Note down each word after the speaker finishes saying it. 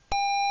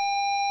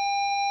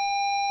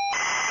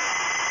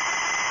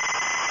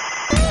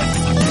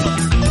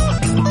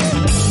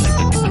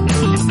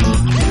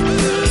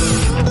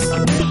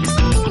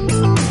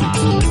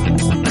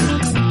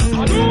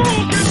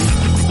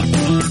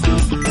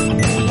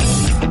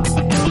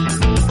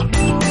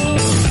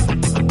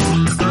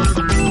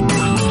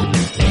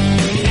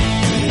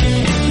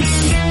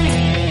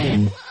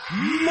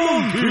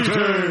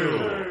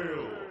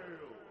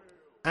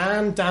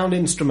down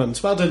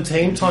instruments. Well done,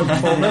 team. Time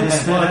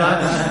performance. Like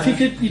that. If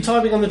you could, your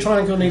timing on the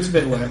triangle needs a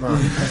bit of work, Mark.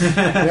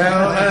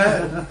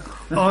 Now,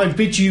 I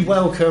bid you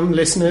welcome,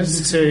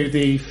 listeners, to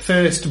the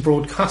first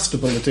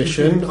broadcastable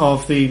edition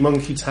of the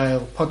Monkey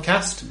Tale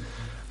podcast.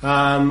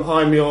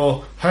 I'm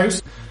your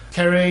host,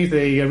 Kerry,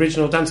 the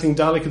original dancing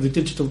Dalek of the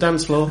digital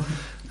dance floor.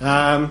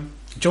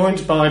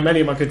 Joined by many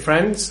of my good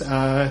friends,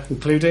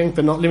 including,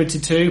 but not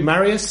limited to,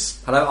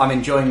 Marius. Hello, I'm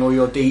enjoying all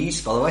your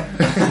D's, by the way.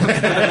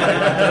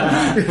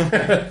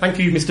 Thank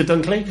you, Mr.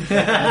 Dunkley.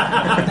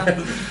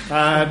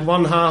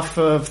 One half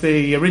of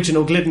the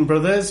original Glidden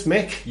brothers,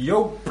 Mick.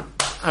 Yup.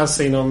 As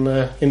seen on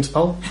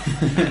Interpol.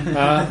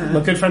 My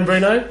good friend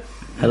Bruno.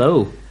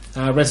 Hello.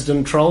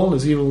 Resident troll,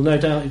 as you will no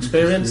doubt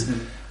experience.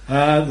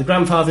 The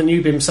grandfather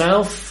noob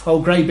himself,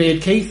 old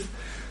greybeard Keith.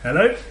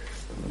 Hello.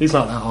 He's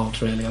not that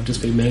old, really. I've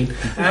just been mean.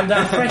 And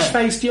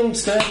fresh-faced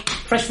youngster,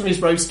 fresh from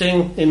his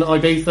roasting in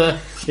Ibiza,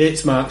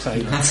 it's Mark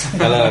Taylor.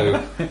 Hello.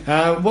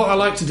 What I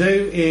like to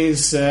do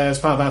is, as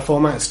part of our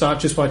format, start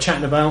just by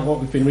chatting about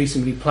what we've been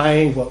recently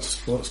playing,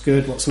 what's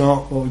good, what's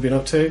not, what we've been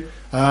up to.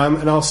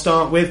 And I'll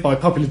start with, by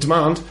popular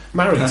demand,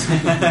 Marius.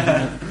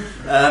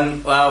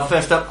 Well,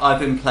 first up, I've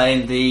been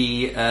playing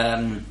the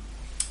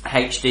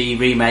HD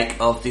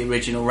remake of the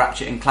original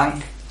Ratchet and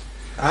Clank.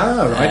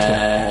 Ah,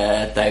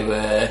 right. They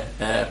were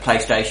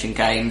PlayStation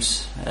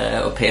games,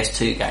 or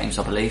PS2 games,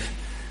 I believe.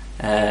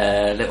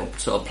 Little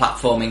sort of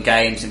platforming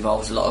games,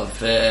 involves a lot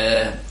of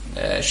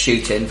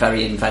shooting,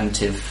 very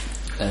inventive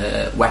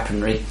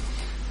weaponry.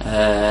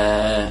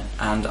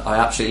 And I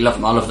absolutely love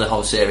them. I love the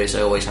whole series,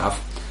 I always have.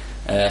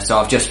 So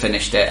I've just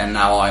finished it, and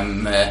now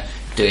I'm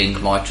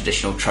doing my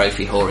traditional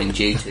trophy whoring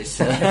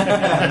duties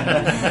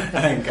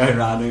and going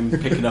around and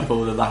picking up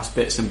all the last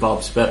bits and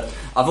bobs. But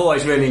I've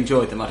always really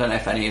enjoyed them. I don't know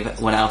if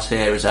anyone else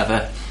here has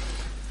ever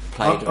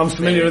played. I'm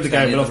familiar with the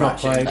game, but I've not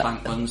played.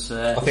 Ones,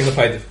 I think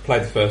I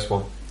played the first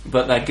one.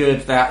 But they're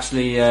good. They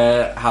actually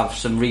have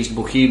some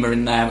reasonable humour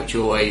in there, which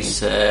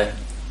always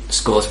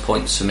scores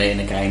points for me in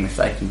a game if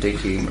they can do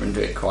humour and do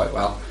it quite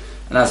well.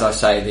 And as I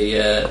say,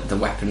 the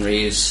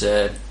weaponry is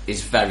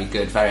very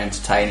good, very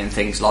entertaining.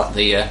 Things like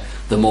the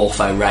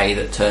Morpho Ray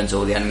that turns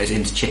all the enemies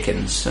into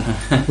chickens. Things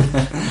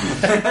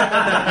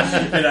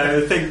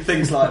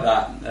like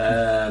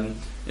that.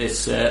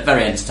 It's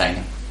very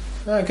entertaining.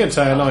 Good,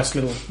 so a nice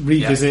little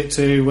revisit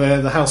to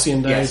the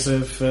halcyon days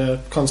of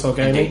console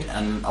gaming. Indeed.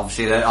 And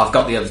obviously I've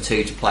got the other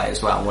two to play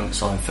as well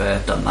once I've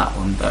done that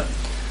one. But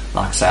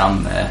like I say,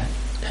 I'm...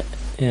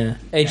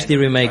 HD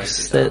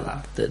remakes. They're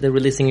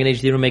releasing an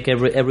HD remake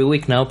every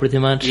week now, pretty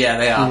much. Yeah,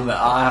 they are. But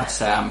I have to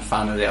say, I'm a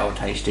fan of the old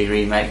HD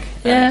remake.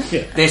 Yeah.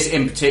 This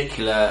in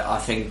particular, I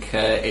think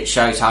it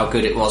shows how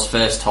good it was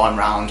first time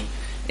round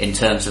in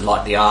terms of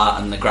like the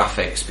art and the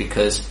graphics,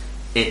 because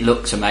it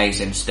looks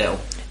amazing still.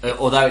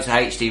 Although it's a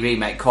HD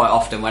remake, quite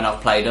often when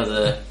I've played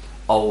other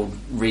old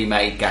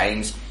remade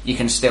games, you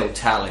can still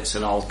tell it's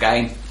an old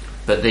game.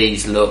 But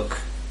these look...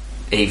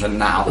 Even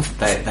now,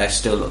 they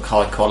still look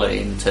high quality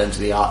in terms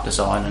of the art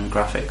design and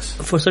graphics.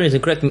 For some reason,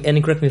 correct me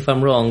if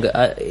I'm wrong,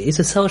 is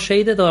it cel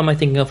shaded, or am I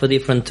thinking of a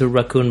different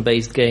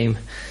raccoon-based game?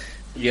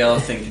 Yeah, I'm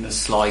thinking of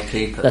Sly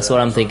Cooper. That's what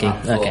I'm thinking.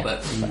 Before, okay.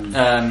 But,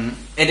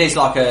 it is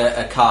like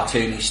a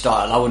cartoony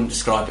style. I wouldn't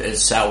describe it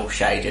as cel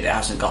shaded. It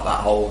hasn't got that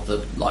whole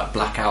like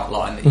black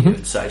outline that you would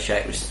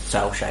associate with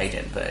cel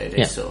shading, but it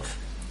is sort of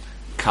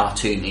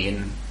cartoony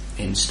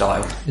in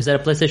style. Is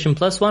that a PlayStation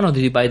Plus one, or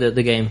did you buy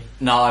the game?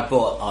 No, I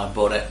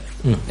bought it.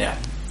 Yeah,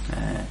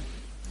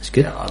 it's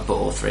good. Yeah, I bought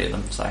all three of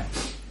them, so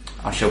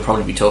I shall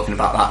probably be talking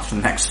about that for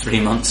the next 3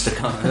 months to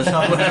come.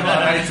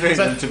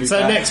 So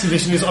next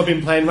edition is I've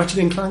been playing Ratchet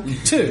and Clank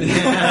 2.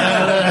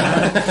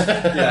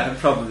 Yeah,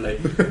 probably.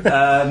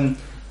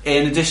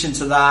 In addition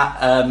to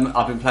that,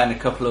 I've been playing a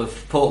couple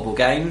of portable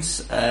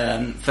games.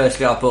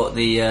 Firstly, I bought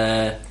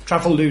the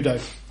Travel Ludo.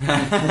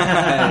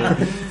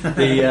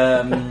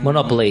 The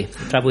Monopoly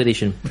Travel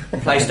Edition,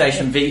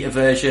 PlayStation Vita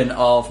version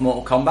of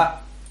Mortal Kombat.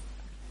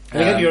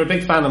 You're a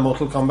big fan of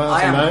Mortal Kombat,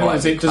 I know.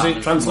 Does it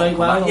translate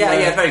well?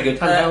 Yeah, very good.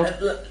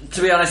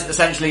 To be honest,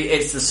 essentially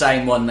it's the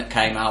same one that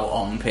came out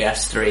on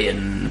PS3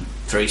 and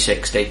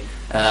 360.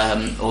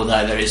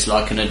 Although there is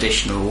like an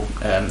additional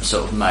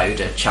sort of mode,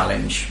 a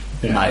challenge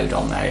mode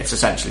on there. It's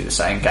essentially the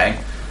same game,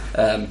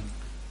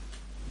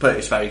 but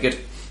it's very good.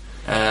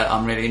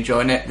 I'm really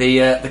enjoying it.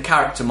 The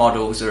character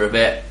models are a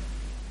bit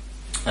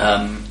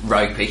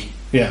ropey.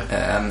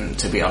 Yeah.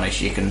 To be honest,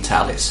 you can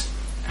tell it's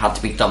had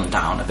to be dumbed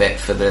down a bit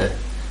for the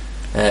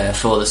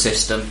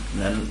system.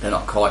 They're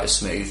not quite as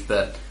smooth,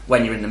 but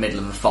when you're in the middle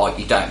of a fight,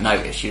 you don't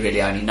notice. You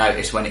really only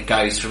notice when it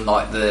goes from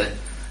like the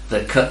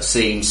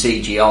cutscene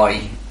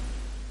CGI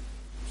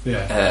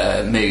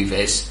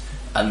movies,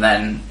 and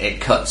then it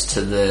cuts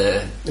to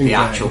the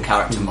actual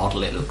character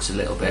model. It looks a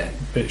little bit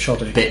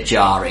shoddy, bit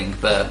jarring,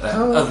 but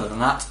other than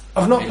that,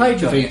 I've not played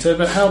the Vita,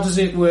 but how does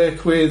it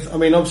work with... I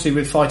mean, obviously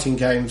with fighting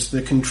games,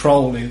 the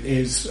control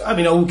is... I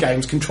mean, all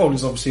games, control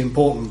is obviously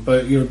important,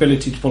 but your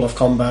ability to pull off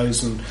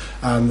combos and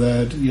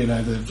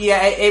the...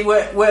 Yeah, it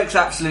works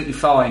absolutely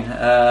fine.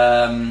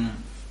 I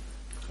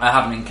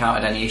haven't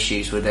encountered any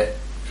issues with it.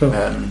 Cool.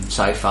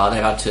 So far.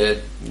 They've had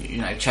to,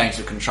 change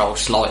the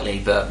controls slightly,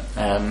 but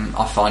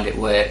I find it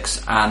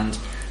works. And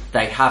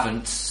they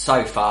haven't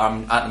so far.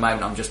 At the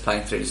moment, I'm just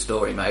playing through the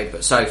story mode,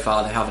 but so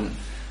far they haven't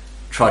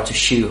tried to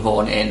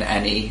shoehorn in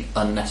any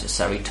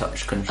unnecessary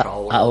touch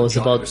control. I was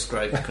about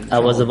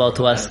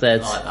to ask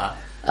that. Like that.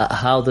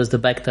 How does the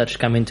back touch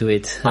come into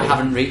it? I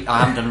haven't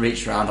done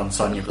reach around on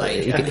Sonya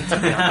Blade yet, to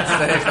be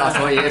honest,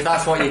 if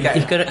that's what you get.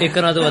 You're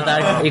gonna do a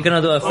dark. You're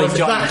gonna do a face.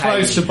 That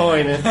close to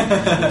buying it.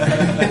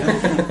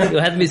 You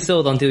had me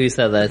sold until you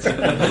said that.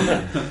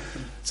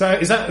 So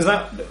is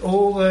that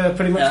all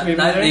pretty much?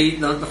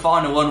 The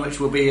final one, which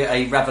will be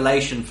a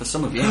revelation for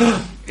some of you,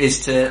 is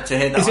to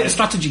hear that. Is it a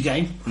strategy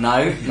game? No,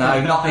 it's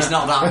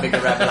not that big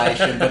a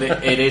revelation, but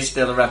it is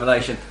still a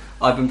revelation.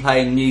 I've been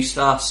playing New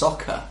Star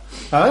Soccer.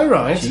 Oh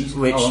right.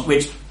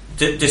 Which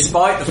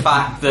despite the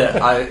fact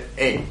that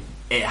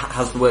it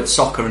has the word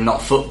soccer and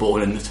not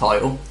football in the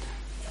title,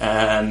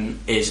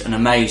 is an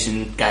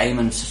amazing game.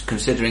 And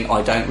considering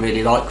I don't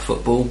really like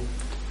football,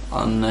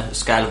 on a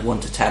scale of 1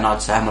 to 10,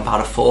 I'd say I'm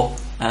about a 4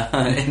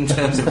 in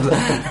terms of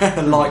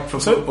like for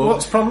so football.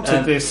 What's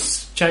prompted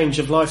this change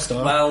of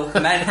lifestyle?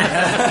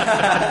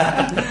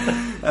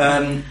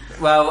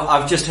 Well,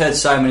 I've just heard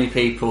so many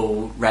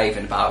people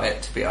raving about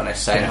it, to be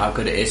honest, saying how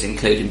good it is,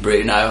 including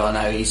Bruno. I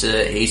know he's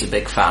a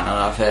big fan, and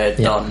I've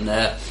heard on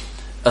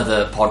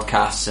other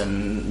podcasts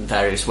and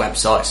various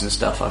websites and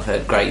stuff, I've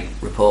heard great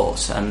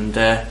reports, and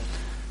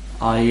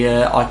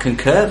I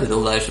concur with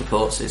all those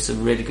reports. It's a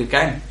really good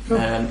game,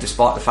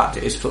 despite the fact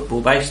it is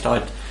football based.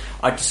 I'd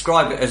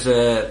describe it as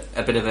a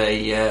bit of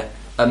a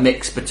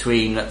mix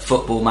between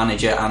Football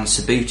Manager and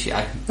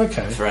Subbuteo.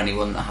 Okay. For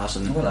anyone that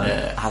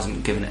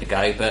hasn't given it a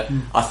go, but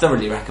I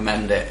thoroughly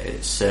recommend it.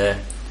 It's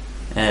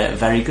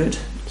very good.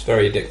 It's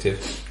very addictive.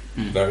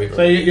 Very.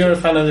 So you're a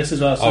fan of this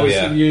as well. So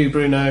yeah. You,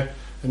 Bruno,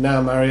 and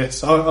now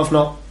Marius. I've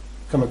not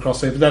come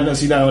across it, but then,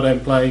 as you know, I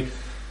don't play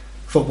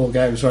football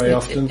games very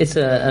often. It's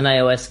an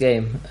iOS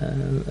game,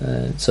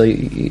 so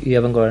you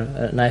haven't got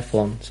an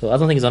iPhone. So I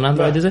don't think it's on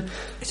Android, is it?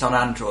 It's on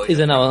Android. Is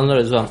it now on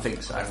Android as well? I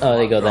think so. Oh,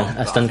 there you go then.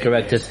 I stand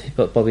corrected.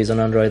 But Bobby's on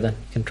Android then.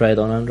 You can try it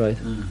on Android.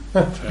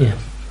 Fair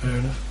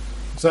enough.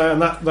 So,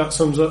 and that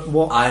sums up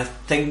what... I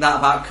think that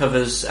about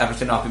covers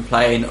everything I've been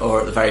playing,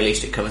 or at the very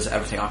least it covers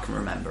everything I can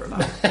remember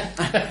about it.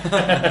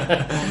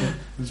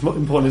 As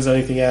important as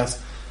anything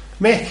else.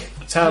 Mick,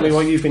 tell me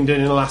what you've been doing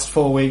in the last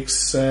 4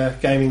 weeks,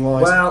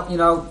 gaming-wise.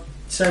 Well,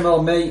 same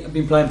old me. I've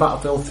been playing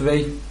Battlefield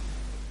 3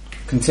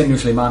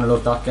 continuously, man. I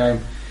love that game.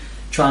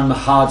 Trying my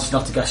hardest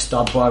not to get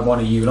stabbed by one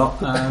of you lot.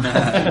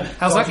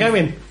 How's that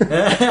going?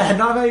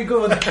 Not very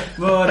good,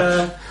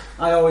 but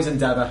I always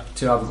endeavour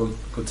to have a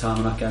good time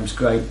on that game. It's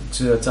great.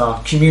 It's our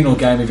communal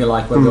game, if you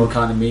like, where we all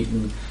kind of meet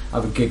and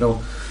have a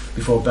giggle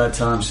before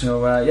bedtime.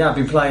 So I've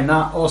been playing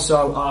that.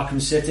 Also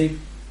Arkham City,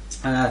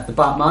 the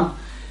Batman.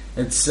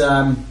 It's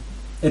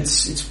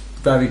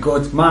very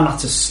good. Man,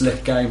 that's a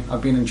slick game.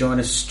 I've been enjoying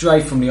it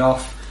straight from the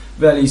off.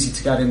 Very easy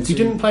to get into. You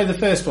didn't play the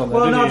first one, though,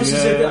 well, did no, you? this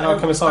is it.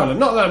 Arkham Asylum.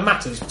 Not that it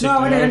matters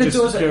particularly. No, and it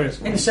does.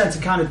 Curious. In a sense,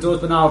 it kind of does.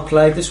 But now I've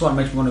played this one, it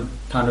makes me want to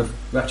kind of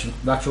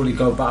retroly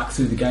go back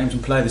through the games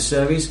and play the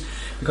series,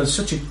 because it's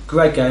such a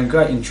great game,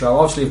 great intro.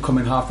 Obviously, I've come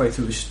in halfway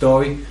through the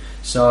story,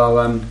 so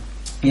I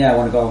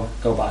want to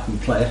go back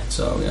and play it.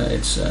 So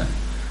it's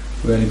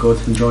really good,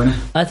 enjoying it.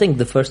 I think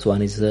the first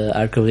one is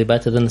arguably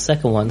better than the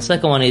second one. The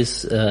second one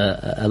is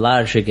a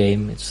larger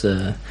game. It's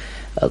a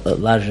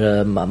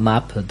larger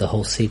map, the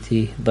whole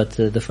city. But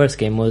the first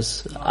game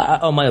was,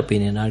 in my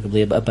opinion,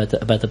 arguably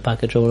a better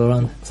package all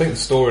around. I think the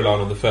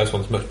storyline on the first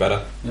one's much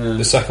better. Yeah.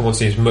 The second one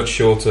seems much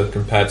shorter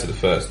compared to the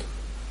first.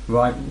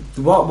 Right.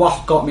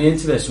 What got me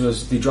into this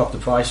was they dropped the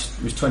price.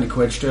 It was 20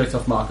 quid straight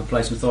off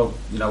Marketplace, and I thought,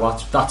 you know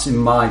what, that's in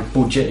my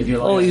budget, if you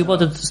like. Oh, you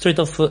bought it straight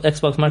off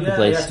Xbox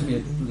Marketplace? Yeah,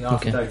 it took me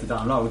half a day to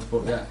download,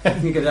 but yeah. I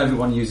think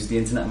everyone uses the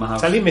internet in my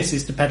house. Tell your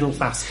missus to pedal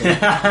faster. Get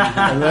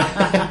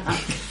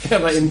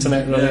that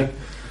internet running. Yeah.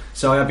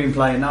 So I've been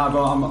playing now,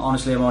 but I'm only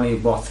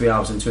 3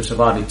 hours into it, so I've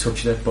hardly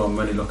touched it, but I'm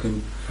really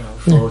looking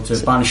forward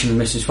to banishing the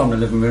missus from the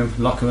living room,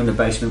 lock her in the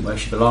basement where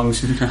she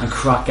belongs, and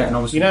crack getting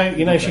on. You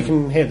know she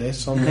can hear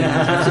this. On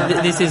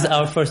this is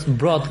our first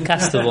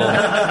broadcastable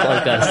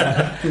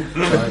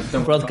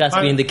podcast. Broadcast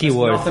being the key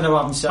word.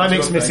 Hi,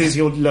 Mixed Missus,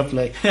 you're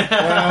lovely.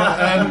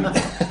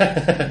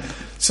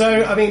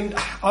 So, I mean,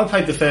 I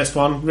played the first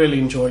one, really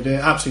enjoyed it,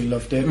 absolutely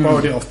loved it,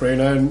 borrowed it off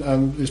Bruno,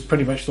 and it's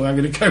pretty much the way I'm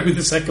going to go with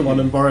the second one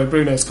and borrow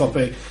Bruno's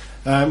copy,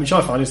 which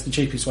I find is the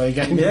cheapest way of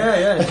getting it.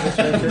 Yeah.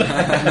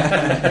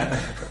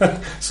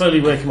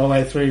 Slowly working my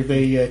way through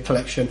the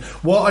collection.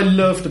 What I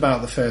loved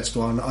about the first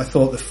one, I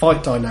thought the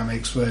fight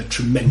dynamics were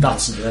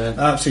tremendous.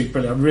 Absolutely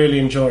brilliant. I really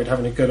enjoyed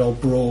having a good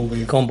old brawl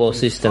with combo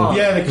system.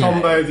 The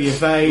combo, the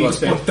evade,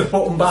 the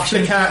button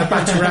bashing, flick out,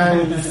 bat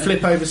around,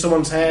 flip over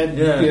someone's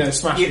head,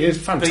 smash it. It's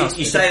fantastic. But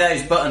you say that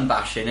is button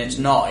bashing, it's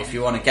not if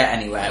you want to get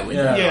anywhere with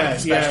it.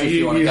 Especially if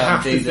you want to go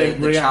and do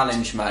the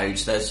challenge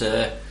modes. There's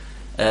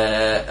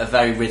a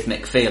very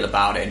rhythmic feel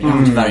about it, and you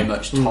have to very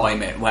much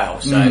time it well.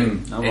 So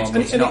it's and not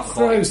it quite.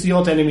 throws the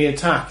odd enemy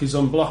attack is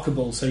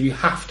unblockable, so you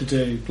have to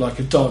do like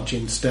a dodge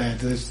instead.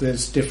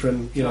 There's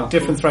different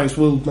different throws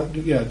will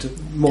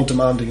more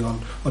demanding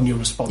on your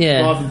response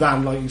rather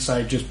than, like you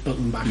say, just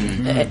button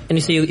bashing. And you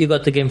see, you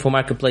got the game for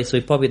Marketplace, so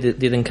it probably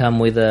didn't come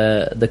with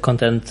the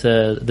content,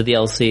 the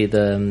DLC,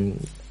 the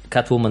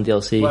Catwoman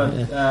DLC. Well,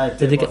 I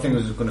think it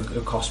was going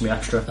to cost me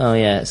extra. Oh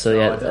yeah,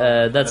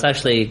 so that's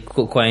actually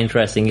quite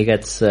interesting. It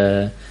gets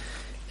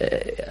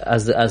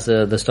as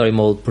the story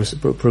mode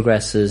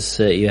progresses,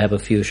 you have a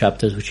few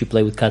chapters which you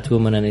play with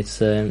Catwoman, and it's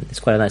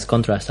quite a nice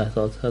contrast. I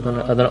thought. I don't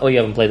know. Oh, you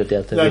haven't played it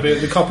yet. No,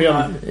 but the copy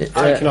I'm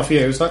taking off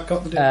you, has that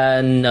got the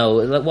deal?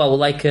 No. Well,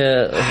 like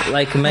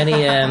many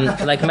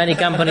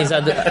companies are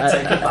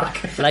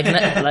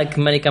like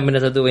many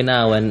companies are doing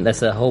now, and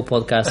that's a whole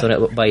podcast on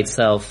it by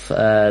itself.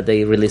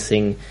 They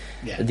releasing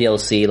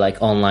DLC like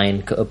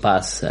online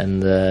pass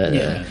and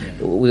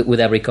with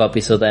every copy,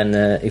 so then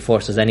it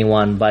forces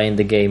anyone buying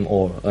the game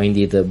or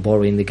indeed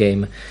borrowing the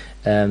game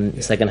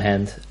second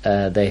hand,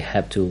 they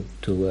have to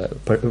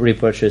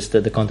repurchase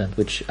the content,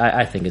 which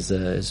I think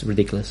is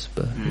ridiculous.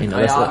 But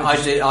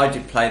I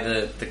did play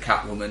the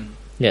Catwoman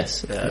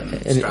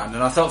strand,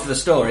 and I thought for the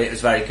story it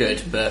was very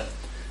good, but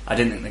I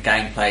didn't think the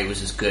gameplay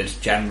was as good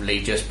generally,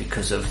 just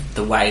because of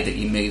the way that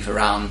you move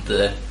around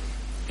the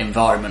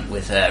environment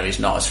with her is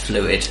not as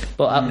fluid.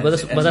 But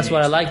that's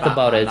what I liked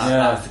about it.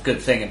 That's the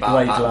good thing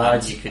about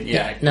Batman. You can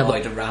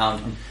glide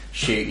around,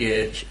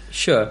 shoot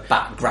your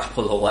back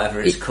grapple or whatever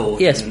it's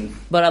called. Yes,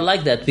 but I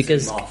like that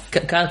because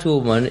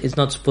Catwoman is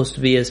not supposed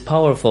to be as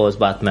powerful as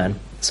Batman.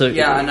 So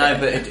I know,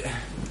 but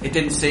it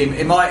didn't seem.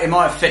 It might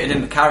have fitted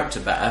in the character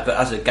better, but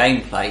as a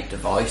gameplay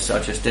device, I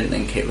just didn't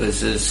think it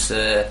was as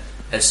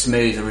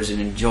smooth or as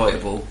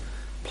enjoyable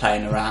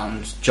playing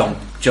around,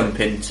 jump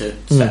into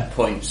set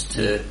points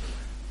to.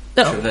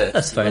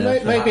 That's fair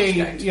enough.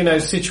 Maybe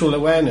situal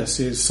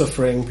awareness is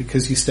suffering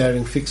because you're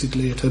staring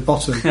fixedly at her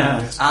bottom.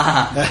 I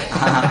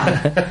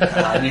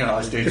knew I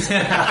was doing. No,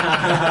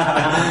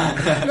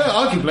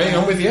 arguably,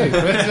 I'm with you.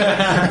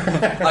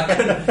 I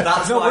couldn't.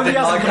 That's why I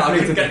didn't like it. I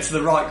couldn't get to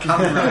the right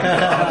camera,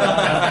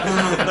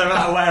 no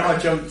matter where I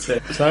jumped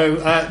to. So,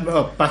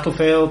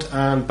 Battlefield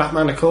and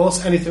Batman, of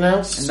course. Anything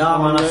else?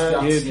 No,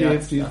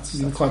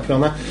 you're quite good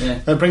on that. Yeah.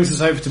 That brings us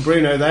over to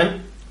Bruno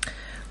then.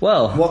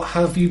 Well, what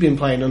have you been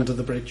playing under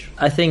the bridge?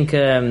 I think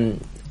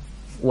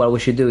what we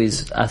should do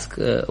is ask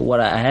what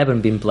I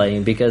haven't been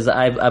playing, because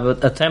I've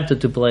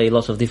attempted to play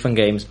lots of different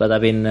games, but I've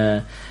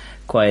been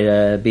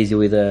quite busy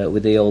with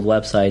the old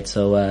website.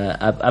 So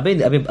I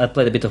played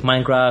a bit of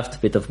Minecraft, a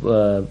bit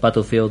of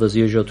Battlefield as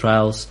usual,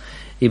 Trials,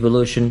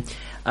 Evolution.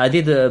 I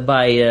did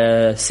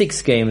buy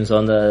 6 games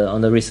on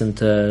the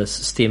recent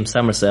Steam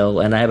summer sale,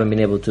 and I haven't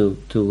been able to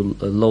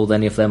load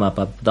any of them up.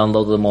 I've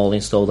downloaded them all,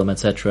 installed them,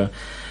 etc.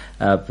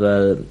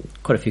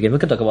 Quite a few games. We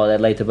can talk about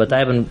that later, but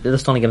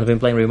that's the only game I've been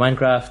playing, really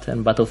Minecraft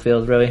and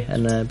Battlefield, really,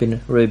 and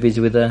been really busy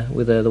with the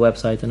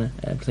website and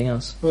everything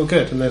else. Well,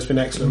 good, and there's been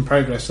excellent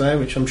progress there,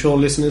 which I'm sure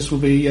listeners will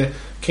be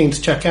keen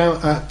to check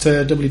out at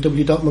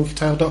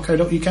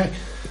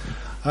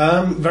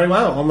www.monkeytail.co.uk. Very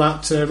well, on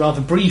that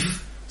rather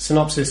brief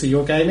synopsis of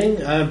your gaming,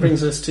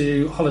 brings us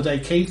to Holiday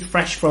Keith,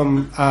 fresh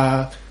from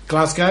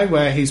Glasgow,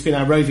 where he's been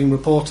our roving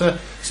reporter.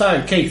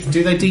 So, Keith,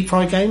 do they deep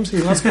fry games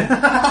in Glasgow?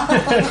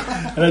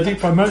 And they deep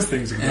fry most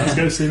things in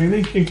Glasgow, seemingly,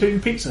 including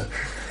pizza.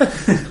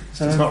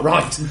 So it's not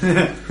right.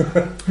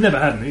 Never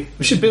had any.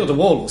 We should build a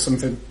wall or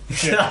something.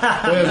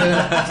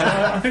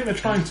 I think they're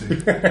trying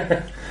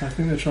to.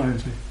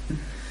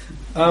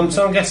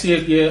 So I guess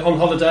you're on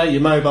holiday,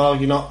 you're mobile,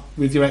 you're not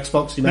with your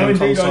Xbox, your main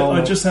console.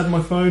 I just had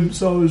my phone,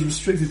 so I was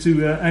restricted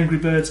to Angry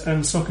Birds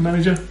and Soccer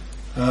Manager.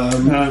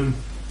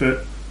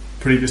 But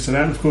previous to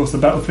that, of course, the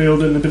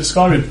Battlefield and a bit of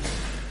Skyrim.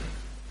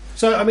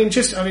 So,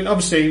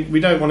 obviously, we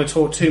don't want to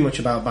talk too much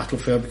about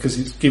Battlefield because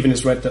it's given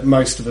us read that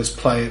most of us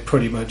play it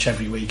pretty much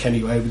every week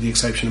anyway, with the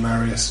exception of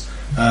Marius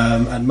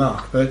and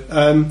Mark. But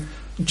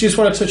just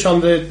want to touch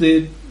on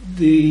the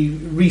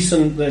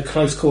recent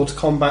Close Quarter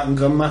Combat and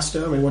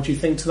Gunmaster. What do you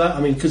think to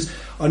that? Because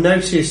I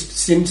noticed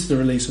since the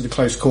release of the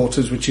Close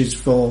Quarters, which is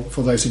for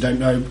those who don't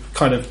know,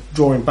 kind of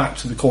drawing back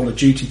to the Call of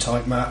Duty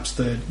type maps,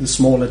 the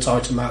smaller,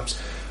 tighter maps,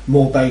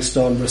 more based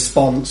on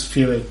response,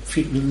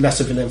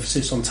 less of an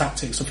emphasis on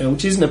tactics, I feel,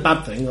 which isn't a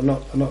bad thing. I'm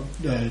not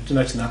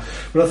denoting that,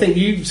 but I think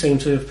you seem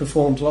to have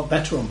performed a lot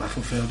better on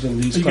Battlefield in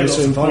these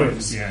closer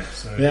environments.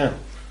 Yeah.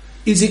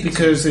 Is it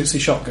because it's a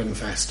shotgun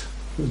fest?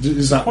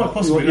 Is that quite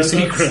possibly your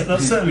secret? That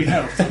certainly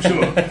helps, I'm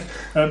sure.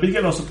 But you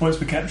get lots of points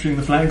for capturing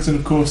the flags, and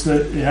of course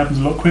it happens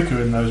a lot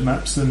quicker in those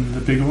maps than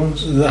the bigger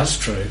ones. That's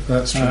true.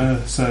 But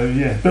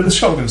the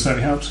shotgun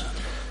certainly helps.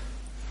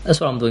 That's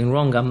what I'm doing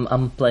wrong.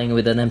 I'm playing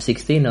with an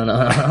M16 on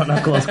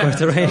a close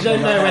quarter range. You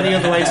don't know any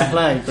other way to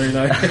play,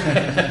 Bruno.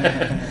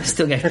 I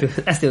still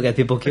get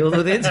people killed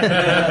with it.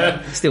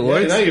 Still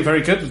works. You're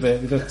very good with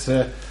it. But,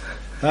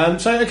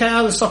 So, okay,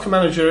 out of Soccer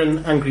Manager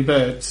and Angry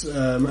Birds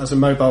as a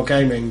mobile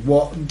gaming,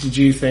 what did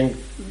you think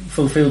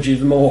fulfilled you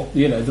the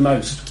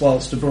most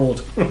whilst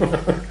abroad?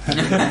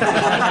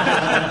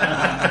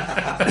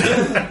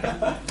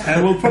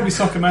 Well, probably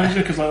Soccer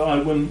Manager, because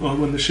I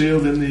won the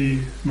Shield in the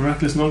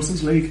Miraculous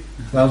Nonsense League.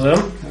 Well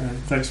done.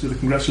 Thanks for the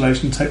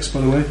congratulations text,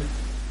 by the way.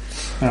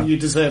 You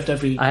deserved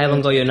every... I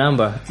haven't got your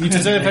number. You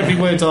deserve every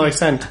word I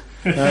sent.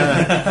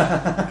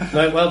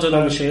 No, well done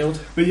on the Shield.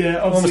 But yeah,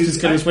 almost obviously...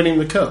 as good as winning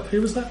the Cup.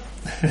 Who was that?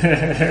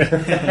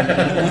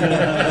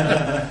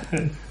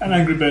 And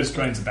Angry Birds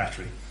drains a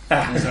battery.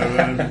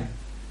 So,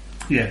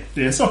 yeah,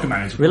 Soccer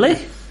Manager. Really?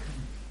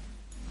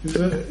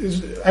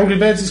 Angry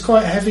Birds is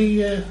quite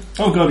heavy.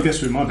 Oh god, it gets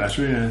through my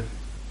battery. Yeah.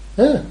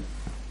 Yeah.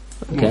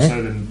 More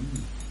so than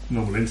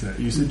normal internet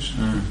usage.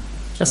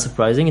 That's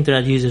surprising.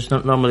 Internet users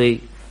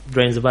normally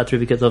drains the battery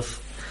because of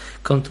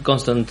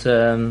constant,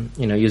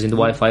 using the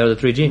Wi-Fi or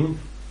the 3G.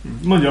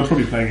 Mind you, I'm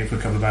probably playing it for a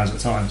couple of hours at a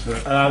time. So.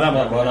 That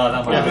might work.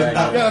 I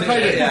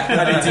played it.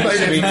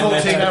 Played it for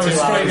 14 hours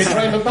straight. It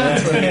drained my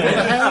battery. What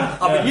the hell?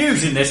 I've been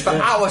using this for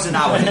hours and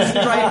hours. It's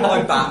drained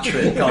my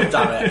battery. God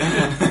damn it.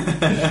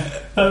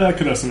 That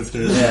could have something to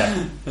do with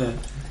it.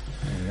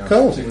 Yeah.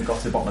 Cool. I think we got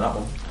to the bottom of that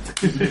one.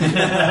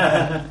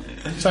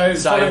 So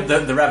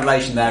the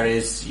revelation there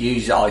is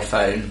use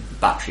iPhone,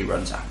 battery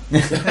runs out. I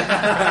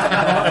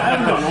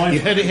haven't got an iPhone. You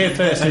heard it here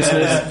first,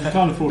 listeners.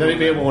 Can't afford Let it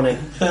be a warning.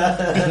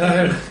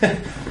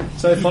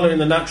 So following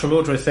the natural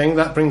order of thing,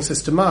 that brings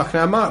us to Mark.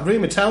 Now, Mark,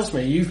 rumour tells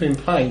me you've been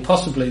playing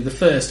possibly the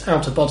first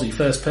out-of-body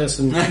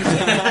first-person shooter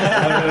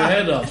I've ever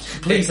heard of.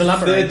 Please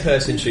elaborate.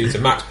 Third-person shooter,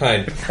 Max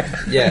Payne.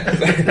 Yeah.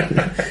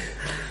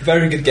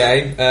 Very good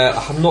game.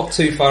 I'm not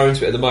too far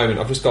into it at the moment.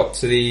 I've just got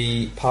to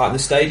the part in the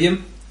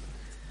stadium.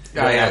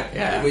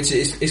 Yeah. Which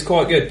is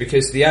quite good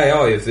because the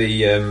AI of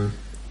the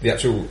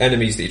actual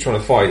enemies that you're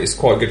trying to fight is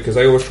quite good because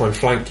they always try and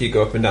flank you,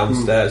 go up and down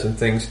the stairs and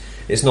things.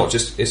 It's not.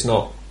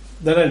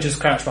 They don't just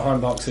crouch behind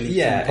boxes.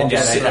 Yeah, and they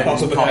actually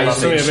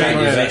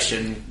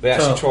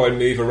try and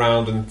move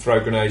around and throw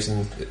grenades,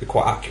 and they're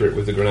quite accurate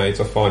with the grenades.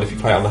 I find if you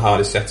play it on the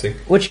hardest setting.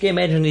 Which game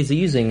engine is he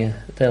using,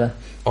 Taylor?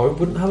 I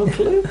wouldn't have a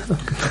clue.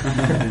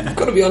 I've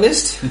got to be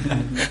honest.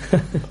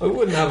 I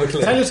wouldn't have a clue.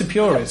 Taylor's a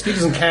purist. He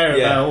doesn't care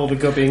about all the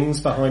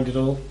gubbings behind it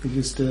all. He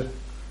just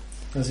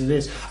as it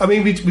is. I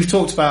mean, we've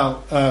talked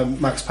about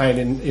Max Payne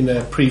in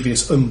a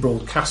previous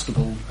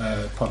unbroadcastable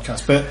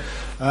podcast, but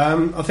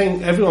I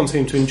think everyone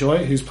seemed to enjoy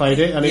it who's played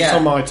it, and it's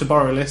on my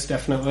to-borrow list,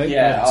 definitely.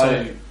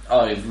 Yeah,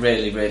 I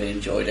really, really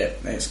enjoyed it.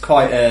 It's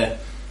quite a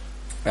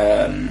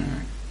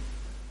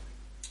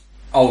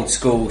old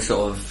school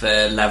sort of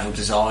level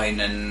design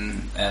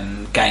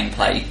and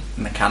gameplay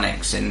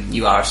mechanics, and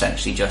you are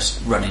essentially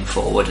just running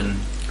forward and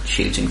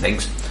shooting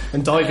things.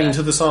 And diving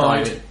to the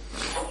side.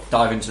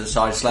 Diving to the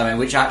side, slamming,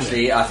 which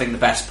actually I think the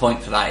best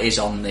point for that is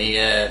on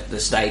the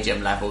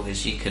stadium level,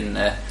 because you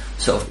can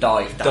sort of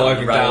dive down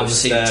the row down of the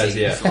seating. stairs,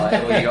 yeah.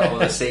 Where you got all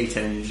the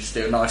seating and you just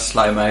do a nice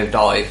slow-mo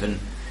dive and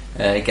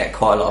get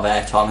quite a lot of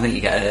airtime. I think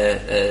you get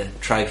a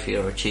trophy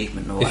or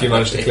achievement or if you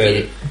manage to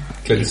clear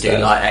the stairs. You do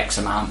like X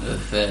amount of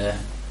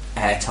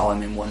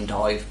airtime in one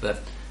dive,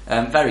 but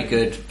very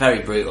good,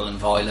 very brutal and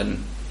violent,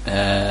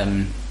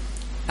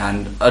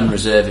 and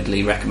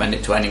unreservedly recommend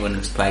it to anyone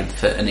who's played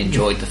and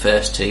enjoyed the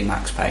first two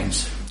Max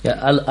Paynes.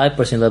 Yeah, I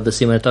personally love the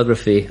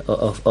cinematography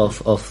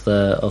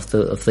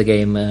of the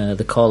game,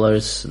 the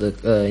colors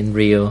in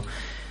Rio,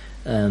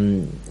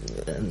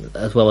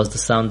 as well as the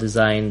sound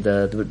design.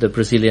 The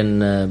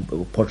Brazilian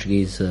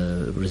Portuguese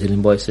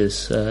Brazilian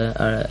voices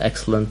are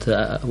excellent,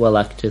 well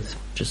acted.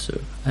 Just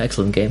an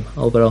excellent game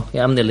overall.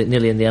 Yeah, I'm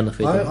nearly in the end of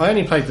it. I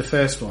only played the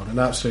first one and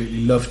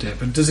absolutely loved it.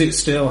 But does it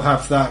still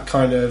have that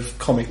kind of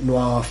comic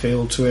noir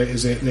feel to it?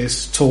 Is it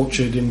this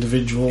tortured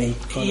individual?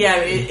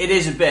 It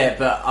is a bit,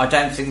 but I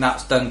don't think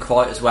that's done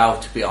quite as well,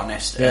 to be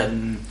honest. Yeah.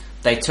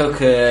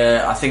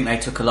 I think they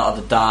took a lot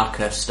of the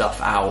darker stuff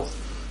out.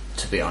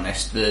 To be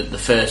honest, the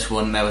first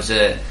one there was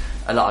a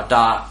lot of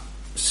dark,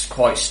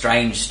 quite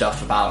strange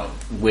stuff about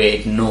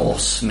weird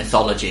Norse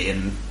mythology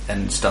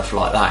and stuff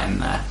like that in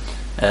there.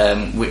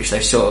 Which they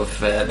sort of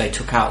they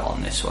took out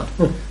on this one,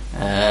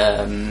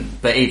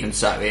 but even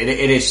so, it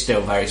is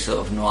still very sort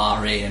of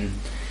noiry, and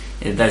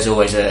there's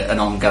always an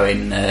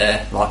ongoing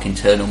like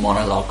internal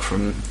monologue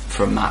from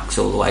Max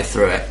all the way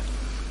through it.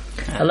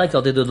 I like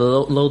how they do the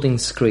loading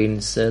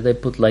screens. They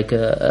put like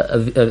a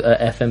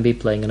FMV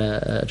playing in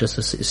just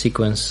a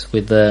sequence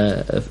with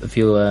a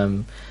few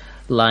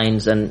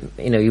lines, and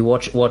you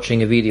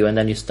watching a video, and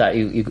then you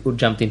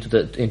jumped into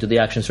the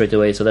action straight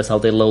away. So that's how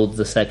they load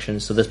the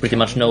sections. So there's pretty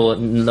much no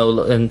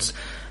and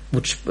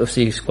which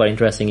obviously is quite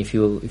interesting if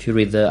you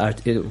read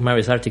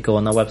Marius article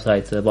on our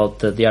website about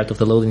the art of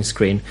the loading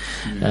screen.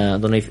 I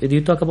don't know if do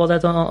you talk about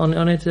that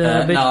on it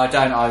a bit? No, I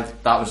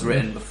don't. That was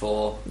written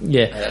before.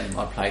 Yeah,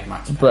 I played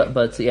Max Payne.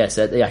 But yes,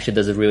 it actually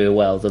does it really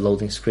well, the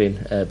loading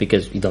screen,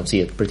 because you don't see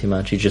it pretty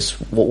much. You're just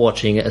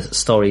watching a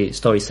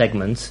story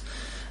segments.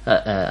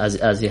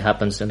 As it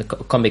happens in a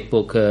comic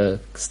book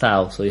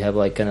style, so you have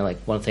like kind of like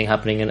one thing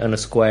happening in a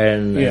square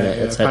and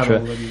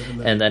etc.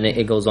 And then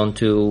it goes on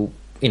to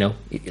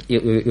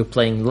you're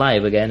playing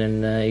live again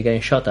and you're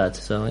getting shot at.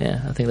 So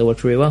yeah, I think that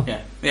worked really well.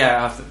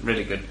 Yeah, I think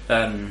really good.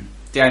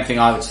 The only thing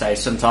I would say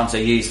is sometimes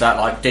they use that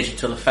like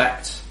digital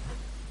effect,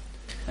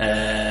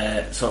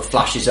 sort of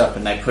flashes up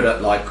and they put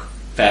up like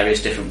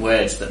various different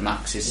words that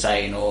Max is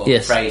saying or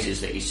phrases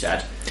that he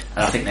said,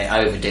 and I think they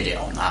overdid it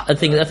on that. I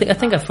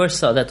think I first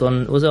saw that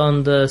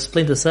on the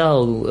Splinter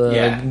Cell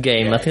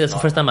game. I think that's the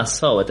first time I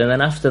saw it, and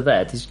then after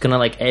that, it's kind of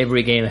like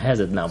every game has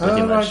it now,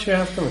 pretty much.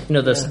 Right,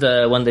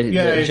 the one they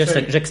just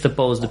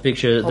juxtapose the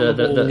picture.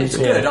 It's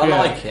good. I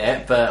like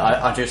it, but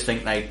I just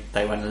think they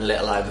went a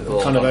little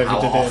overboard on how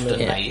often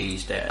they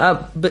used it.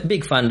 But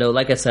big fan though.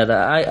 Like I said,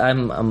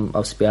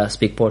 I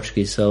speak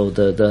Portuguese, so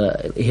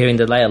the hearing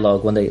the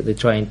dialogue when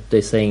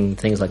they're saying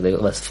things like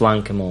let's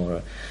flank him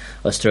or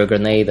throw a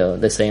grenade, or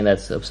they're saying that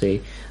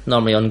obviously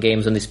normally on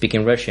games when they speak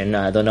in Russian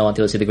I don't know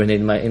until I see the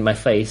grenade in my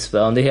face,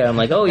 but on the here I'm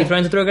like, oh, you're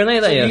trying to throw a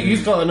grenade at you.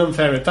 You've got an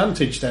unfair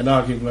advantage then,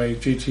 arguably,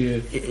 due to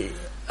your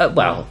I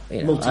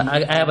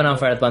have an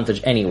unfair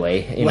advantage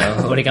anyway,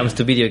 when it comes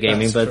to video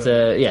gaming, but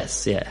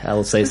yes, I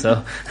will say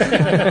so.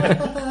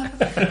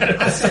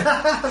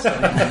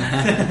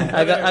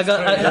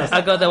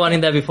 I got that one in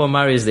there before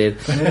Marius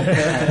did.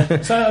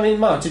 So, I mean,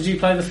 Mark, did you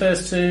play the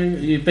first two? Are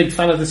you a big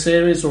fan of the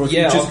series, or have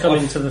you just come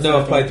into the third?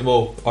 No, I've played them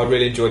all. I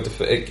really enjoyed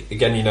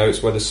again,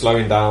 it's whether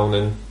slowing down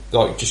and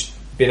like just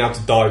being able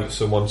to dive at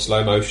someone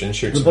slow motion,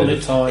 shoot someone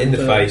in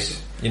the face,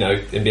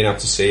 and being able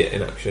to see it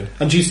in action.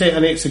 And do you see,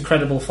 and it's a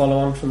credible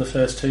follow-on from the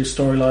first two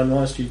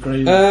storyline-wise? Do you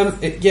agree?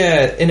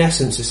 In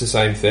essence, it's the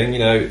same thing.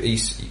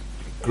 He's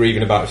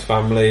grieving about his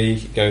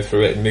family, going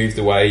through it, and moved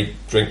away,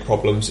 drink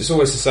problems. It's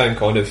always the same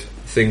kind of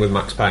thing with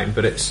Max Payne,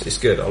 but it's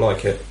good. I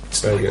like it.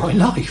 It's very good. My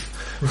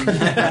life. Drink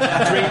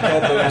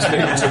problems,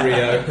 moving to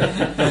Rio,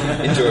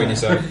 enjoying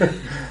yourself.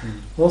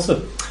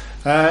 Awesome.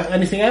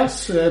 Anything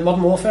else?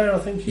 Modern Warfare, I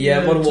think.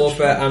 Modern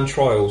Warfare and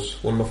Trials.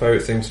 One of my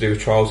favourite things to do with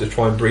Trials is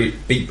try and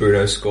beat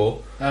Bruno's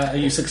score. Are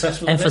you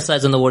successful?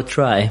 Emphasise on the word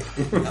try.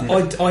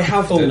 I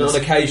have done on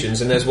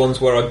occasions, and there's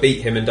ones where I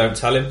beat him and don't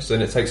tell him, so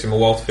then it takes him a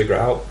while to figure it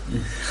out.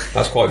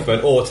 That's quite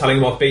fun. Or telling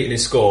him I've beaten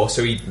his score,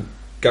 so he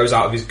goes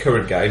out of his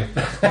current game,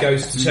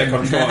 goes to check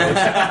on Trials, and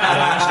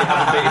I actually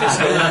haven't beaten his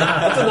score.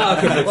 I've done that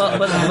a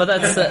couple of times. But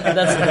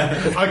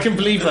that's I can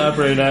believe that,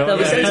 Bruno. No,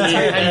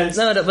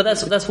 but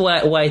that's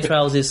why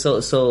Trials is so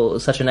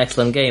such an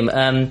excellent game.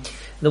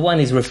 The one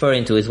he's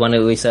referring to is one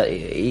who he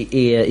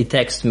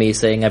texted me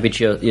saying I beat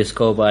your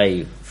score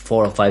by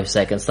 4 or 5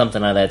 seconds,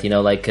 something like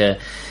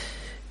that.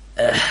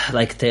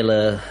 Like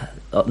Taylor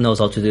knows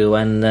how to do.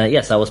 And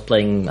yes, I was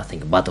playing, I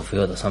think,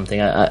 Battlefield or something.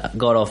 I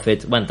got off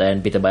it, went there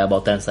and beat it by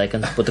about 10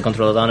 seconds, put the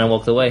controller down and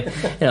walked away,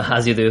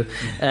 as you do.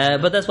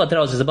 But that's what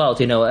Trials is about,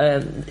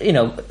 Taylor,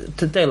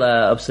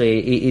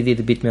 obviously, he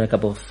did beat me on a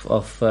couple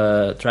of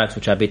tracks,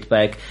 which I beat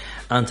back.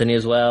 Anthony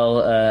as well.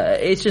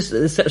 It's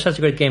such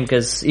a great game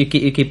because you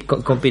keep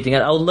competing.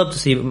 I would love to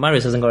see,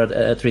 Marius hasn't got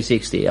a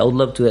 360. I would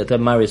love to have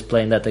Marius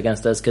playing that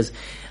against us because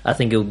I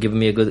think it would give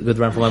me a good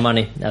run for my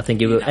money. I think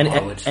he would,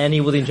 and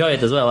he would enjoy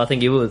it as well. I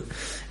think he would,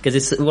 because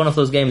it's one of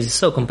those games. It's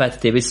so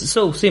competitive. It's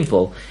so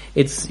simple.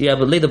 You have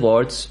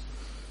leaderboards.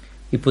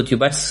 You put your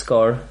best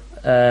score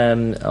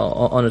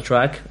on a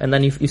track, and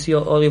then you see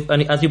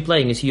and as you're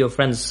playing, you see your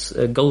friends'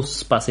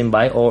 ghosts passing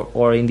by,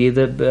 or indeed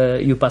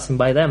you passing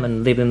by them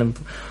and leaving them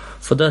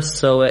for dust.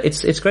 So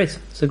it's great.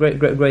 It's a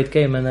great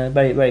game and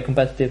very, very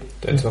competitive.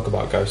 Don't talk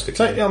about Ghost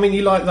again. So, I mean,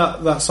 you like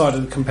that side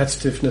of the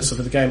competitiveness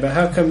of the game, but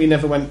how come you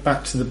never went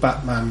back to the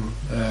Batman,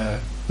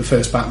 the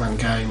first Batman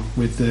game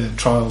with the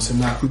Trials in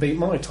that and beat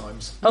my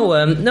times?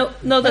 No.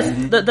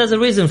 There's a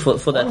reason for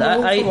that.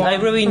 I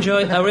really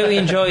enjoyed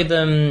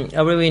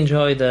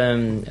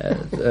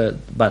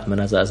Batman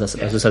as I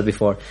said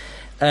before,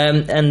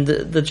 and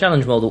the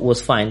challenge mode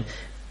was fine.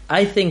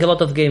 I think a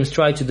lot of games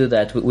try to do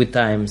that with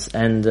times,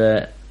 and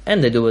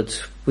they do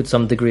it with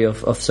some degree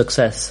of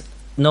success.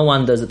 No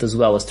one does it as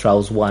well as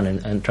Trials 1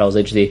 and Trials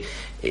HD.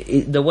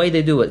 The way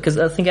they do it, because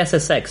I think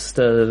SSX,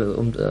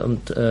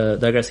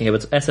 digressing here,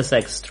 but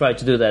SSX tried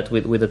to do that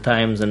with the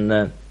times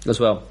and as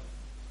well.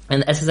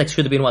 And SSX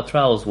should have been what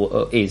Trials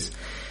is.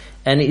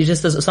 And it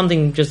just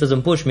something just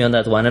doesn't push me on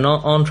that one. And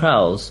on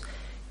Trials,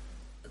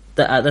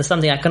 that's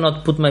something I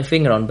cannot put my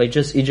finger on, but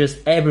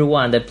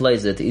everyone that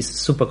plays it is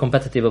super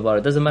competitive about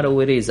it. Doesn't matter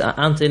who it is.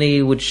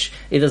 Anthony, which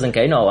he doesn't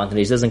care. No,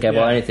 Anthony doesn't care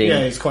about anything.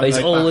 Yeah, he's quite.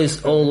 But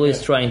he's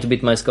always trying to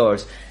beat my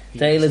scores.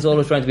 Taylor's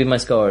always trying to beat my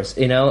scores.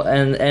 And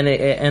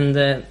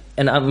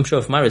I'm sure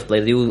if Marius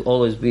played, he would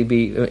always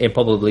be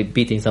probably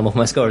beating some of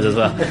my scores as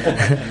well.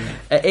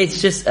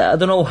 It's just I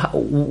don't know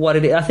what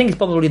it is. I think it's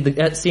probably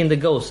seeing the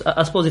ghosts.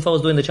 I suppose if I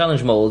was doing the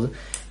challenge mode.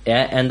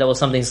 Yeah, and there was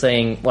something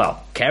saying,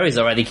 well, Carrie's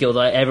already killed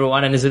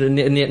everyone and is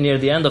near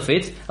the end of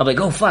it. I'm like,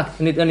 oh fuck,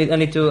 I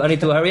need to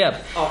hurry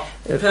up.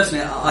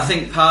 Personally, I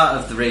think part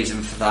of the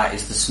reason for that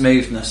is the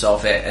smoothness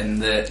of it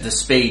and the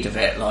speed of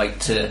it, like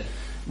to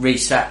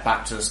reset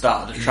back to the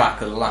start of the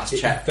track or the last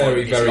checkpoint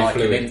is like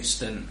fluid. An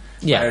instant.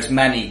 Yeah. Whereas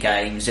many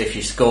games, if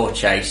you're score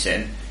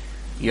chasing,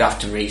 you have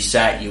to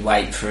reset, you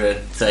wait for a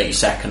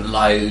 30-second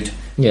load,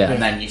 Yeah.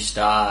 and then you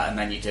start, and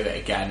then you do it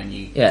again, and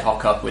you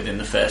cock up within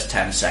the first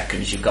 10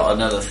 seconds. You've got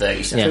another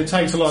 30 seconds. So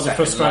it takes a lot of the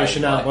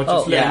frustration out by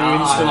just letting you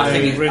instantly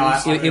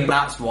I think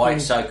that's why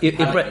it's so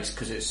compelling, is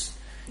because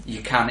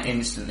you can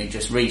instantly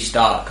just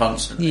restart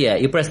constantly. Yeah,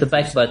 you press the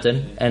back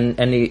button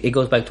and it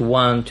goes back to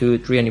 1, 2,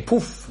 3, and you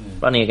poof,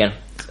 running again.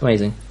 It's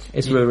amazing.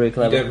 It's really, really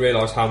clever. You don't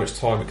realise how much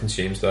time it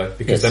consumes though,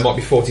 because there might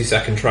be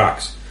 40-second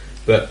tracks,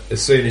 but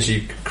as soon as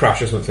you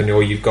crash or something,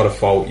 or you've got a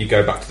fault, you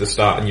go back to the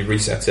start and you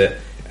reset it.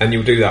 And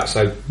you'll do that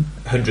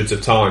hundreds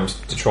of times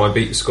to try and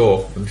beat the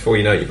score, and before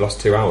you know it, you've lost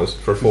 2 hours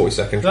for a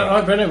 40-second. Is that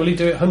right, Brennan? Will you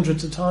do it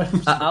hundreds of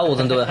times? I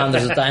wouldn't do it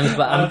hundreds of times,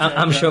 but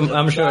I'm sure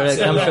absolute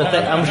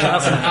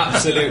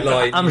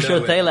lie. I'm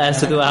sure Taylor has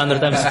to do 100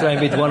 times to try and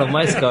beat one of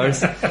my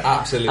scores.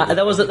 Absolutely.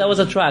 That was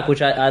a track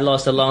which I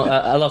lost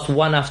I lost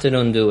one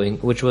afternoon doing,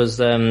 which was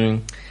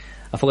I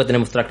forgot the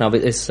name of the track now,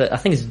 but it's I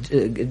think it's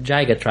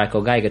Geiger track,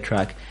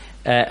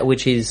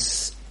 which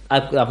is.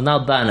 I've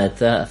now done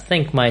it. I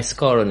think my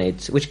score on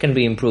it, which can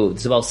be improved,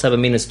 is about 7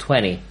 minutes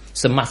 20.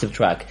 It's a massive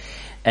track.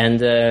 And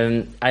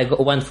I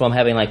went from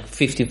having like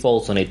 50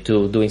 faults on it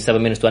to doing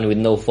 7 minutes 20 with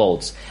no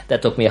faults.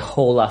 That took me a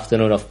whole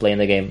afternoon of playing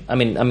the game. I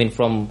mean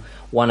from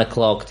 1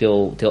 o'clock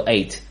till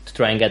 8 to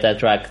try and get that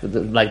track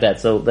like that.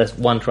 So that's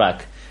one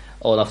track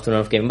all afternoon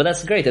of game. But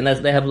that's great. And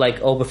they have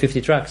like over 50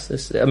 tracks.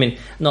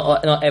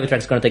 Not every track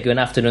is going to take you an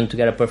afternoon to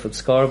get a perfect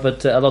score,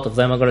 but a lot of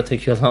them are going to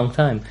take you a long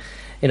time.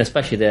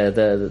 Especially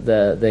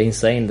the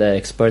insane, the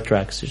expert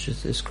tracks.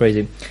 It's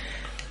crazy.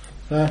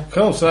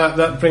 Cool. So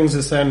that brings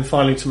us then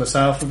finally to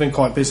myself. I've been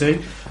quite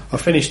busy. I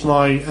finished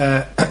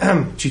my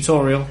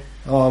tutorial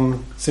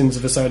on Sins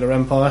of a Solar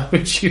Empire,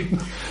 which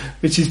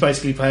is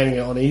basically playing it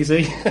on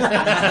easy.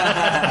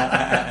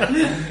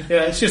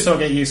 It's just so I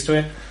get used to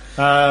it.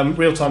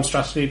 Real-time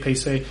strategy,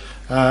 PC.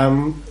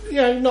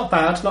 Not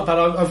bad.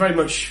 I very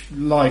much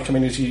like,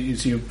 as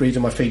you read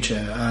in my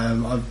feature,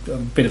 I'm a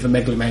bit of a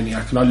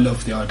megalomaniac, and I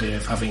love the idea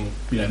of having,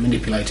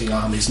 manipulating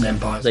armies and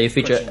empires. So you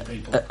feature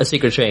a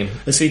secret shame.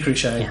 A secret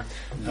shame,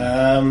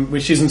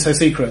 which isn't so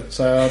secret,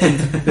 so I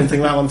didn't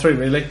think that one through,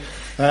 really.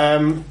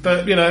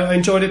 But, I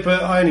enjoyed it,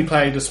 but I only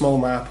played a small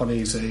map on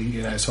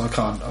easy, so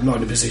I'm not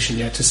in a position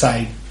yet to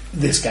say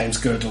this game's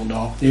good or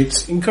not.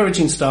 It's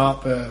encouraging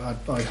start, but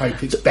I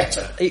hope it's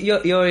better.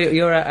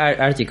 Your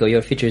article,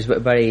 your feature is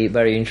very,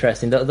 very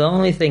interesting. The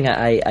only thing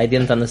I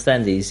didn't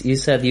understand is you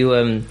said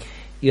you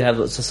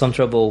have some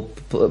trouble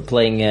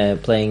playing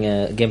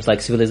games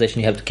like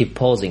Civilization. You have to keep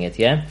pausing it.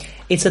 Yeah,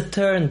 it's a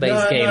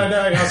turn-based game.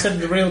 No. I said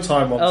the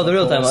real-time ones. Oh, the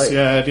real-time.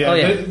 Yeah. Oh,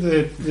 yeah.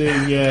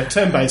 The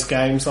turn-based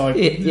games, I'm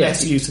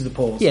less used to the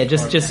pause. Yeah,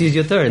 just use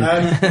your turn.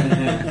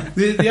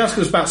 The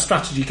article was about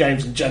strategy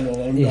games in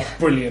general, and not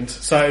brilliant.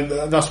 So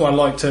that's why I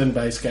like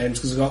turn-based games,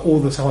 because I've got all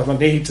the time I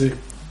need to,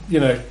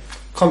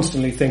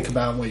 constantly think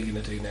about what you're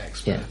going to do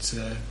next. Yeah.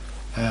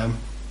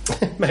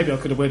 But maybe I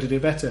could have worded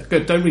it better.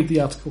 Good, don't read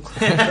the article.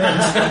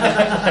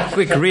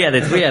 Quick,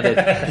 re-edit.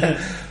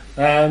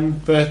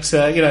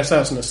 So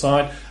that's an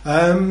aside.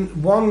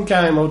 One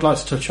game I would like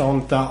to touch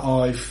on that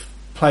I've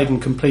played and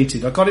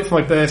completed. I got it for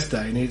my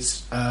birthday, and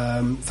it's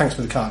thanks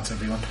for the cards,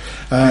 everyone.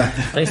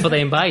 Thanks for the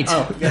invite.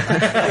 Oh,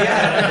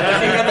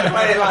 yeah. You're going to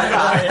play it like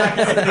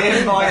that. The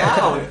invite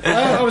out.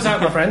 I was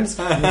out with my friends.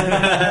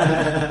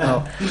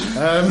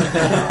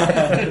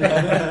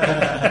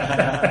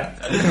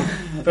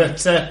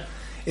 But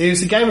it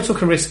was a game I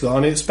took a risk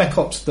on. It's Spec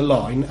Ops: The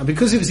Line, and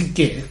because it was a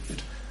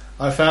gift,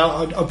 I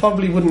felt I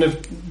probably wouldn't have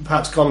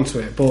perhaps gone to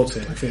it, bought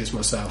it if it was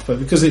myself. But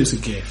because it was a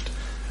gift,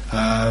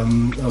 I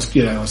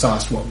was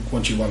asked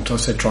what do you want. I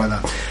said try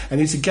that, and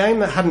it's a game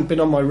that hadn't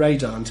been on my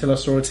radar until I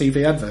saw a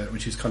TV advert,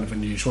 which is kind of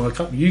unusual. I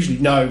can't usually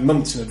know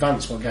months in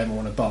advance what game I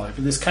want to buy,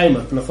 but this came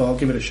up and I thought I'll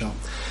give it a shot.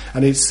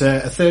 And it's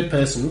a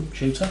third-person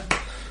shooter.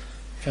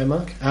 Okay,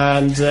 Mark.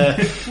 And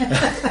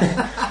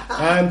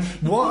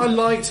what I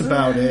liked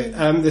about it,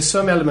 there's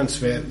some elements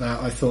of it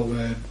that I thought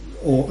were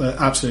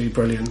absolutely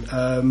brilliant.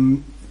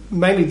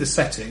 Mainly the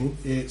setting.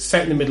 It's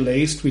set in the Middle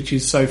East, which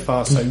is so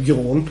far so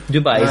yawn.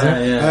 Dubai, isn't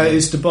it?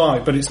 It's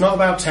Dubai, but it's not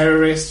about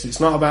terrorists. It's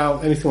not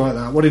about anything like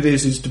that. What it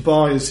is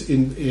Dubai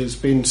has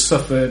been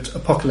suffered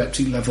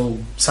apocalyptic level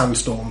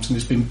sandstorms and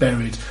has been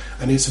buried,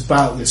 and it's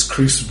about this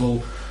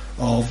crucible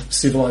of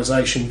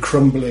civilization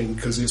crumbling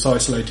because it's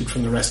isolated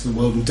from the rest of the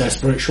world and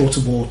desperate, short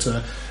of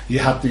water. You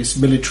had this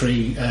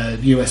military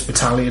US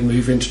battalion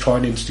move in to try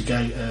and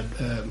instigate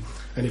an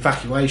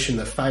evacuation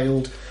that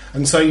failed,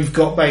 and so you've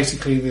got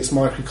basically this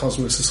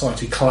microcosm of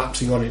society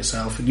collapsing on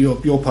itself, and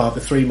you're part of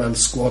a 3-man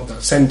squad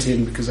that's sent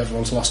in because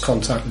everyone's lost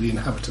contact with the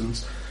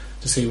inhabitants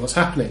to see what's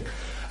happening.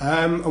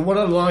 And what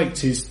I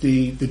liked is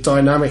the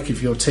dynamic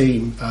of your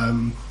team.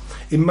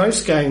 In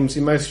most games,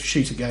 in most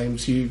shooter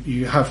games,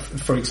 you have,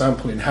 for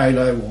example, in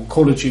Halo or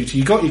Call of Duty,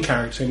 you got your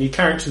character, and your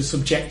character is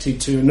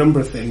subjected to a number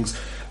of things,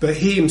 but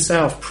he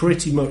himself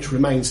pretty much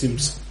remains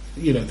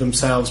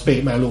themselves, be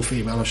it male or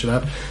female, I should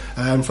add,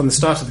 from the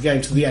start of the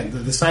game to the end.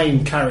 They're the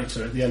same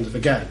character at the end of the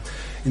game.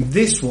 In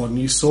this one,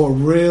 you saw a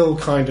real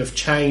kind of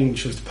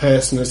change of the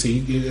person as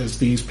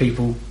these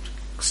people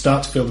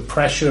start to feel the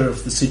pressure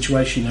of the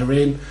situation they're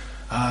in.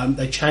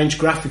 They change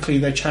graphically.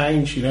 They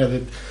change.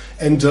 They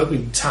end up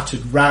in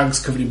tattered rags,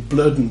 covered in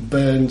blood and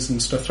burns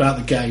and stuff throughout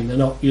the game. They're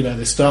not.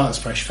 They start as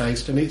fresh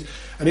faced, and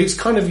it's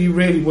kind of, you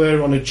really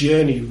were on a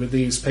journey with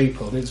these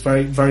people, and it's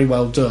very, very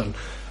well done.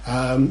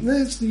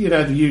 There's the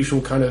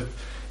usual kind of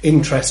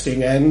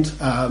interesting end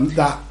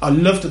that I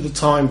loved at the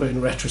time, but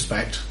in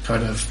retrospect,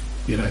 kind of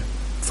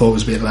thought it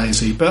was a bit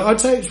lazy. But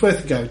I'd say it's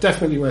worth a go.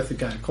 Definitely worth a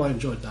go. Quite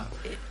enjoyed that.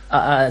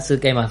 It's a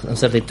game I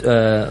certainly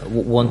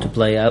want to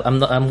play. I'm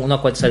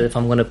not quite decided if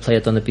I'm going to play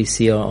it on the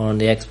PC or on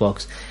the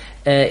Xbox.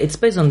 It's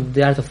based on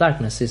The Art of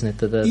Darkness, isn't it?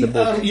 The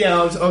book.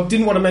 I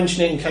didn't want to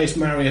mention it in case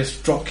Marius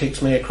drop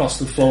kicks me across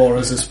the floor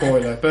as a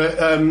spoiler. But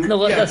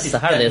that's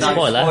hardly a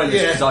spoiler.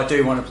 Because I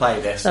do want to play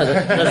this. No,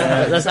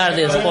 that's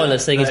hardly a spoiler,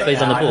 saying it's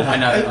based on the book. I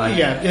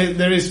know.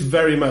 There is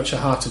very much a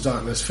Heart of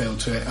Darkness feel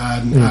to it,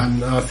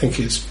 and I think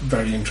it's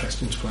very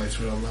interesting to play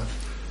through on that.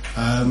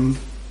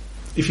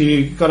 If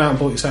you got out and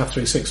bought yourself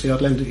 360,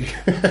 I'd lend it you.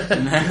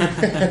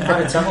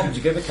 Out of 10, what would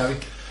you give it, Kerry?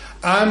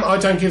 I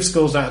don't give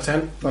scores out of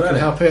 10. If I can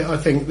help it. I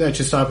think they're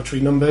just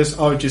arbitrary numbers.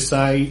 I would just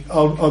say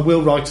I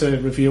will write a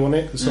review on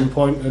it at some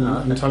point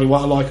and tell you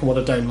what I like and what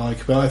I don't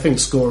like. But I think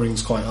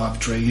scoring's quite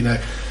arbitrary. You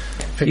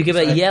give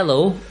it a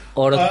yellow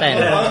or a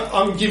 10?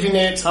 I'm giving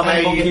it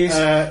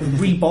a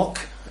Reebok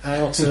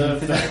out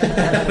of.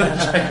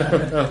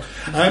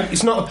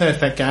 It's not a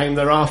perfect game.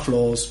 There are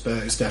flaws, but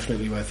it's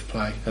definitely worth a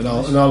play, and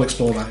I'll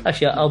explore that.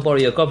 Actually, I'll borrow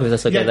your copy if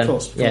that's okay. Of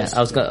course. I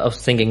was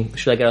thinking,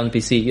 should I get on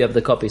PC? You have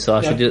the copy, so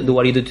I should do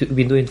what you've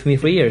been doing for me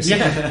for years.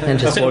 And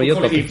just borrow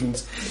your copy.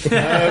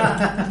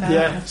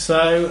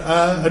 So,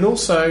 and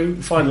also,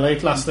 finally,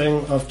 last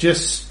thing, I've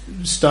just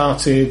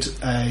started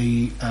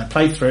a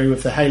playthrough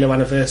of the Halo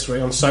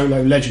Anniversary on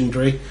Solo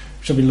Legendary,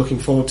 which I've been looking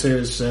forward to,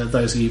 as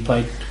those of you who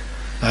played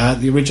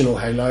the original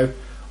Halo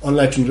on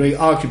Legendary.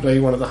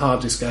 Arguably one of the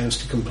hardest games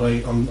to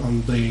complete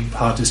on the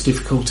hardest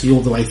difficulty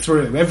all the way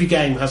through. Every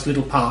game has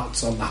little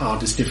parts on the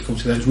hardest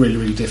difficulty that is really,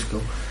 really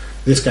difficult.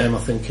 This game, I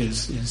think,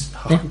 is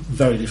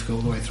very difficult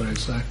all the way through.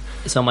 So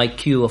it's on my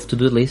queue of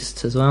to-do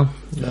list as well.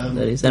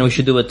 That is, and we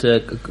should do it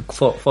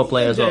four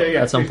players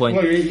at some point.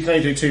 Well, you can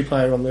only do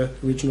 2-player on the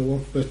original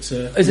one, but is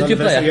it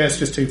 2-player? Yeah, it's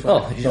just 2-player.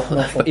 Oh,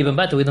 not even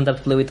better. We don't have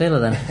to play with Taylor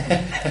then.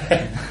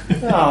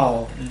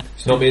 Oh,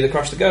 it's not me that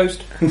crashed the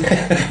ghost.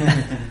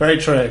 Very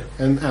true.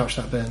 And ouch,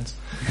 that burns.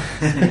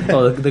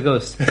 Oh, the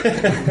ghost.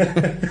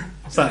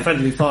 It's that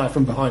friendly fire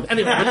from behind.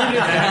 Anyway,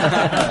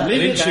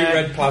 leave it there.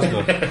 Red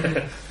plasma.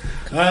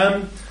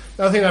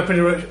 I think that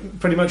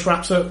pretty much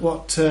wraps up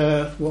what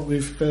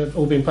we've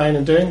all been playing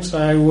and doing.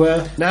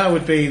 So now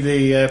would be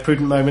the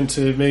prudent moment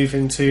to move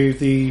into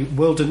the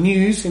world of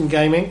news in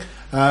gaming.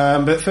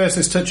 But first,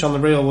 let's touch on the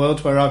real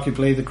world, where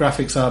arguably the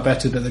graphics are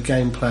better, but the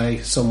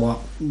gameplay somewhat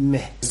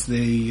meh.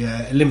 The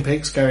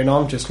Olympics going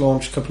on, just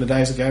launched a couple of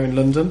days ago in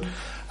London.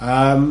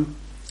 I'm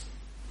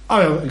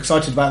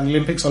excited about the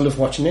Olympics. I love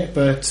watching it,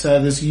 but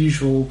there's the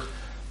usual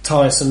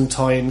tiresome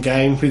tie-in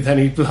game with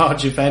any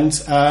large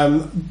event.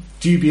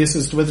 Dubious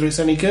as to whether it's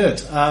any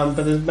good. But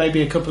there may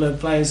be a couple of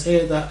players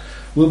here that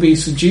will be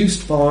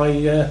seduced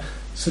by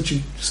such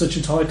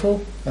a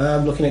title.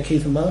 Looking at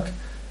Keith and Mark.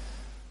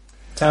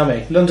 Tell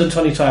me, London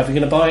 2012, you're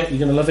going to buy it? You're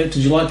going to love it?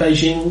 Did you like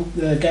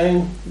Beijing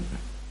game?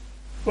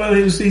 Well,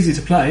 it was easy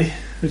to play,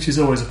 which is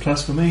always a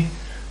plus for me.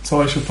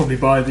 So I should probably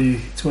buy the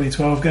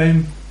 2012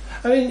 game.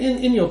 I mean,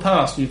 in your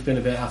past, you've been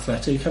a bit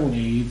athletic, haven't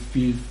you?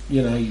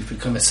 You've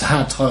become a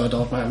sad, tired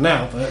old man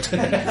now. But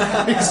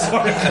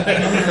sorry,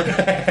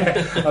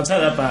 I'll take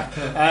that back.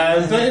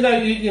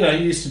 But you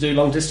used to do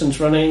long distance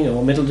running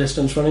or middle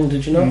distance running.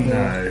 Did you not?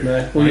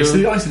 No. Well, I used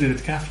to do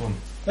the decathlon.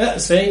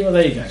 See, well,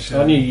 there you go.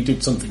 So I knew you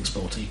did something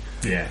sporty.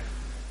 Yeah.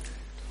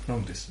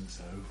 Long distance,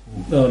 though.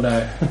 Oh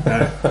no.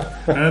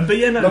 But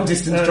yeah, no. Long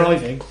distance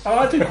driving.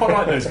 I do quite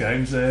like those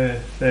games.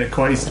 They're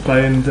quite easy to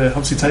play, and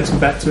obviously takes me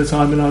back to a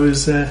time when I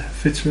was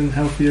fitter and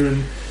healthier,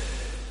 and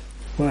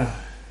wow,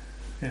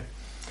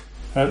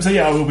 yeah. So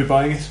yeah, I will be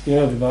buying it. Yeah,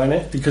 I'll be buying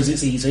it because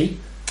it's easy.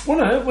 Well,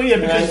 no, well, yeah,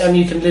 because and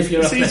you can live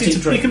your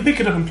athletic dream. You can pick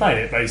it up and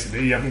play it.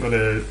 Basically, you haven't got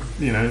to,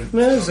 No,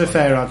 there's a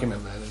fair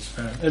argument there.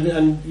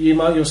 And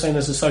you're saying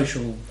there's a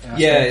social aspect.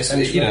 Yeah, it's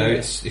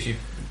if you've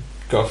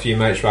got a few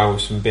mates around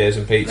with some beers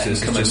and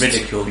pizzas, come and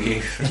ridicule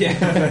you.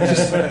 Yeah.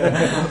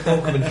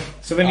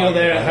 So when you're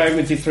there at home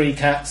with your 3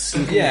 cats,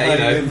 when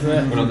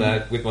I'm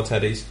there with my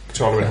teddies,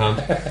 controller in hand.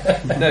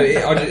 No,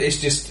 it's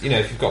just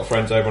if you've got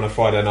friends over on a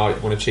Friday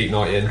night, want a cheap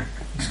night in,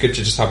 it's good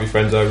to just have your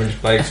friends over and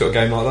just play a sort of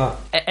game like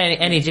that.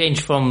 Any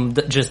change from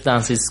Just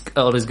Dance is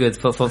always good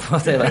for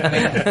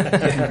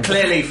Taylor.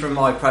 Clearly, from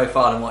my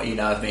profile and what you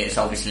know of me, it's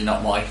obviously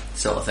not my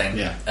sort of thing.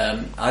 Yeah.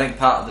 I think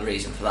part of the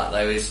reason for that,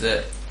 though, is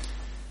that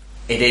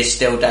it is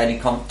still Daley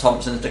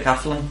Thompson's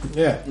decathlon.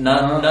 Yeah.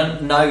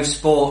 No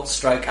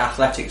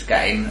sports/athletics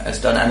game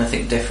has done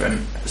anything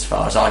different, as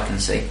far as I can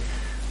see.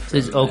 So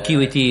it's all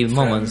QET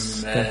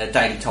moments.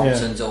 Daley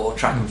Thompson's or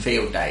track and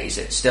field days.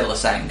 It's still the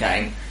same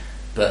game.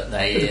 but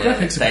The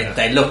graphics are better.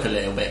 they look a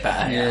little bit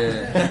better.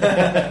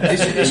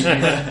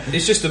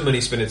 It's just a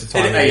money spinner to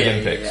time in the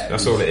Olympics.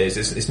 That's all it is.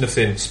 It's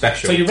nothing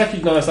special. So you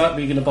recognise that, but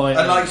you're going to buy it.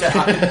 I like that.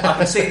 I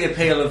can see the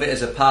appeal of it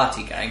as a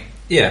party game.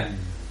 Yeah.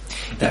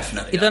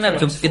 Definitely. You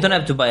don't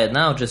have to buy it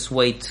now. Just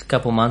wait a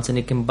couple months, and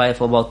you can buy it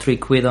for about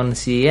 £3 on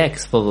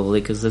CEX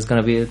probably, because there's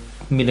going to be 1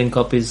 million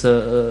copies,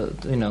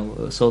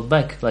 sold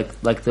back,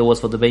 like there was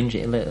for the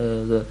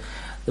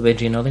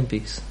Beijing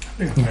Olympics.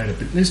 I think I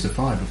paid at least a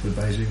 £5 for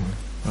the Beijing one.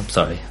 I'm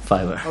sorry,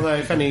 £5. Although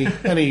if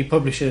any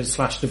publishers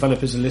 /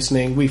 developers are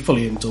listening, we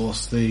fully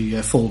endorse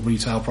the full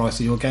retail price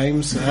of your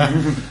games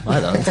I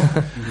don't.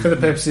 for the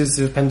purposes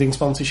of pending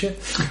sponsorship.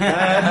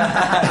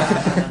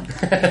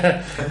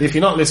 If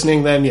you're not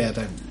listening, then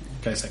don't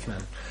go second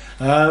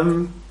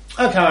hand.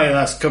 Okay,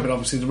 that's covered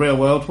obviously the real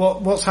world.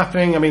 What's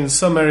happening? I mean,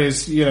 summer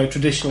is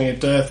traditionally a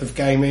dearth of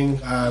gaming.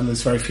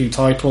 There's very few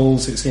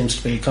titles. It seems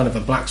to be kind of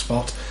a black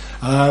spot.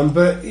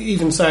 But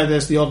even so,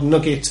 there's the odd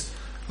nugget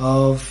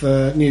of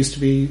news to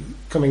be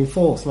coming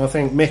forth, and I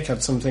think Mick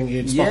had something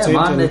he'd spotted. Yeah,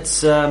 man,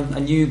 it's a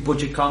new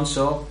budget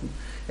console.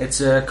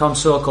 It's a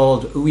console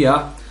called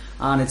Ouya,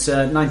 and it's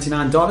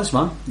 $99,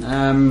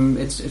 man.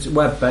 It's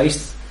web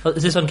based. Oh,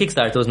 is this on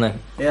Kickstarter, wasn't it?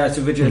 Yeah, it's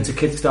a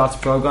Kickstarter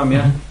program.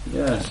 Yeah,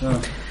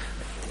 so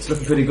it's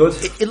looking pretty good.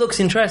 It looks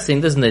interesting,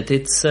 doesn't it?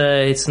 It's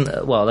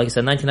well, like I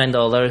said,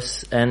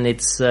 $99, and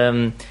it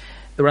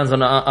runs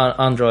on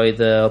Android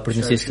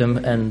operating system,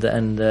 and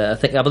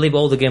I believe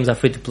all the games are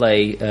free to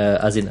play,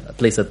 as in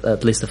at least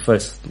the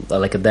first,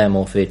 like a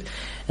demo of it,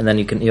 and then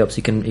you can.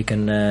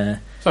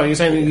 So you're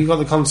saying you've got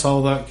the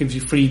console that gives you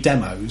free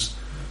demos?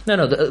 No,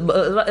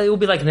 it will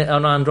be like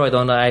on Android,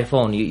 on the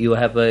iPhone. You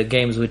have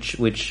games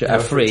which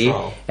are free,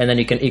 and then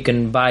you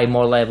can buy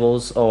more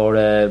levels or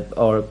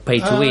pay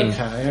to win.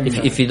 Okay.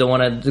 If you don't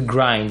want to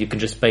grind, you can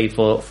just pay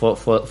for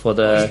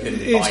the.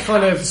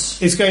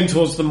 It's going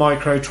towards the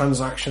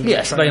microtransactions.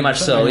 Yes, very much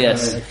so.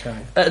 Yes. Okay.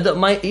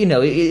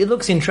 It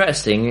looks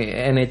interesting,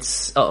 and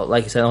it's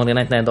like I said, only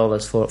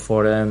 $99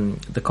 for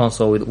the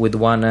console with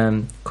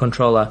one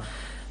controller.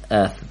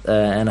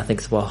 And I think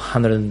it's about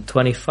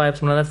 125,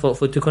 something like that,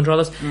 for two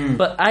controllers.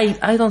 But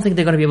I don't think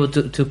they're going to be able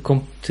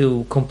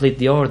to complete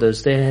the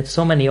orders. They had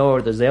so many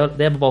orders. They have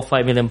about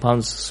 £5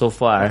 million so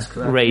far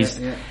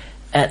raised.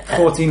 Yeah.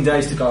 14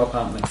 days to go,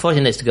 apparently.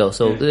 14 days to go,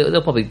 so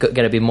they'll probably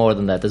get a bit more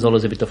than that. There's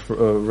always a bit of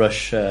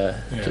rush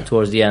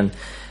towards the end.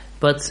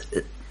 But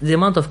the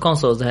amount of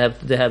consoles they're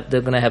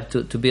going to have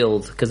to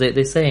build, because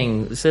they're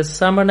saying it says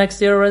summer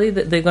next year already.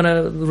 They're going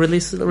to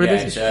release. Yeah,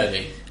 it's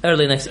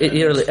early next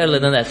earlier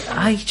than that.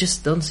 I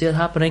just don't see it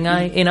happening.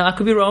 I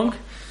could be wrong.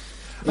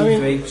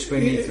 E3,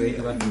 spring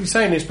E3. You're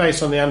saying it's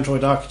based on the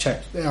Android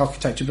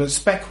architecture, but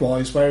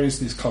spec-wise, where is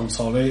this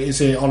console?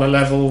 Is it on a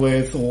level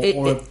with,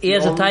 it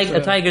has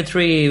a Tiger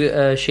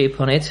 3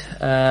 chip on it,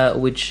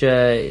 which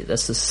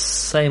that's the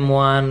same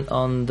one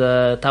on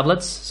the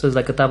tablets. So it's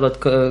like a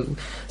tablet,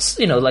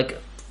 like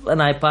an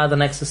iPad, an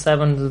Nexus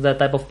 7, that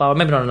type of power.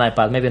 Maybe not an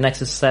iPad, maybe a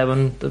Nexus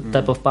 7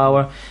 type of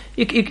power.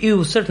 You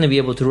will certainly be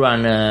able to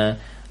run a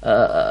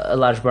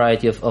large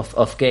variety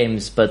of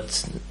games,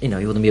 but you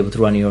wouldn't be able to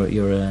run your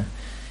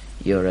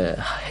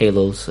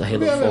Halo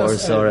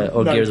 4s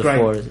or Gears of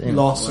War.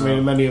 Lots. I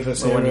mean, many of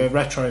us here are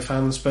retro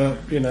fans, but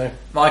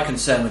my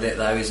concern with it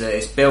though is that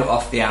it's built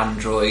off the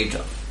Android,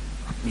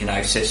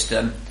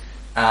 system,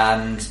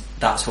 and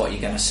that's what you're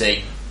going to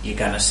see. You're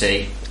going to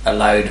see a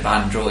load of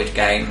Android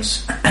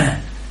games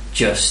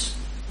just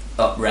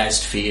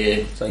up-resed for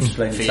your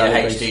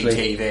HD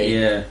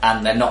TV,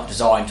 and they're not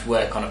designed to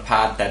work on a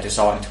pad, they're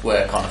designed to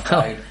work on a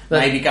phone.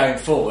 Maybe going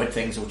forward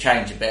things will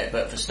change a bit,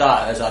 but for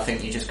starters I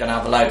think you're just going to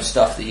have a load of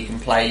stuff that you can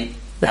play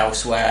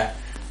elsewhere,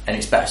 and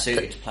it's better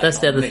suited to play that's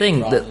the other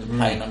thing, rather than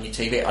playing on your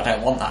TV. I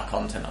don't want that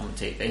content on the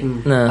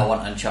TV. No. I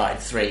want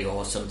Uncharted 3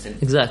 or something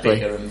exactly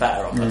bigger and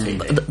better on the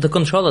TV. The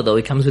controller though,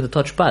 it comes with a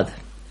touchpad.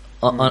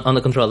 On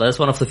the controller, that's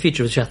one of the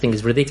features which I think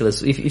is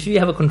ridiculous. If you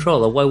have a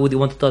controller, why would you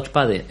want a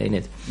touchpad in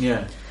it?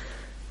 Yeah,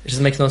 it just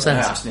makes no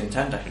sense. That's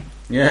Nintendo.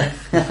 Yeah.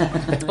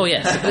 Oh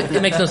yes,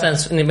 it makes no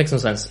sense. It makes no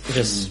sense. It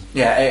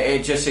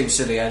just seems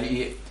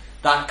silly.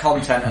 That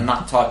content and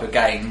that type of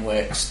game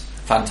works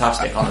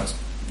fantastic on a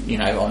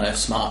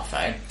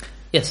smartphone.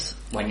 Yes,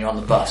 when you're on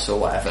the bus or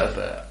whatever.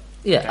 But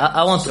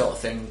I want sort of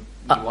thing.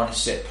 You want to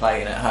sit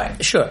playing at home.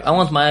 Sure, I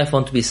want my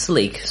iPhone to be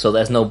sleek, so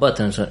there's no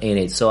buttons in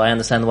it. So I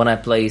understand when I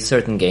play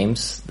certain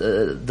games,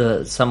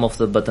 some of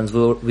the buttons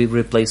will be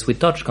replaced with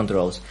touch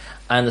controls.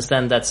 I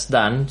understand that's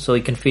done, so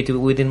it can fit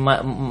within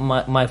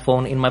my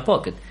phone in my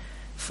pocket.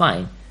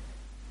 Fine,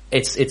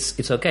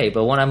 it's okay.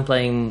 But when I'm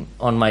playing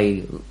on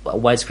my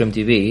widescreen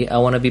TV, I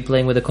want to be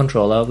playing with a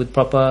controller with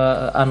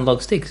proper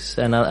analog sticks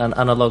and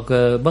analog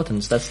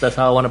buttons. That's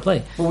how I want to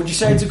play. Well, would you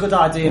say it's a good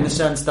idea in the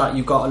sense that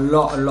you've got a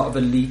lot of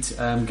elite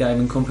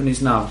gaming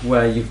companies now,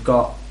 where they've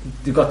got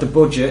the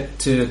budget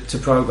to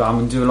program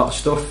and do a lot of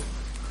stuff.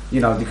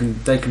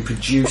 They can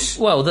produce.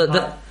 Well,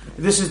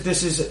 this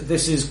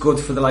is good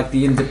for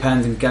the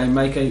independent game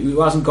maker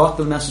who hasn't got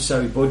the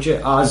necessary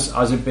budget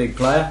as a big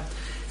player.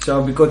 So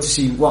it'd be good to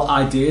see what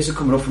ideas are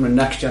coming up from the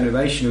next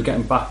generation who are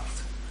getting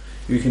backed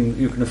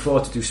you can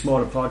afford to do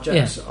smaller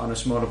projects on a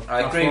smaller I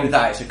agree platform. with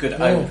that. It's a good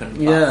open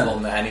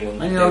platform that anyone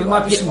can And, do. there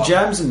might be some what-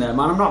 gems in there,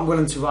 man. I'm not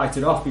willing to write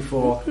it off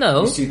before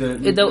No, you see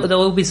the... there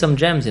will be some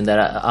gems in there,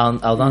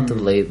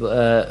 undoubtedly.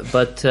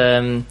 But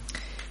I'm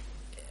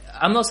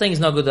not saying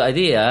it's not a good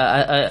idea.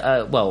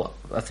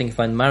 I think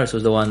Find Maris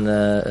was the one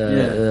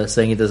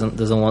saying he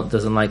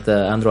doesn't like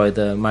the Android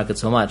market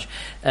so much.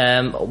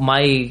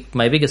 My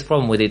biggest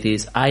problem with it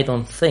is I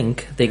don't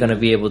think they're going to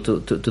be able to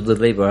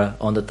deliver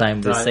on the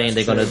time they're saying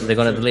they're going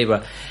to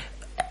deliver.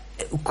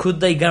 Could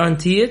they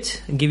guarantee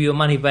it? Give you a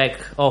money back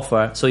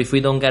offer? So if we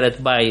don't get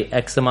it by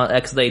X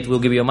date, we'll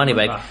give you your money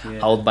back.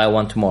 I'll buy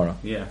one tomorrow.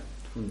 Yeah.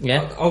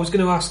 Yeah. I was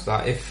going to ask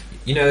that if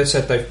they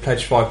said they've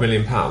pledged £5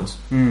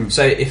 million.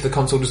 Say if the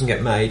console doesn't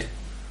get made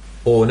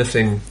or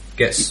nothing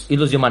gets, You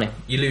lose your money.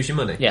 you lose your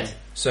money. Yes.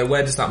 So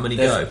where does that money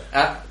go?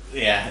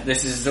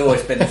 This has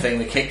always been the thing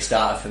with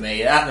Kickstarter for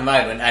me. At the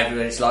moment,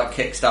 everyone's like,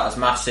 Kickstarter's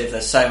massive.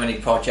 There's so many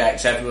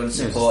projects. Everyone's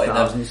supporting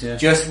thousands, them. yeah.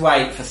 Just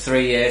wait for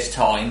 3 years'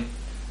 time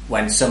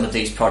when some of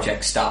these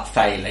projects start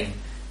failing.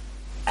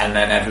 And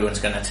then everyone's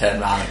going to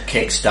turn around and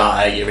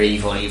Kickstarter, you're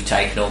evil, you've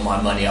taken all my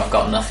money, I've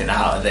got nothing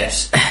out of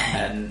this.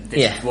 And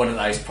this is one of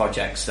those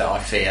projects that I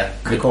fear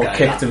could go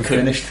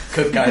finished.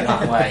 go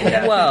that way.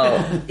 Yeah.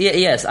 Well,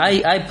 yes,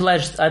 I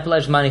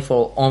pledged money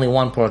for only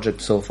one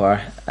project so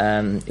far.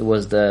 It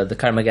was the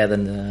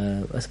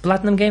Carmageddon.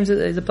 Platinum Games?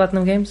 Is it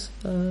Platinum Games?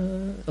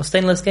 Or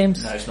Stainless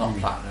Games? No, it's not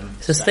Platinum.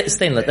 So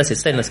stainless. That's it.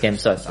 Stainless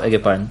Games. Sorry, I beg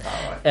your pardon.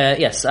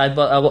 Yes, I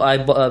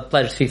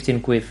pledged 15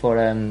 quid for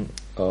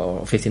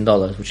or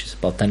 $15, which is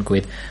about 10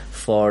 quid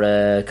for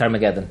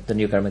Carmageddon, the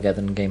new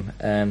Carmageddon game.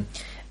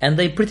 And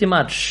they pretty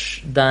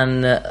much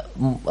done a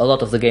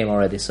lot of the game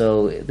already.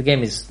 So the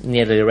game is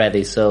nearly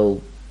ready.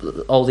 So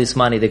all this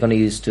money they're going to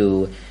use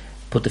to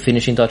put the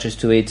finishing touches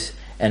to it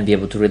and be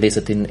able to release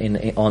it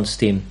in on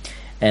Steam.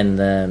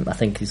 And I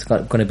think it's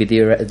going to be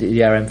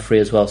DRM free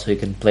as well, so you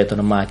can play it on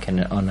a Mac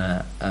and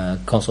on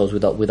consoles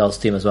without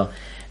Steam as well.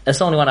 That's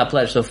the only one I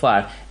pledged so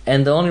far.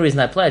 And the only reason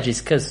I pledged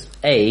is because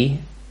I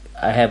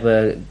have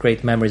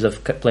great memories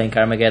of playing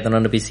Carmageddon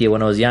on the PC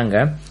when I was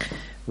younger,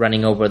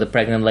 running over the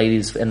pregnant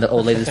ladies and the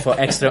old ladies for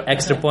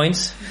extra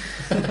points.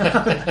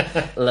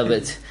 Love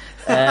it.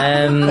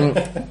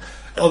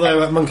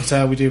 Although at Monkey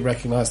Tail we do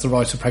recognise the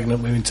right of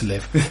pregnant women to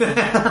live.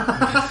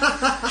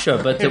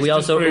 Sure, but we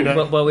also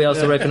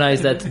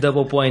recognise that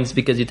double points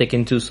because you're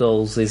taking two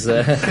souls is.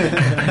 You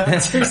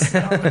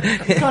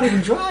can't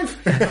even drive.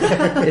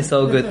 It's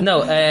all good.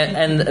 No,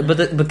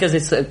 because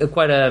it's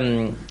quite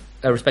a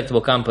respectable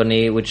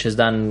company which has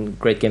done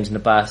great games in the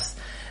past.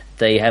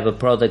 They have a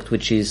product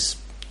which is,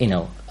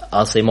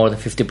 I'll say more than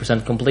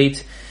 50%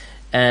 complete.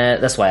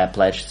 That's why I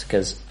pledged,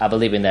 because I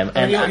believe in them.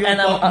 And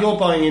you're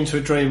buying into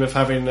a dream of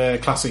having a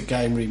classic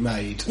game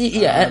remade.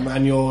 Yeah.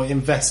 And you're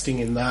investing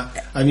in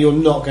that, and you're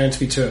not going to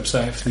be too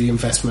upset for the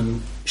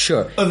investment.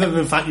 Sure. Other than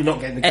the fact you're not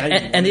getting the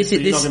game, and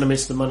you're not going to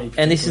miss the money.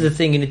 And this is the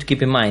thing you need to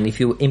keep in mind. If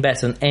you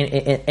invest in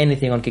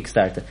anything on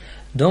Kickstarter,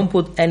 don't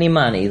put any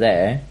money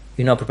there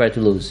you're not prepared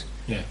to lose.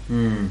 Yeah.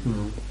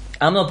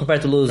 I'm not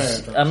prepared to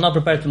lose. I'm not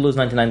prepared to lose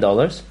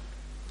 $99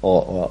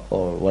 or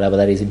whatever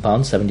that is in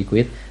pounds, 70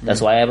 quid.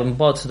 That's why I haven't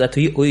bought that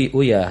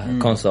Ouya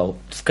console,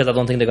 because I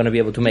don't think they're going to be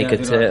able to make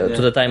it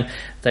to the time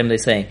they're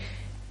saying.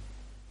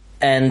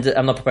 And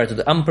I'm not prepared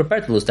to. I'm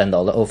prepared to lose $10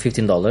 or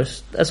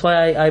 $15. That's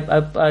why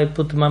I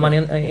put my money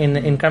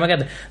in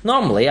Carmageddon.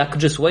 Normally, I could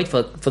just wait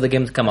for the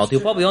game to come out.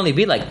 It'll probably only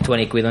be like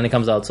 20 quid when it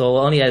comes out, so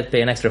only I'd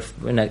pay an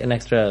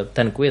extra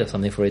 10 quid or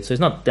something for it. So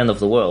it's not the end of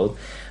the world.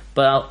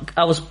 But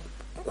I was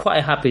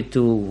quite happy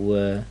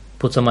to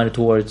put some money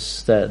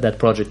towards that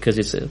project, because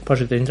it's a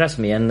project that interests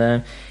me.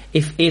 And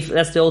if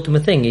that's the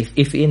ultimate thing,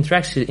 if it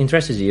interests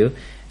you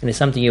and it's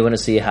something you want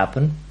to see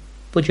happen,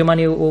 put your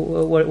money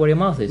where your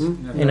mouth is.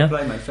 Fair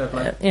play, mate. Fair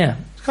play. Yeah.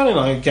 It's kind of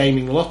like a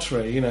gaming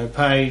lottery,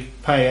 pay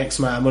X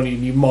amount of money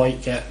and you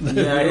might get the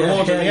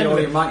reward at the end of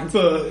it.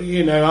 But,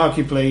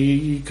 arguably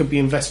you could be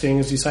investing,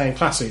 as you say, in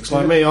classics.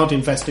 Like me, I'd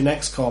invest in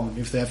XCOM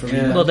if they ever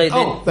remade. Well, they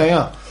are.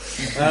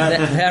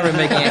 They're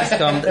remaking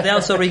XCOM. They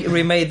also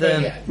remade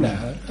the...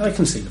 No, I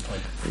can see the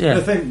point. Yeah.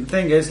 The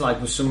thing is,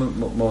 like, with some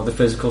more of the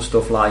physical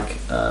stuff, like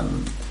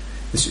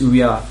this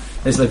Ouya,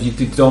 is that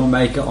you don't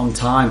make it on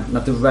time. And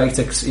at the rate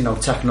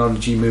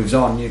technology moves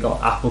on, you've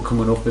got Apple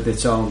coming up with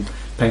its own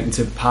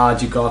patented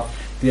pad. You've got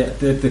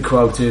the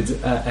quoted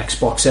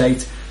Xbox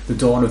 8, the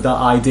dawn of that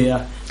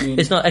idea.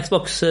 It's not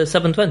Xbox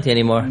 720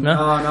 anymore, no?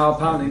 No,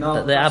 apparently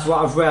not. That's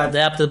what I've read.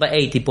 They're up to about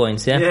 80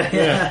 points, yeah?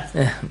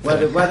 Yeah.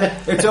 Whether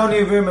it's only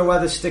a rumour,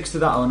 whether it sticks to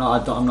that or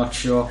not, I'm not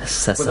sure.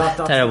 That's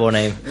a terrible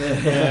name.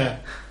 Yeah.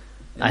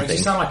 I think.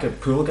 It sounds like a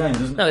pool game,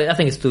 doesn't it? No, I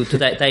think it's to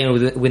tie in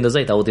with Windows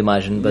 8, I would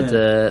imagine, but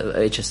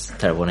it's just a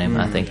terrible name,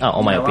 I think.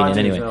 On my opinion,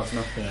 anyway.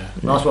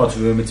 That's what it's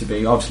rumoured to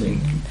be, obviously.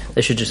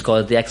 They should just call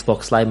it the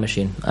Xbox Live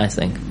Machine, I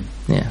think.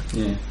 Yeah.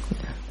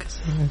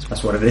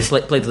 That's what it is.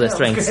 Play to their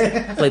strengths.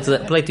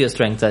 Play to your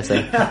strengths, I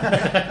say.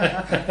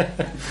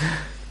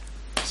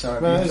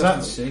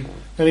 Sorry,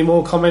 any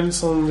more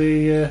comments on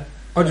the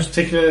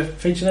particular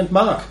feature then?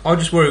 Mark? I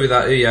just worry with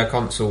that Ouya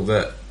console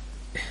that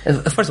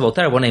First of all,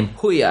 terrible name.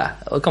 Huya.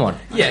 Oh, come on.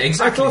 Yeah, I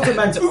exactly. thought it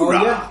meant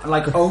Oya,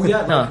 like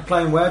Oya, No. like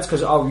playing words,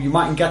 because we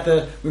might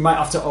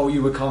have to owe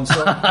you a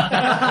console.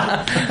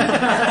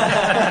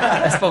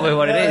 That's probably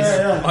what it is.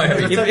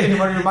 We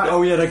might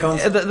owe you the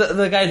console.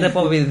 The guys that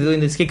probably doing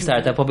this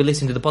Kickstarter are probably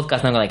listening to the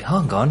podcast and are like,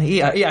 hang on,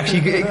 he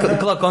actually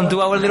clock onto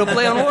our little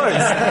play on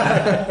words.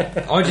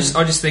 I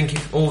just think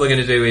if all they're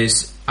going to do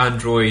is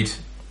Android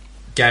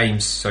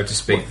games, so to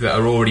speak, that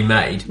are already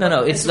made.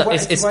 No, it's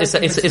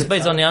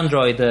based on the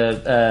Android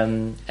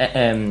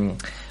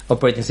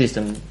operating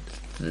system.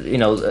 You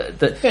know,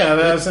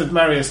 as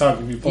Marius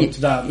arguably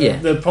pointed out,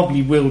 they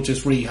probably will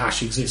just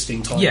rehash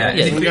existing titles. Yeah,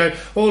 and go,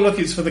 oh look,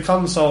 it's for the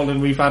console, and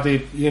we've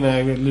added,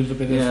 a little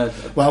bit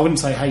of. Well, I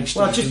wouldn't say HD.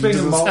 Well, just bring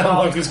the doesn't sound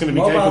like it's going to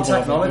be mobile capable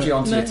technology of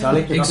onto your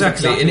telly.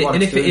 Exactly, what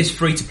and it's if it doing. is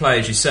free to play,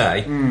 as you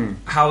say,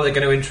 how are they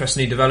going to interest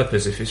new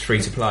developers if it's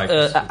free to play?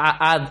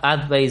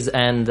 ad based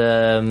and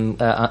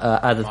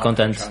added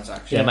content.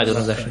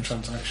 Microtransactions.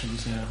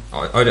 Transactions. Yeah.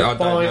 I don't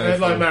know.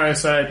 Like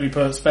Marius said, we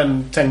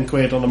spend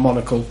 £10 on a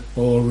monocle,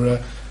 or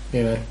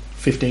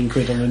 15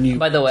 quid on a new.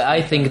 By the way,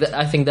 I think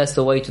that's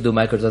the way to do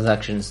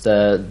microtransactions,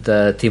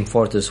 the Team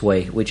Fortress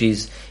way, which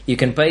is you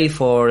can pay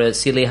for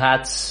silly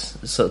hats,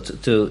 so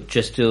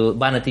to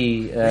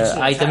vanity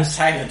items.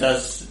 Taylor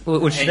does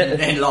Which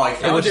in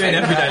life. We're doing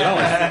everyday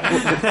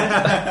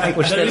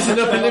life. There is an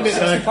upper limit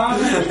though.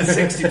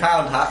 £60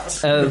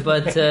 hats.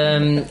 But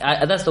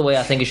that's the way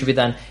I think it should be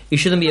done. You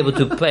shouldn't be able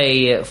to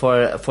pay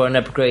for an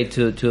upgrade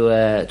to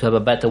have a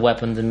better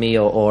weapon than me,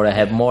 or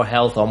have more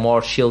health or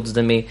more shields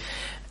than me.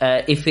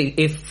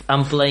 If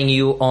I'm playing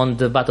you on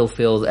the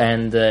battlefield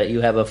and you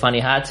have a funny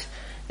hat,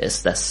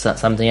 that's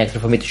something extra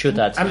for me to shoot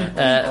at.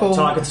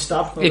 Target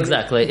stuff.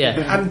 Exactly,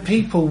 yeah. And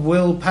people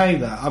will pay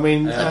that. I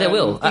mean, They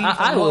will.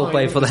 I will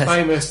pay for it's that.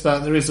 famous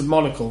that there is a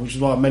monocle, which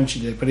is why I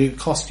mentioned it, but it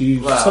cost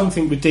you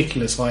something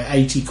ridiculous, like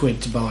 80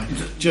 quid to buy,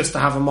 just to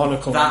have a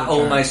monocle. That on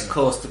the almost character.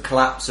 caused the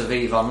collapse of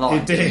EVE Online.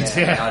 It did, didn't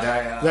it?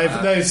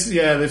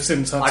 yeah. They've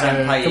since had I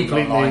don't to pay EVE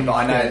completely. Online, but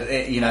I know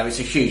it's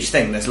a huge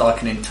thing. There's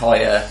like an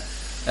entire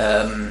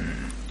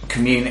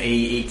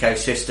community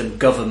ecosystem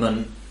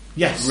government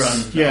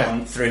run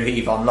on through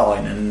EVE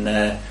Online,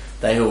 and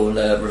they all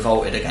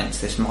revolted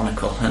against this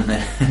monocle, and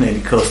then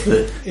of course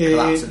the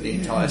collapse of the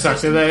entire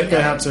system. They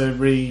had to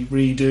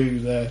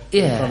redo the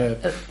kind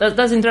of.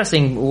 That's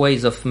interesting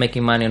ways of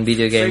making money on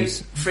video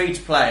games. Free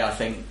to play, I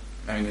think.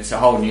 I mean, it's a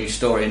whole new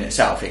story in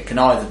itself. It can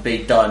either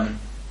be done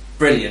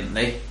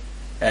brilliantly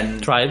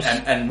and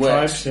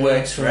works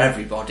for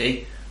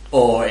everybody,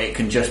 or it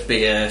can just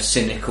be a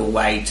cynical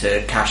way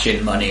to cash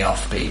in money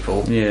off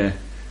people. Yeah,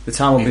 the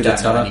time will be the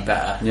teller. Any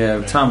better. Yeah,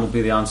 the time will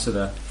be the answer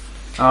there.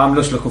 I'm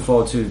just looking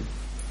forward to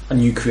a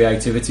new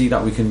creativity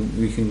that we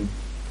can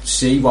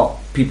see what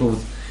people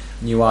with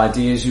new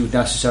ideas who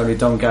necessarily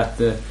don't get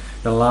the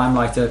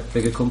limelight of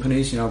bigger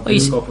companies,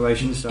 big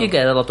corporations. So. You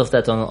get a lot of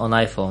that on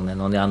iPhone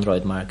and on the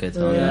Android market,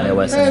 on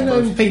iOS.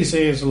 And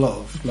PC is a lot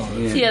of.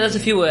 Yeah, there's a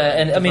few,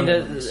 and I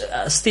mean,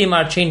 Steam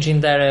are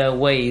changing their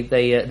way.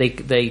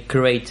 They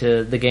create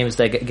the games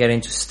that get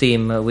into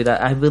Steam with,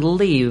 I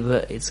believe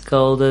it's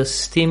called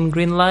Steam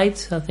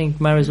Greenlight. I think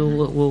Marius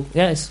will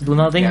it's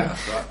nodding. Yeah,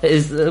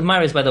 that's right.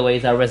 Marius, by the way,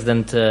 is our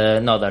resident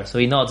nodder, so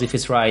he nods if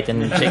it's right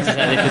and shakes his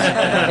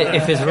head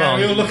if it's wrong.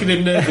 We all look at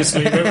him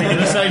nervously when we're going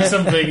to say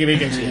something, and he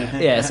goes, yeah.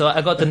 Yeah, so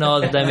I got the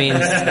nod. That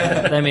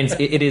means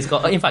it is.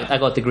 In fact, I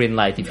got the green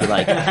light, if you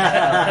like.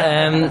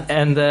 The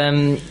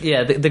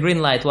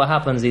green light. What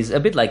happens is a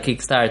bit like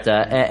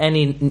Kickstarter.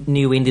 Any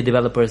new indie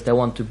developers that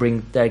want to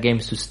bring their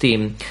games to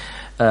Steam,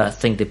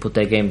 think they put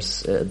their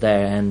games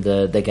there and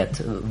they get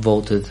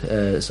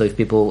voted. So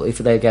if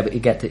they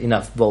get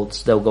enough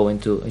votes, they'll go on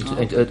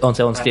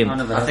Steam.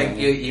 I think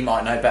you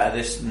might know better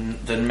this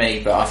than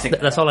me, but I think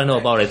That's all I know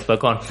about it. But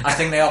go on. I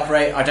think they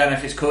operate. I don't know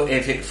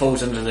if it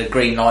falls under the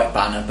green light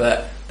banner,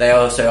 but they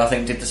also, I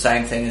think, did the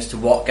same thing as to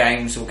what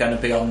games were going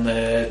to be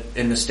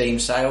in the Steam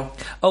sale.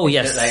 Oh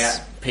yes.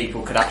 That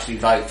people could actually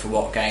vote for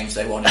what games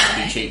they wanted to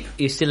be cheap.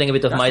 You're stealing a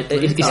bit of my.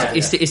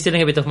 He's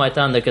stealing a bit of my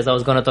thunder because I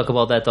was going to talk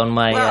about that on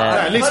my.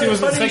 At least it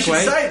wasn't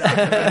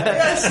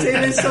segue.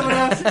 Stealing someone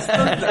else's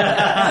thunder.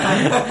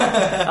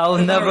 I'll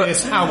never.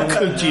 How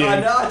could you?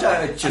 I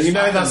don't.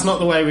 That's not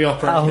the way we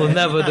operate. I will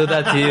never do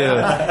that to you.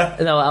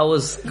 No, I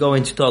was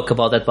going to talk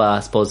about that, but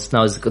I suppose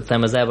now is a good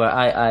time as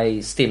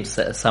ever. Steam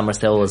Summer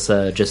Sale was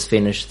just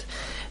finished,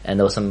 and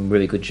there was some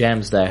really good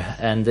gems there.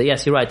 And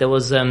yes, you're right. There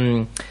was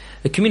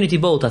a community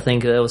vote, I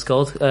think it was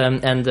called,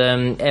 and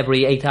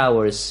every 8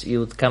 hours you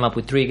would come up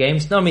with 3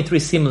 games, normally 3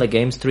 similar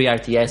games, 3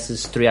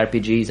 RTSs, 3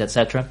 RPGs,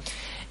 etc.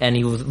 And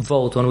you would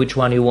vote on which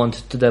one you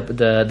want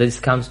the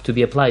discount to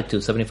be applied to.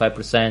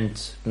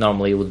 75%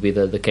 normally would be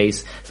the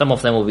case. Some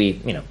of them will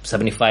be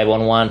 75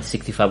 on one,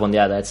 65 on the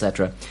other,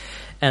 etc.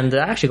 and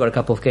I actually got a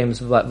couple of games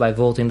by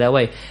voting that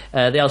way.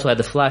 They also had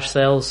the flash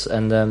sales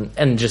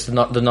and just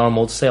the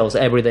normal sales.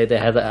 Every day they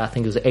had, I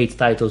think it was 8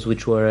 titles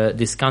which were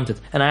discounted,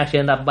 and I actually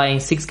ended up buying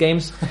 6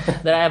 games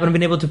that I haven't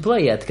been able to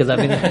play yet because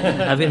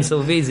I've been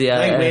so busy.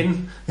 They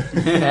win.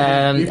 You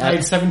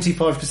paid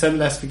 75%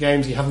 less for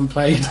games you haven't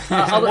played.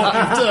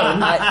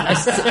 I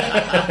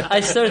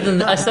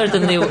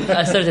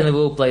certainly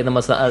will play them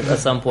at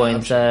some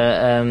point.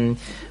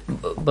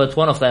 But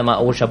one of them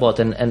which I bought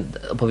and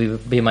probably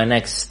be my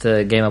next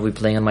game I'll be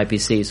playing on my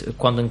PC is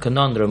Quantum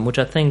Conundrum, which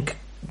I think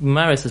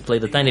Marius has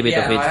played a tiny bit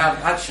of it.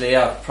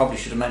 I probably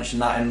should have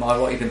mentioned that in my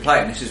what you've been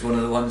playing. This is one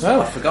of the ones that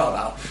I forgot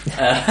about.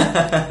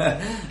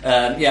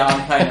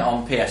 I'm playing it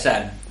on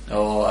PSN,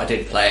 or I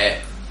did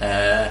play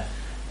it,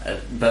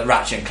 but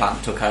Ratchet and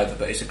Clank took over.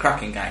 But it's a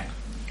cracking game.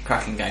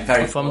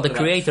 Very from the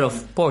creator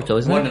of Portal,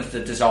 isn't it? One of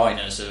the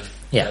designers of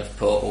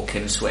Portal,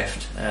 Kim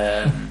Swift,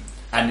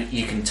 and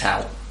you can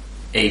tell.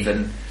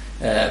 Even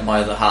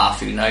my other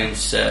half, who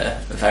knows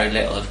very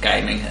little of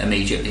gaming,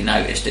 immediately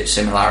noticed its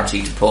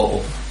similarity to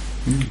Portal.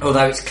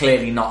 Although it's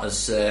clearly not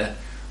as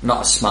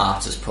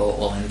smart as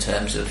Portal in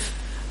terms of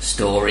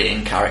story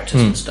and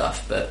characters and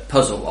stuff, but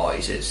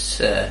puzzle-wise, it's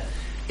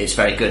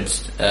very good.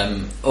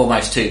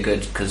 Almost too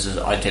good, because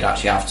I did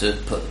actually have to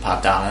put the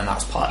pad down, and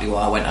that's partly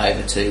why I went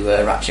over to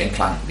Ratchet and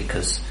Clank,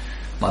 because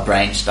my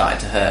brain started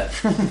to hurt.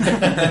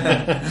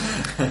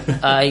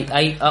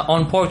 I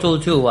on Portal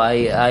 2,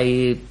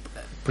 I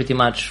pretty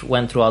much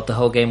went throughout the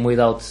whole game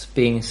without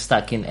being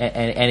stuck in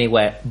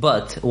anywhere,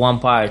 but one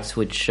part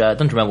which I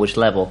don't remember which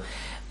level,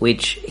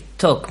 which it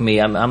took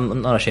me,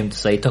 I'm not ashamed to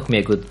say, it took me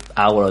a good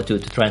hour or two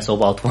to try and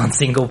solve out one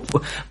single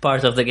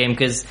part of the game,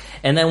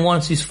 and then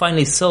once you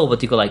finally solve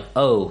it, you go like,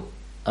 oh,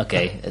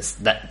 okay, it's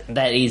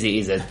that easy,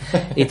 is it?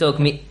 It took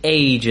me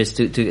ages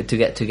to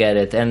get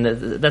it, and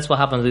that's what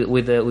happens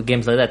with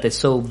games like that. They're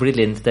so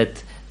brilliant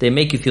that they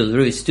make you feel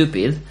really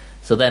stupid.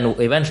 So then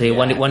eventually,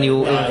 when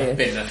you I've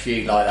been a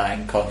few like that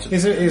in concept.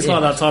 It's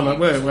like that time at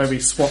work where we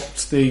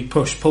swapped the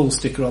push-pull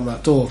sticker on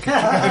that door.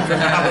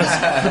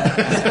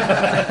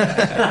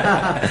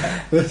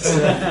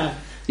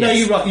 No,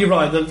 you're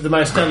right. The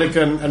most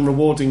elegant and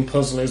rewarding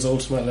puzzle is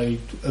ultimately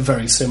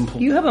very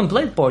simple. You haven't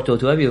played Portal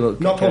 2, have you?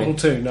 Not Portal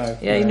 2, no.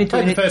 Yeah, you need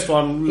to. The first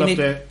one, loved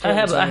it. I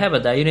have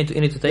it there. You need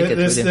to take it.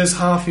 There's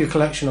half your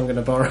collection I'm going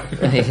to borrow.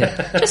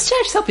 Just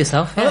help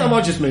yourself. I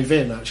might just move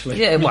in, actually.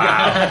 Yeah,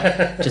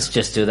 wow.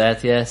 just do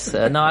that. Yes.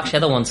 No, actually, I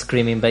don't want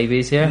screaming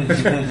babies here.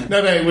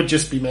 No, it would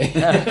just be me. No,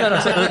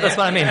 that's what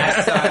I mean.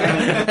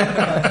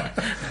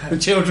 The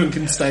children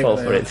can stay Fall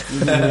for it.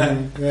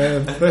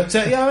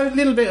 I'm a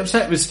little bit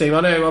upset with Steam.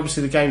 I know,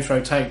 obviously, the games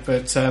rotate,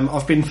 but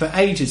I've been for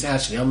ages,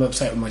 actually, I'm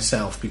upset with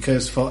myself,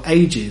 because for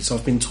ages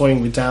I've been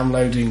toying with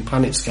downloading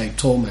Planetscape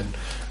Torment,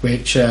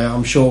 which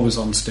I'm sure was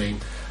on Steam.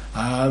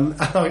 And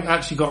I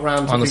actually got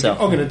round to thinking,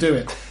 I'm going to do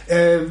it.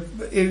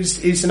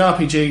 It's an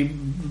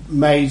RPG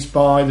made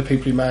by the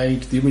people who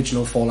made the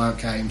original Fallout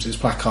games. It's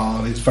Black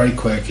Isle. It's very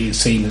quirky. It's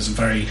seen as a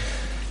very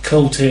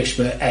cultish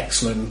but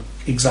excellent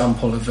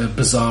example of a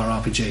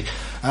bizarre RPG.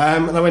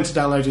 And I went to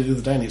download it the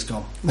other day and it's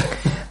gone.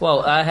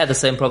 Well, I had the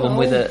same problem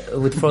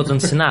with Frozen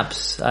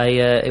Synapse.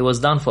 It was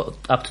done for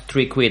up to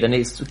 £3, and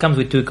it comes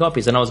with 2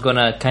 copies, and I was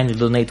gonna kindly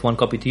donate 1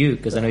 copy to you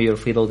because I know you're a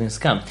freeloading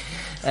scum.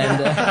 I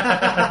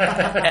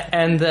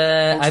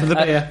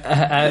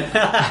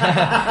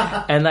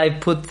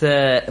put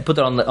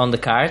it on the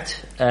cart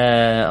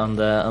on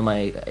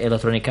my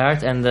electronic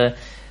cart, and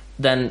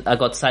then I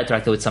got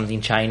sidetracked with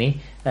something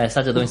shiny.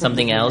 Started doing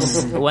something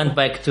else. Went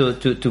back to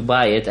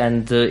buy it,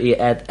 and it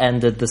had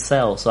ended the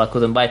sale, so I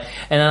couldn't buy it.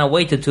 And then I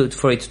waited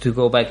for it to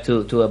go back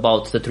to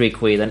about the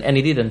 £3, and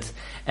it didn't.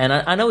 And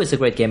I know it's a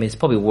great game. It's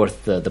probably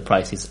worth the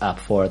price it's up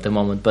for at the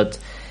moment, but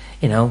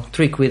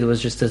 £3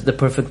 was just the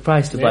perfect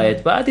price to buy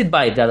it. But I did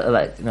buy it,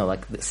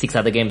 like 6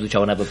 other games which I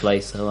will never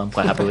play, so I'm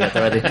quite happy with that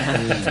already.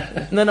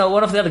 No,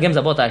 one of the other games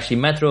I bought, actually,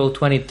 Metro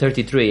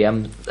 2033.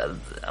 I'm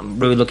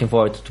really looking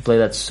forward to play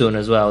that soon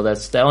as well.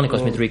 That only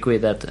cost me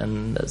 £3,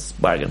 and that's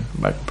bargain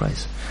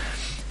price.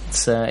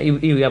 It's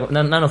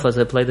none of us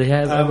have played it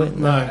yet.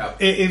 No,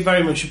 it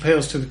very much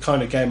appeals to the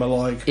kind of game I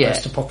like.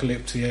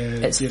 Post-apocalyptic.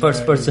 It's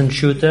first-person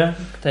shooter.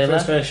 Taylor.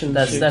 First-person.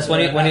 That's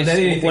when you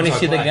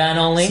see the gun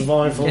only.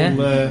 Survival.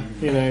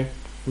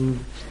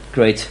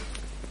 Great.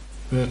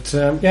 But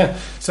So,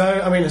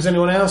 has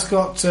anyone else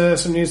got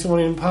some news they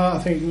want to impart? I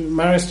think,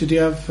 Marius, did you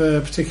have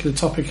a particular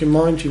topic in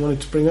mind you wanted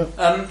to bring up?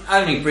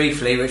 Only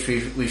briefly, which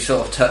we've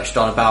sort of touched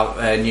on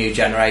about new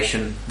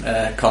generation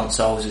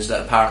consoles, is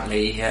that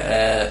apparently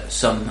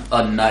some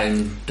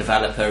unknown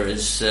developer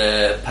has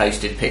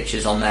posted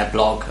pictures on their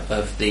blog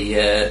of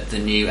the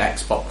new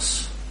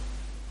Xbox.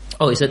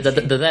 Oh, is it the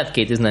dev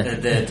kit, isn't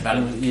it? The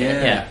development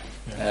kit.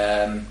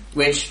 Yeah.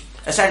 Which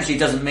essentially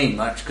doesn't mean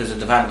much, because a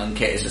development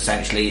kit is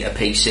essentially a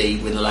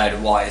PC with a load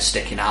of wires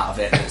sticking out of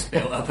it that's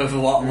built up of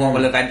what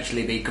will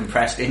eventually be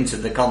compressed into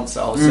the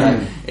console, so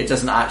it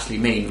doesn't actually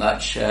mean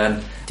much. Do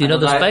you know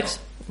the specs?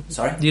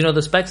 Sorry? Do you know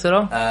the specs at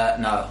all?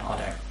 No,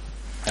 I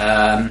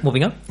don't.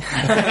 Moving on.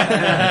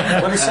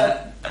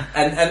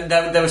 And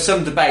there was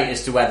some debate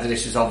as to whether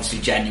this was obviously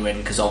genuine,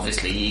 because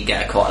obviously you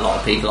get quite a lot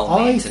of people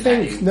on the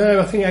internet.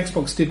 I think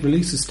Xbox did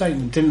release a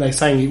statement, didn't they,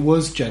 saying it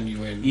was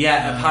genuine?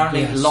 Yeah,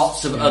 apparently yes,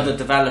 lots of other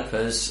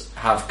developers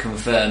have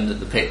confirmed that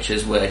the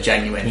pictures were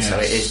genuine, so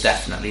it is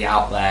definitely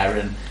out there.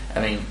 And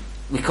I mean,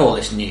 we call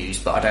this news,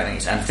 but I don't think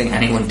it's anything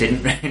anyone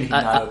didn't really know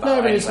about.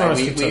 No, but it's anyway.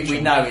 nice to touch we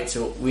on.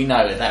 know we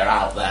know that they're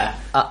out there.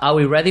 Are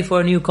we ready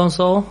for a new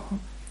console?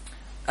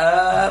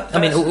 I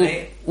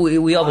mean,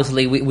 we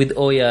obviously with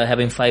Ouya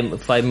having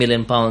 $5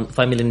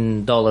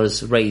 million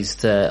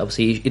raised,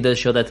 obviously it does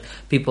show that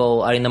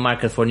people are in the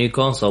market for a new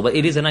console. But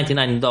it is a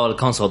 $99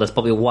 console. That's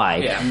probably why.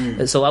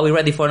 Yeah. So are we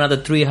ready for another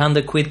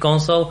 £300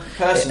 console?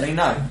 Personally,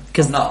 no,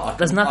 Because not.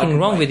 there's nothing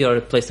wrong with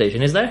your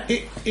PlayStation, is there?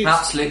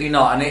 Absolutely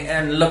not.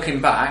 And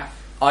looking back,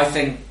 I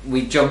think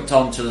we jumped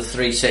onto the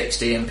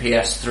 360 and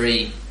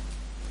PS3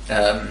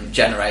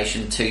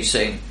 generation too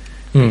soon,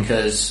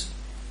 because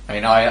I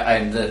mean, I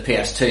owned the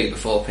PS2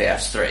 before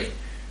PS3,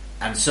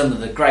 and some of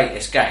the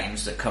greatest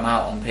games that come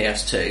out on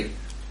PS2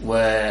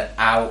 were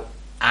out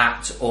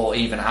at or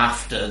even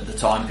after the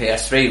time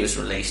PS3 was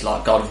released,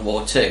 like God of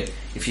War 2.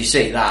 If you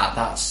see that,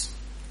 that's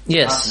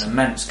an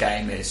immense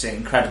game. It's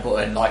incredible,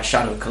 and like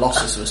Shadow of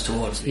Colossus was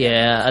towards the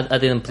end. I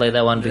didn't play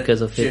that one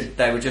because of it.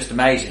 They were just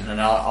amazing,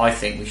 and I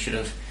think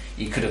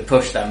you could have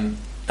pushed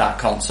that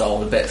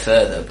console a bit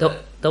further.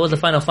 But that was the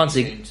Final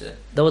Fantasy.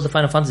 That was the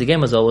Final Fantasy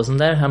game as well, wasn't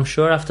there? I'm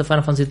sure after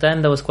Final Fantasy X,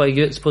 that was quite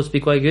good. Supposed to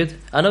be quite good.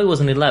 I know it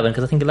wasn't 11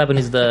 because I think 11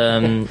 is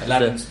the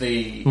 11's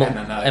the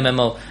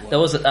MMO. That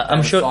was.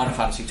 I'm sure. Final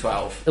Fantasy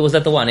 12. Was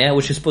that the one? Yeah,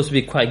 which is supposed to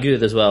be quite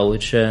good as well.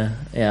 Which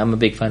I'm a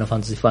big Final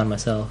Fantasy fan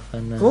myself.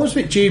 And I'm always a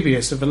bit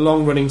dubious of a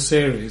long-running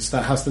series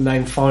that has the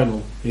name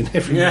Final in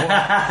every one.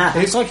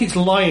 It's like it's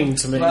lying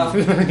to me. Well,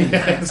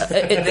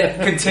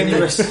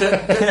 Continuous.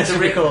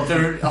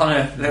 On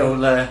a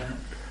little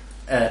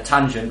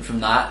tangent from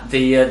that,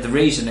 the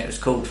reason it was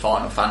called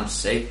Final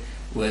Fantasy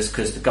was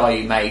because the guy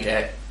who made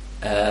it,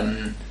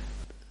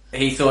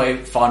 he thought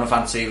Final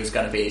Fantasy was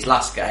going to be his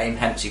last game,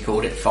 hence he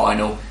called it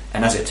Final,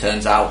 and as it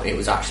turns out it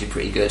was actually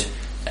pretty good,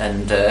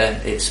 and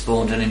it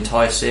spawned an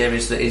entire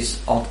series that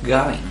is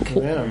ongoing.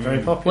 Yeah, very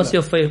popular. What's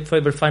your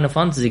favourite Final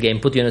Fantasy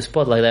game? Put you on a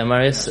spot like that,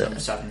 Marius.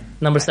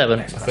 Number 7.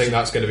 I think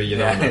that's going to be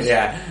unanimous.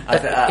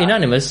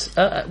 Unanimous?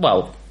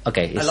 Well,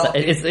 okay,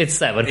 it's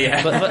 7.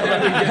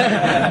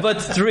 Yeah.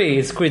 But 3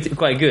 is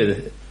quite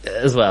good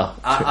as well.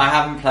 I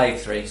haven't played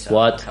 3, so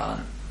What? I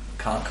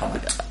can't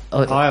comment.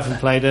 I haven't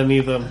played any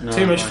of them.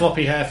 Too much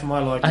floppy hair for my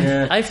liking.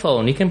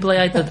 iPhone, you can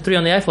play 3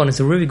 on the iPhone. It's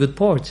a really good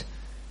port.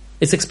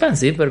 It's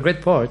expensive, but a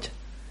great port.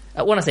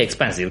 When I say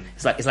expensive,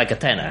 it's like a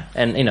tenner,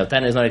 and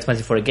tenner is not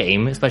expensive for a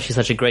game, especially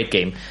such a great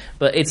game.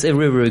 But it's a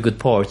really, really good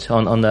port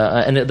on the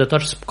and the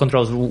touch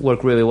controls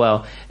work really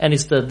well, and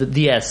it's the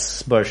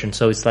DS version,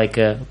 so it's like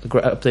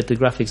updated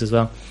graphics as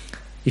well.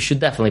 You should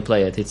definitely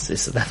play it.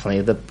 It's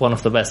definitely one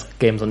of the best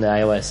games on the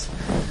iOS.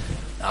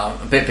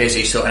 I'm a bit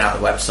busy sorting out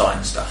the website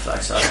and stuff though,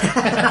 so I don't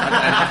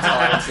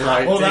have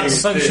time to all that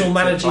social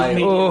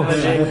managing.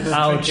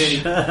 Ouch!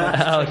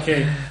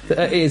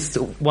 It's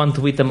one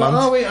tweet a month.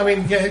 I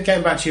mean,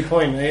 getting back to your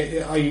point,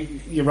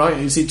 you're right.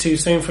 Is it too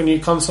soon for a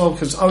new console?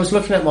 Because I was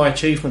looking at my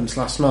achievements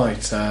last night,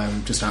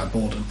 just out of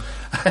boredom,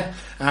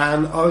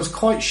 and I was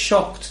quite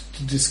shocked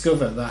to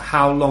discover that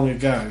how long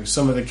ago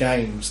some of the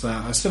games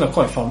that I still have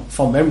quite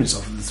fond memories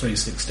of the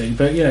 360,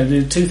 but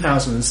the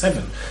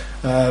 2007.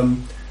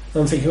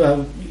 I'm thinking,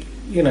 well,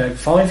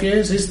 5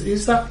 years,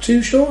 is that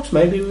too short?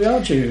 Maybe we are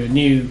due a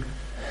new...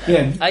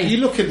 you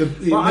look at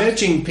the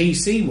emerging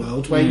PC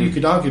world where you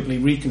could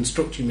arguably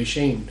reconstruct your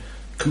machine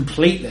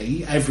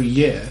completely every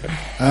year.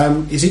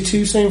 Is it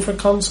too soon for a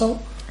console?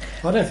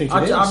 I don't think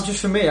it is.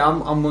 For me,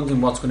 I'm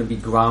wondering what's going to be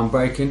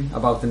groundbreaking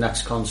about the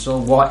next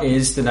console. What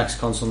is the next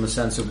console in the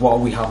sense of what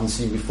we haven't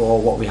seen before,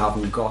 what we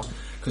haven't got?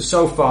 Because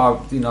so far,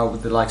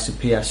 with the likes of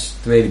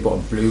PS3, they put a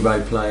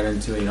Blu-ray player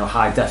into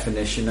high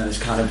definition, and it's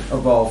kind of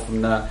evolved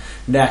from there.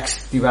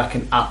 Next, do you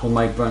reckon Apple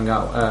might bring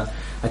out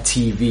a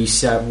TV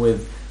set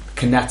with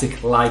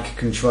kinetic-like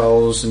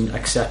controls and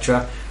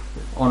etc.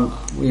 On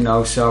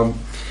so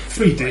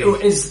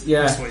 3D is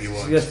that's what you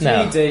want.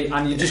 3D,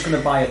 and you're just going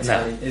to buy a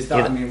telly. Is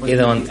that with the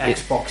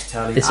Xbox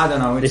telly? I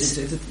don't know.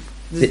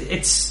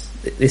 It's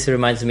This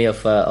reminds me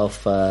of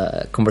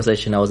a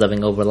conversation I was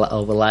having over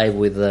live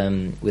with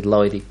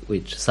Lloyd,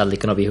 which sadly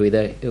cannot be with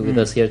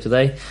us here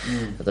today.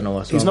 I don't know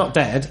what's wrong. He's not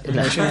dead. He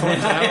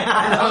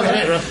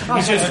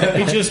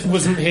just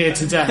wasn't here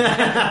today.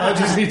 I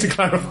just need to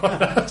clarify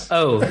that.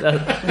 Oh,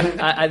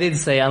 I did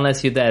say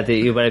unless you're dead,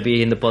 you better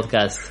be in the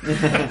podcast.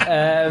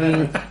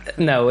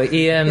 No,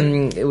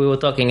 we were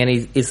talking and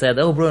he said,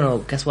 "Oh, Bruno,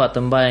 guess what?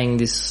 I'm buying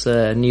this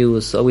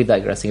new." So we're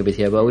digressing a bit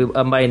here, but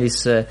I'm buying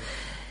this.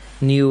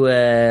 New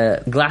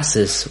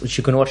glasses which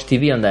you can watch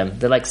TV on them.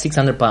 They're like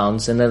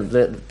 £600 and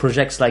the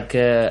projects like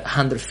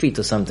 100 feet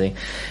or something,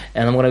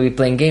 and I'm going to be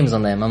playing games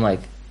on them. I'm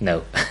like,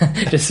 no,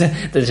 that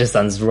just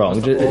sounds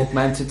wrong.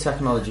 Augmented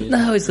technology.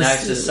 No, it's a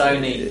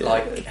Sony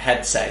like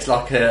headset. It's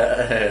like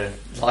a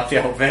like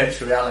the old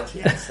virtual reality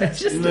headset.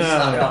 Just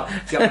No.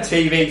 It's got a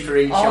TV for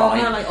each Oh,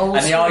 eye, no, like old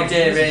and the school,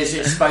 idea isn't is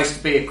it's supposed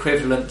to be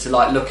equivalent to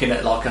like looking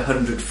at like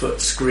 100-foot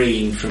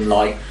screen from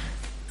like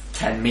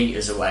 10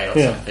 metres away or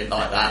Yeah. something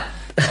like that.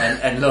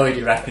 And Lloyd,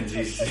 he reckons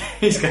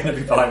he's going to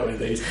be buying one of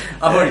these.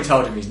 I've already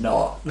told him he's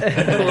not. He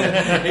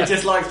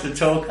just likes to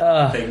talk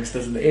about things,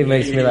 doesn't he? It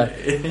makes me laugh.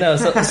 No,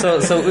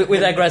 so we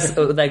digress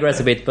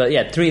a bit, but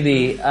yeah,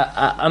 3D.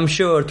 I'm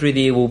sure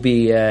 3D will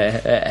be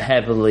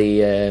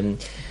heavily,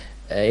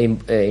 in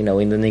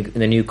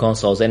the new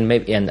consoles and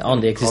maybe on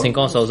the existing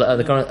consoles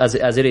as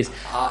it is.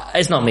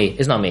 It's not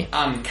me.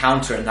 I'm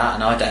countering that,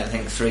 and I don't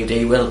think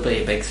 3D will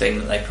be a big thing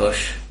that they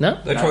push.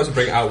 No. They tried to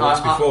bring it out once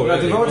before.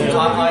 no, they've already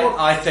done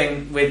I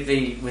think with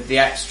the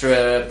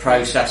extra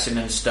processing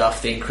and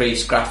stuff, the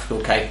increased graphical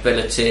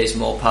capabilities,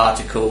 more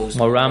particles,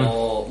 More RAM.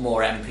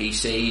 more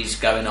NPCs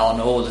going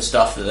on, all the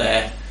stuff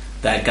that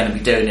they're going to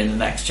be doing in the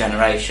next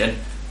generation.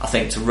 I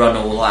think to run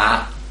all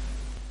that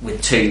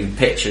with two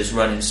pictures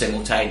running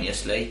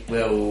simultaneously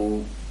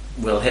will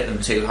hit them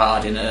too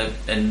hard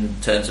in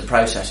terms of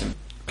processing.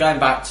 Going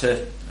back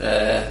to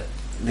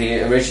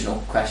the original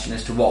question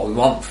as to what we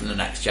want from the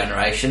next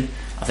generation,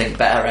 I think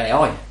better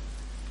AI,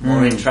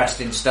 more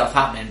interesting stuff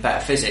happening,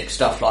 better physics,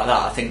 stuff like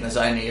that. I think there's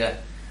only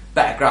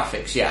better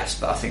graphics, yes,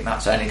 but I think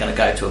that's only going to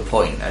go to a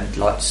point. I'd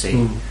like to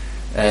see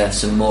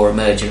some more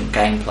emergent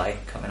gameplay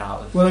coming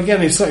out of. Well,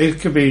 again, it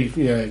could be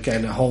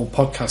again a whole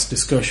podcast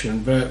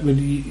discussion, but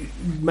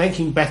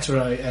making better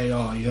AI,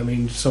 I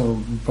mean,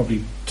 someone will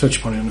probably touch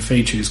upon it on the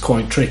feature, is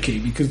quite tricky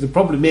because the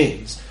problem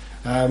is,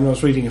 I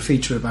was reading a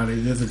feature about it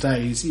the other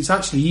day, it's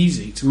actually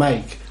easy to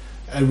make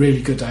a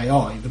really good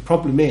AI. The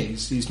problem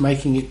is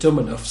making it dumb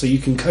enough so you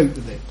can cope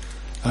with it.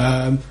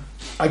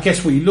 I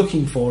guess what you're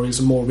looking for is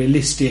a more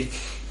realistic,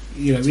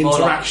 interaction. More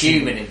like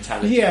human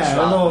intelligence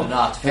rather than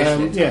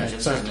artificial intelligence.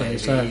 Exactly. Isn't it?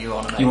 So You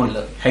want to make you it want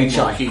look HI.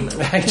 more human.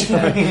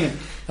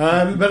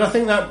 but I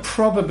think that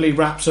probably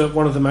wraps up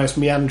one of the most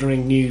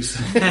meandering news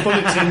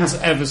bulletins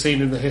ever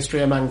seen in the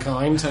history of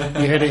mankind.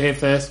 You heard it here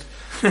first.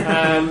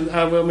 And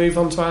we'll move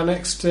on to our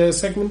next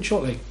segment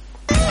shortly.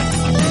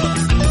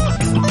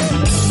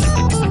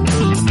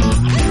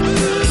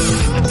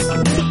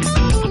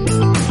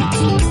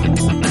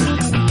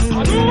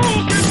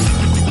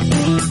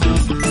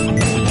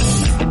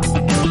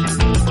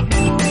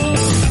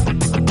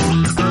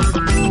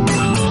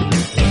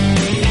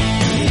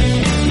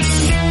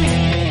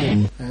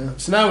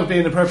 So now would be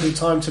an appropriate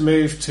time to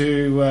move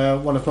to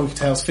one of Monkey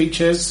Tale's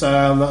features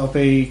that'll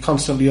be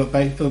constantly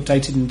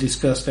updated and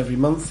discussed every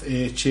month,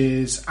 which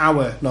is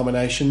our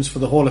nominations for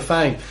the Hall of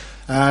Fame.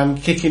 And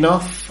kicking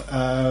off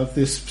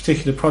this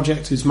particular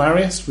project is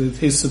Marius with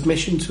his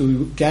submission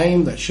to a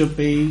game that should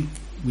be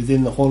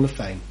within the Hall of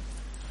Fame.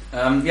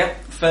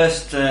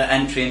 First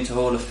entry into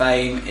Hall of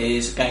Fame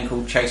is a game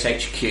called Chase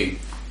HQ.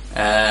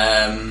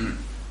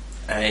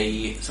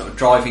 A sort of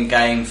driving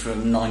game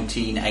from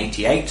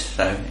 1988,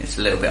 so it's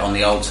a little bit on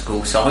the old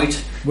school side.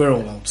 We're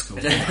all old school.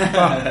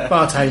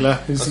 Bar Taylor,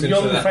 who's a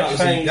young, fresh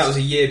face. That was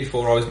a year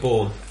before I was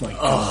born. My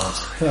God.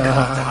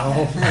 I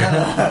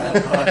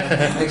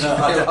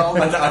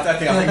don't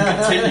think I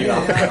can continue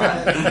after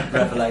that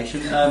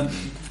revelation.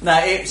 No,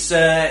 it's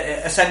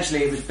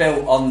essentially it was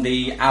built on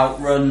the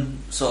Outrun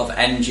sort of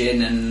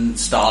engine and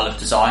style of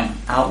design.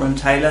 Outrun,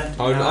 Taylor?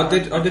 I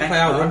did play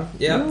Outrun,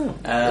 yeah.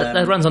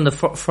 That runs on the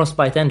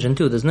Frostbite engine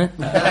too, doesn't it?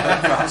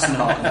 Perhaps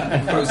not.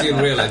 That was the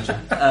Unreal Engine.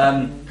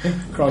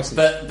 Crisis.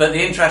 But the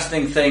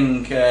interesting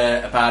thing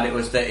about it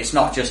was that it's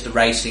not just a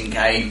racing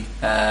game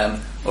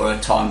or a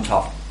time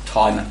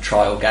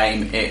trial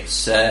game.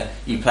 It's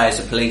you play as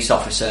a police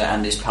officer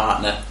and his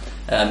partner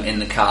in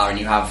the car, and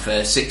you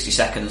have 60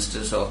 seconds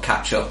to sort of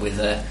catch up with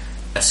a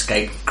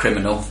escaped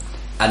criminal,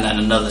 and then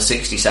another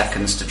 60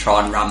 seconds to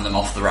try and ram them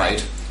off the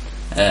road.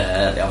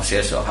 They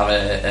obviously sort of have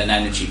an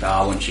energy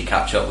bar once you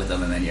catch up with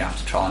them, and then you have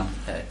to try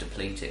and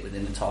deplete it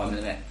within the time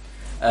limit.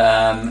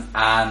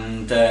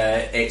 And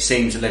it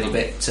seems a little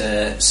bit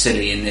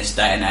silly in this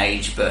day and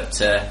age, but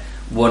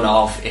one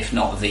of, if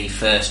not the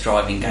first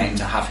driving game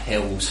to have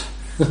hills.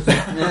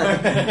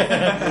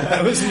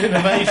 That was an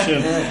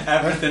innovation.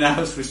 Everything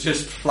else was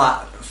just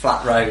flat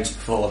roads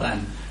before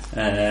then.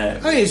 I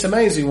think it's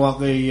amazing what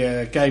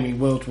the gaming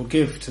world will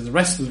give to the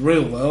rest of the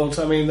real world.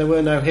 I mean, there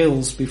were no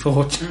hills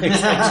before Chase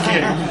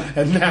HQ,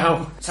 and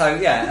now. So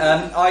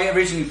yeah, I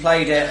originally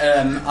played it.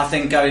 I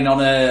think going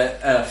on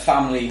a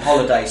family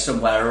holiday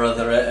somewhere or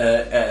other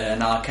at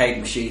an arcade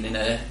machine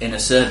in a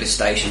service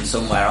station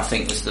somewhere. I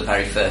think was the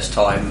very first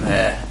time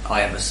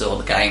I ever saw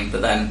the game.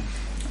 But then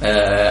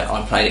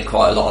I played it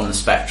quite a lot on the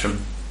Spectrum,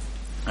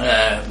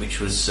 which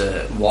was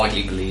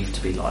widely believed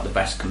to be like the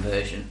best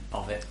conversion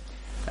of it.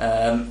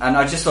 And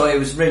I just thought it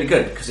was really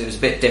good because it was a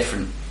bit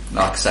different,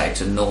 like I say,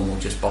 to normal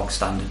just bog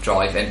standard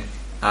driving.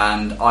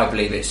 And I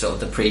believe it's sort of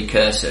the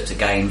precursor to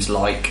games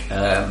like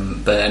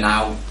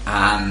Burnout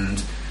and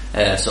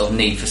sort of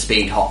Need for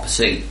Speed Hot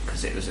Pursuit,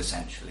 because it was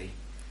essentially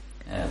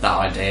that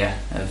idea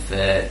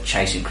of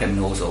chasing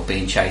criminals or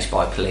being chased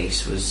by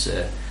police was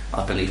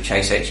I believe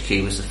Chase HQ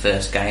was the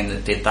first game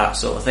that did that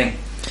sort of thing.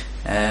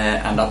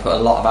 and I put a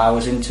lot of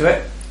hours into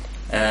it.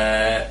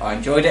 I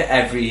enjoyed it.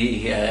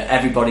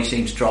 Everybody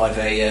seemed to drive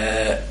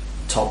a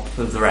top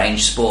of the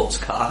range sports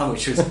car,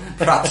 which was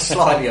perhaps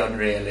slightly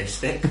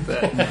unrealistic,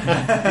 but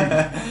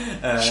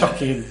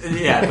shocking.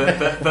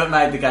 Yeah, but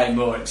made the game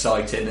more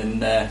exciting.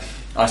 And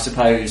I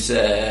suppose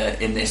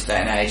in this day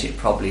and age, it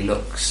probably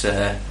looks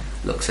a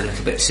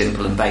little bit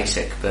simple and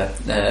basic, but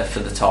for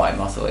the time,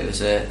 I thought it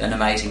was an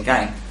amazing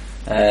game.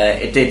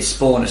 It did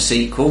spawn a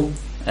sequel,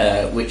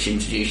 which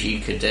introduced you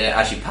could,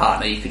 as your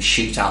partner, you could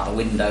shoot out the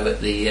window at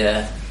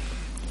the.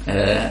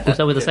 Was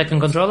that with the second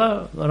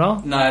controller at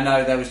all?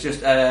 No, there was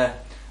just.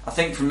 I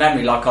think from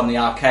memory, like on the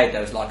arcade, there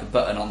was like a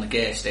button on the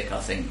gear stick, I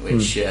think,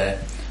 which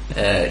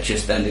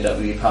just ended up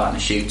with your partner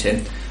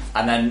shooting.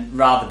 And then,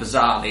 rather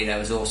bizarrely, there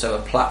was also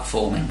a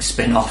platforming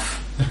spin-off.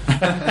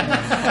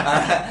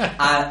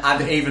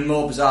 and even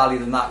more bizarrely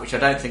than that, which I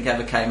don't think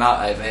ever came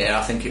out over here.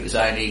 I think it was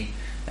only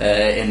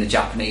in the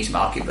Japanese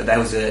market, but there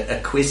was a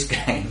quiz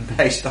game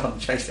based on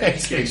Chase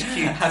HQ.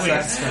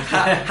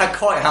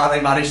 Quite how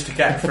they managed to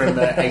get from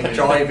a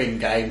driving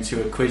game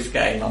to a quiz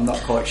game, I'm not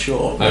quite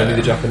sure. Only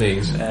the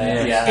Japanese.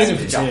 Only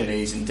the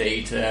Japanese,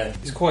 indeed.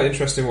 It's quite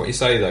interesting what you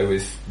say though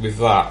with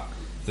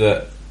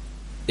that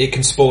it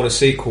can spawn a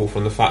sequel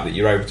from the fact that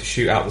you're able to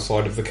shoot out the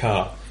side of the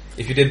car.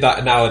 If you did that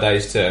in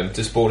nowadays term,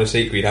 to spawn a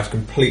sequel, you'd have to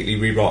completely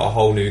rewrite a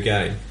whole new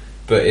game.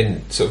 But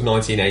in sort of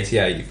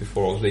 1988,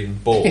 before I was even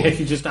born,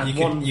 you just had you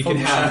can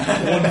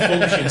have one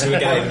function to a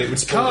game and it would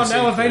spawn car a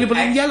sequel. now available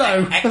in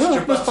yellow.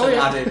 Extra button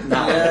added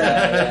now.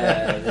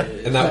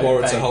 And that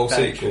warrants a whole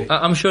sequel.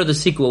 I'm sure the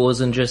sequel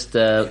wasn't just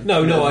No,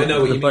 I know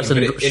what the you person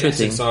mean, but in shooting.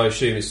 essence, I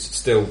assume it's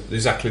still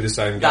exactly the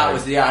same game. That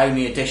was the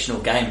only additional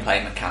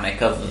gameplay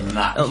mechanic. Other than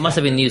that, it must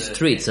have been new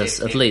streets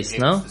at least,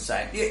 no? Was the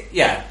same.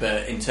 Yeah,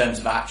 but in terms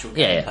of actual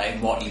gameplay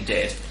and what you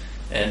did.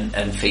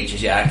 And features,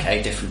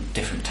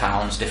 different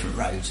towns, different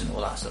roads, and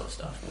all that sort of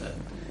stuff. But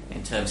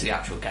in terms of the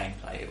actual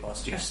gameplay, it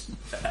was just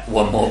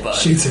one more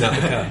button. Shooting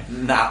at the car.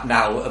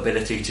 Now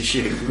ability to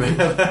shoot.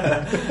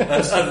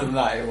 Other than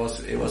that, it was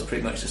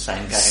pretty much the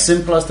same game.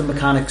 Simple as the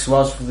mechanics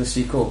was for the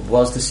sequel,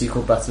 was the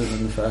sequel better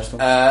than the first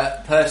one?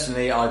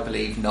 Personally, I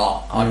believe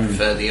not. I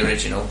prefer the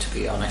original, to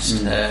be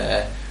honest.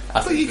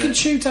 But you can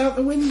shoot out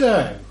the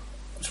window.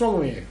 What's wrong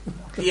with you?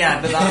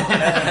 Yeah, but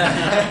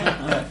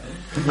that.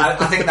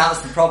 I think that's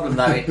the problem,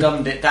 though. It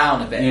dumbed it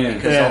down a bit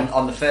because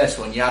on the first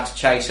one you had to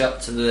chase up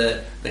to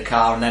the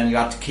car and then you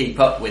had to keep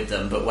up with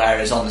them. But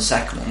whereas on the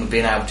second one, with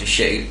being able to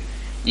shoot,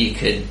 you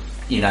could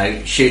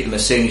shoot them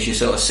as soon as you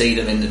sort of see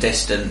them in the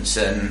distance,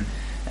 and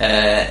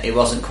it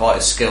wasn't quite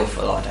as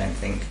skillful, I don't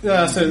think.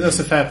 Yeah, that's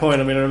a fair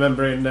point. I mean, I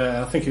remember in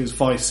I think it was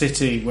Vice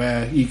City,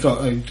 where you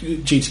got a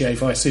GTA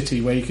Vice City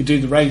where you could do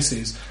the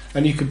races.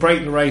 And you could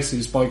break the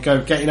races by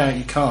getting out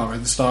your car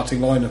at the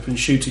starting lineup and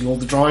shooting all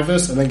the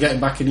drivers, and then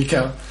getting back in your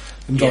car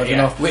and driving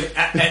off.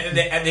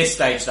 At this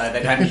stage, though,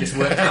 they'd only just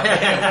worked out the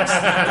hills.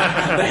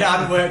 They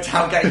hadn't worked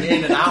out getting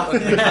in and out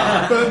of the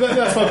car. But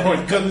that's my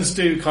point. Guns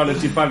do kind of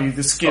devalue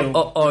the skill.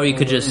 Or you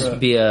could just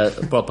be a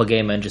proper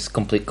gamer and just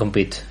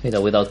compete,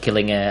 without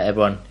killing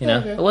everyone.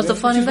 What's the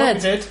fun in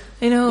that?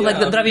 Like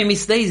the driving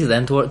Miss Daisy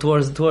then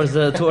towards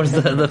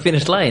the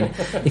finish line.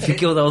 If you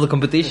killed all the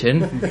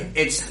competition,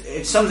 it's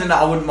something that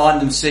I wouldn't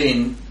mind them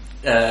seeing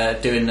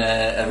doing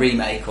a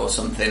remake or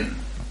something.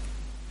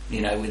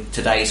 With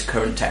today's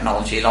current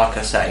technology, like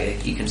I say,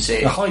 you can see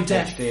it. A high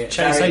def,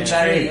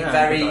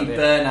 very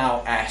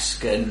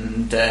Burnout-esque,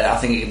 and I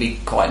think it could be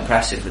quite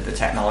impressive with the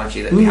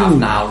technology that we have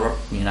now.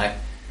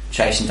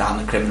 Chasing down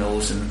the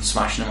criminals and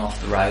smashing them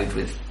off the road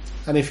with.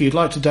 And if you'd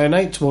like to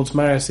donate towards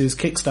Marius's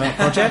Kickstart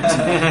project,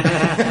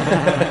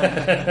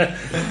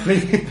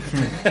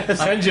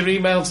 send your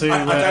email to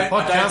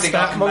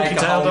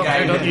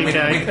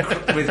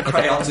podcast@monkeytail.co.uk with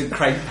crayons and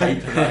crepe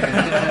paper.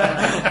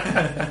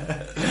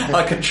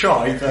 I could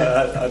try,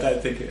 but I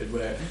don't think it would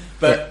work.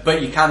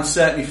 But you can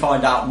certainly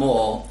find out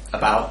more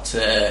about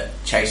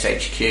Chase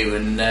HQ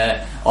and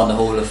on the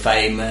Hall of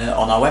Fame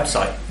on our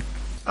website.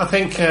 I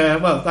think,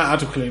 that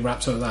adequately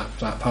wraps up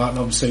that part, and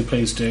obviously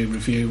please do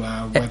review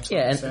our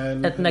website.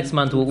 And next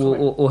month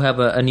we'll have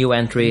a new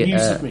entry. New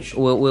submission.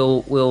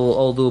 We'll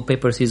all do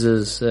paper,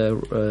 scissors,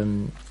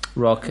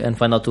 rock, and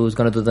find out who's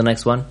going to do the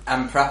next one.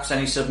 And perhaps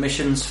any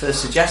submissions for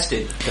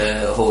suggested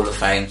Hall of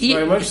Fame.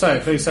 Very much so.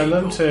 Please send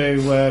them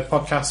to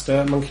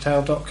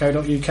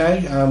podcast@monkeytail.co.uk,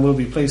 and we'll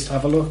be pleased to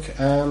have a look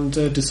and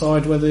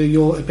decide whether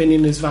your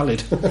opinion is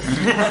valid.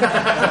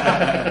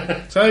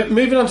 So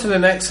moving on to the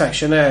next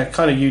section, a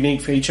kind of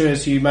unique feature,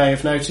 as you may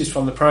have noticed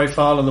from the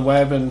profile on the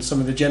web and some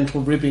of the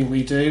gentle ribbing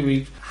we do,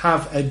 we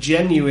have a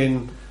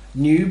genuine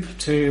noob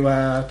to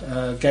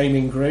our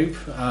gaming group,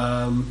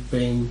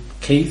 being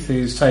Keith,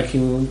 who's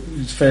taking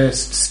his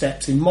first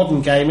steps in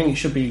modern gaming. It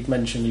should be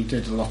mentioned he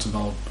did a lot of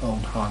old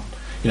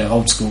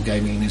school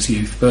gaming in his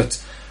youth.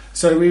 But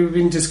so we've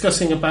been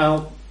discussing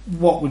about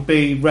what would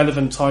be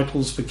relevant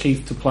titles for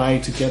Keith to play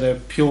to get a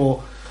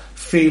pure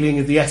feeling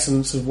of the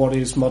essence of what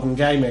is modern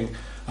gaming.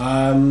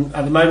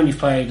 At the moment, you've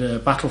played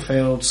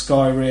Battlefield,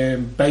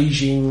 Skyrim,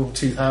 Beijing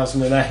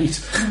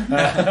 2008,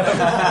 that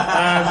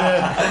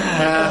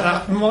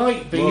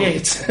might be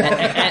it.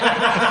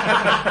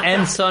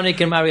 And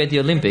Sonic and Mario at the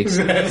Olympics.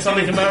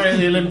 Sonic and Mario at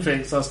the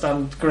Olympics. I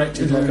stand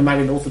corrected like a man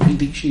in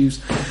orthopaedic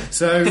shoes.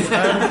 So,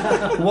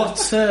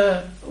 what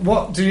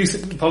do you?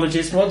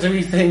 Apologies. What do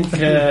you think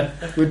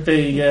would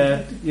be,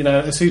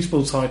 a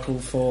suitable title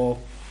for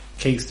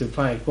Keith to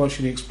play? What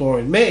should he explore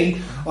in? Me,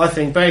 I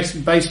think,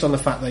 based on the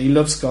fact that he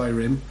loves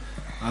Skyrim,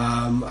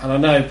 and I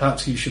know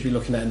perhaps he should be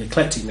looking at an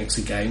eclectic mix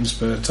of games,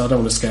 but I don't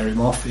want to scare him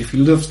off. If he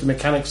loves the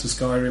mechanics of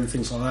Skyrim,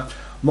 things like that,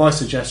 my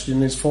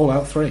suggestion is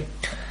Fallout 3.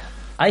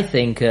 I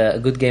think a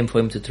good game for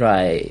him to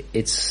try.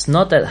 It's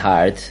not that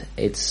hard.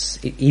 It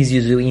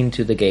eases you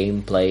into the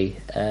gameplay.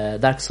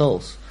 Dark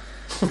Souls.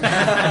 You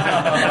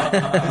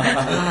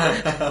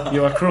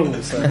are cruel,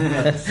 sir.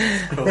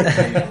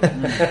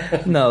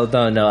 No.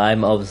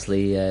 I'm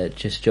obviously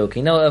just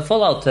joking. No,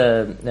 Fallout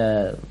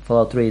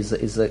 3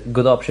 is a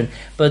good option.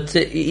 But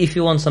if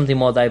you want something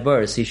more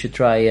diverse, you should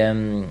try.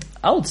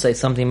 I would say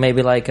something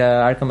maybe like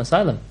Arkham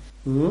Asylum.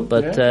 Mm-hmm.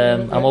 But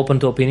I'm open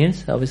to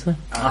opinions, obviously.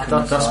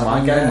 That's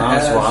my game now,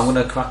 so I'm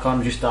going to crack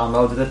on. Just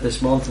downloaded it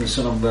this month, and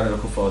something I'm really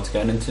looking forward to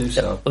getting into.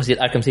 So, obviously,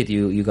 Arkham City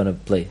you're going to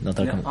play, not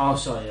Arkham. Oh,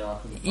 sorry,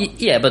 Arkham.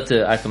 Yeah, but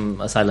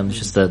Arkham Asylum is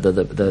just the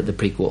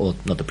prequel, or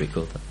not the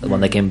prequel, the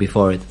one that came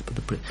before it,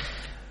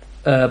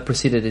 but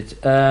preceded it.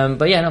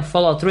 But yeah, no,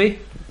 Fallout 3.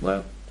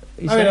 Well,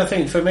 I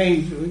think for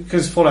me,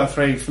 because Fallout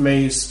 3 for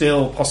me is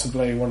still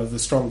possibly one of the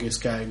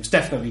strongest games,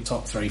 definitely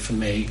top 3 for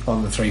me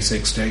on the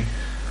 360.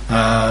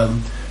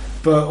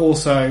 But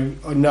also,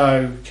 I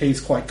know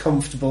Keith's quite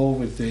comfortable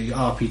with the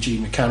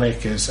RPG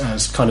mechanic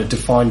as kind of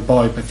defined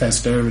by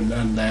Bethesda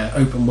and their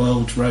open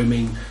world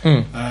roaming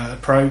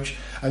approach.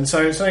 And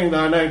so it's something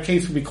that I know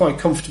Keith would be quite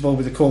comfortable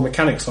with the core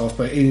mechanics of,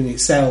 but in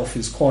itself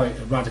is quite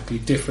a radically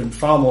different,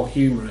 far more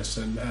humorous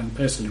and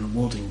personally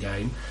rewarding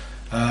game.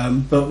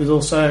 But with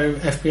also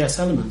FPS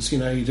elements,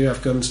 you do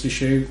have guns to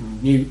shoot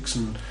and nukes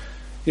and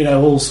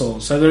all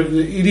sorts. So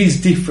it is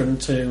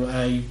different to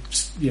a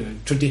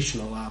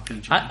traditional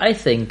RPG. I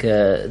think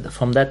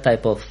from that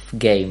type of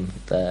game,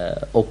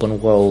 the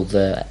open world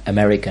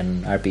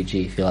American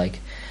RPG, if you like,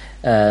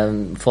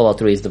 Fallout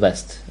 3 is the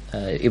best,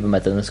 even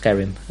better than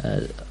Skyrim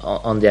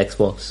on the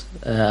Xbox,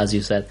 as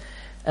you said.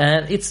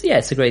 And it's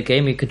a great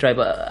game. You could try,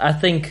 but I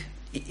think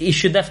you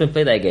should definitely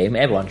play that game.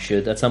 Everyone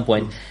should at some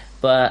point.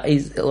 But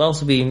it'll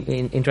also be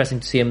interesting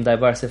to see him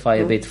diversify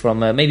a bit from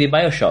maybe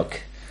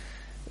BioShock.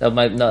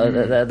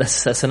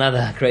 That's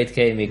another great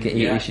game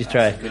you should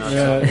try.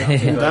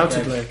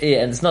 Undoubtedly.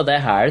 Yeah, and it's not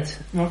that hard.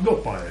 I've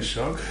got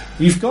BioShock.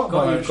 You've got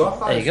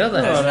BioShock. There you go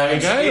then. There you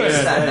go.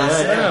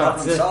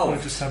 I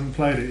just haven't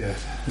played it yet.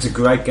 It's a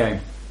great game.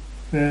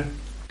 Yeah.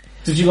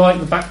 Did you like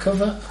the back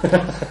cover?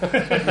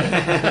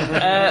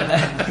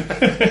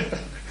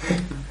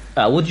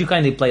 Would you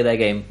kindly play that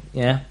game?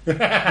 Yeah.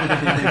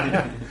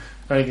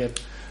 Very good.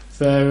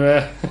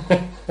 So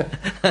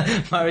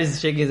Mari's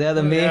shaking his head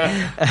at me.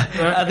 Yeah.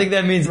 I think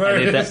that means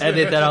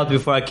edit that out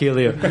before I kill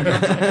you.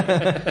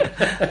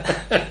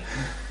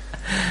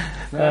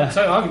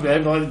 so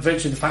arguably, by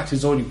virtue of the fact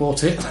he's already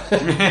bought it.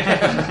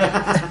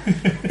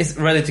 It's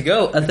ready to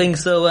go. I think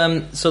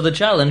so. So the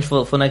challenge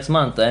for next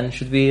month then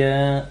should be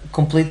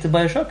complete the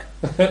BioShock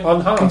on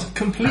hard.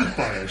 Complete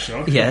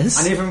BioShock. Yes.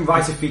 And even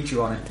write a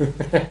feature on it.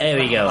 There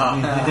we go.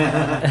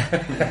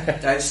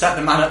 Don't set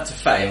the man up to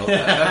fail.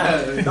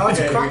 No, it's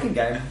a cracking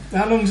game.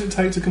 How long does it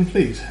take to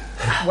complete?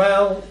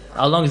 Well,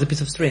 how long is a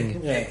piece of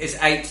string? yeah. It's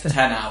 8 to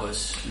 10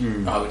 hours,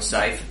 I would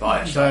say, for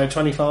BioShock. So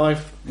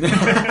 25.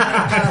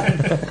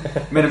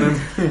 Minimum.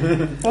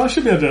 Well, I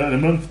should be able to do it in a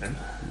month then.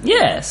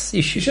 Yes, you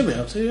You should. should be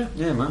able to, yeah.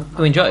 Yeah, man.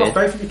 You enjoy Well, it.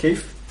 both of you,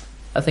 Keith.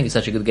 I think it's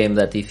such a good game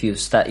that if you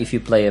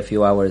play a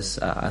few hours,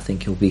 I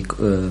think you'll be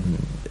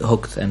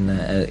hooked,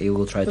 and you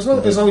will try As to.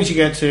 long as you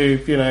get to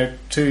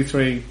 2,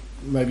 3,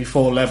 maybe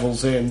 4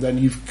 levels in, then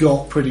you've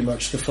got pretty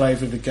much the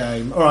flavour of the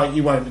game. All right,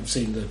 you won't have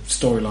seen the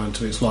storyline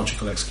to its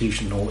logical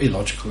execution or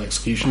illogical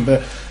execution,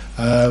 but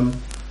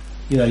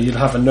you'll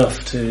have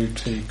enough to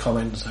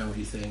comment and say what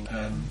you think.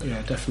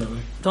 Yeah,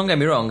 definitely. Don't get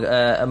me wrong.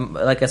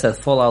 Like I said,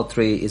 Fallout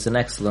 3 is an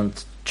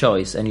excellent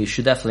choice, and you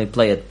should definitely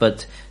play it.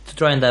 But to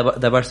try and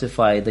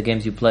diversify the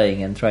games you're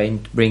playing and try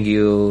and bring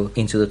you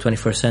into the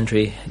 21st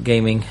century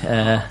gaming,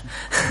 And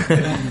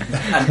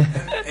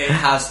it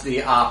has the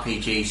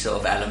RPG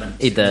sort of element.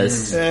 it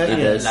does. It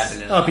does.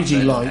 Leveling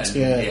RPG up light,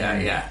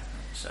 and, yeah.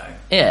 So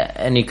Yeah,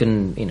 and you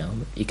can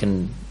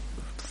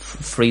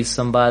freeze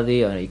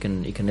somebody, or you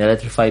can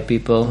electrify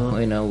people,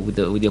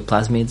 with your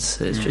plasmids.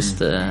 It's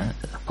just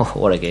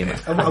what a game!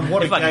 And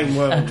what a game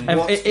world.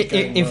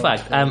 In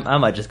fact, I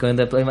might just go in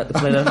there play that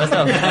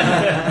myself.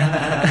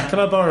 Can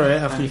I borrow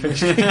it after you finish?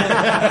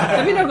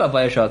 Have you not got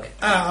BioShock?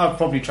 I've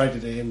probably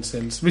traded it in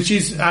since, which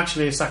is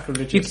actually a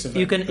sacrilegious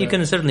event. You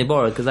can certainly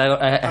borrow it because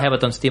I have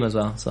it on Steam as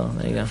well. So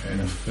there you go. Fair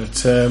enough.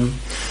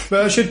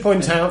 But I should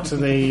point out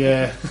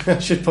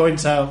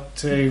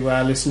to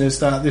our listeners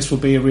that this will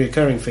be a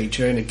reoccurring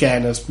feature, and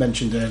again, as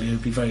mentioned earlier,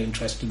 I'd be very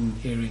interested in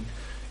hearing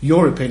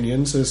your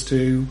opinions as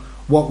to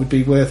what would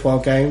be worthwhile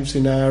games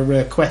in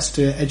our quest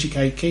to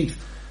educate Keith.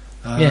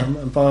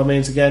 And by all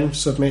means, again,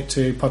 submit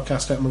to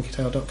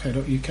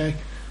podcast@monkeytail.co.uk,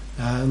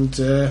 and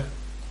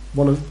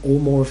one or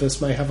more of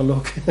us may have a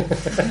look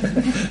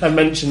and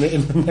mention it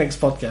in the next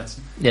podcast.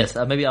 Yes,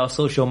 maybe our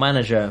social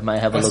manager might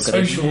have a look at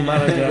it. Social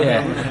manager.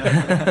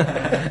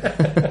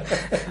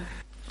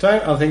 So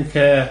I think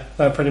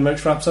that pretty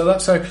much wraps up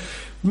that. So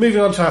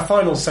moving on to our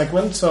final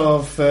segment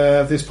of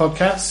this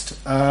podcast,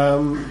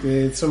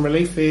 with some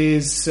relief,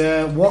 is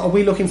what are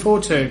we looking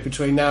forward to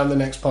between now and the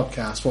next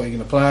podcast? What are you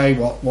going to play?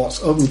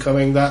 What's up and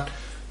coming that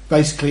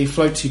basically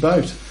floats your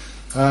boat?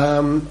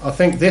 I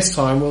think this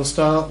time we'll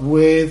start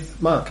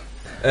with Mark.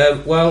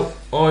 Well,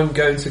 I'm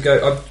going to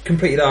go. I've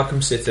completed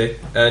Arkham City,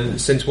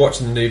 and since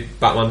watching the new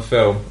Batman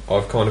film,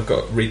 I've kind of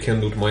got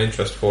rekindled my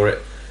interest for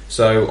it.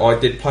 So I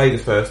did play the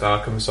first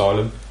Arkham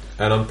Asylum,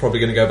 and I'm probably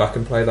going to go back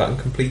and play that and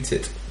complete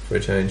it for a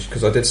change,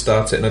 because I did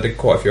start it and I did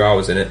quite a few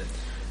hours in it,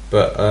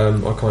 but I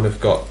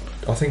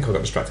think I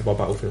got distracted by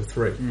Battlefield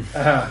 3.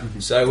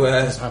 So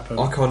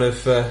I kind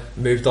of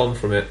moved on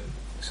from it.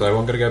 So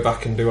I'm going to go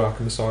back and do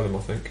Arkham Asylum, I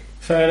think.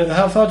 Fair enough.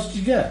 How far did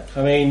you get?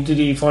 I mean, did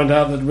you find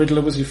out that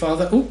Riddler was your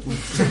father? Ooh.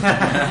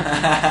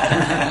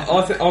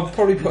 I'll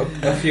probably put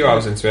a few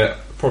hours into it.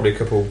 Probably a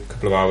couple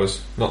of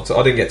hours. I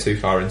didn't get too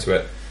far into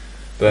it,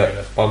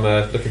 but I'm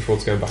looking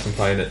forward to going back and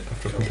playing it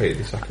after I've completed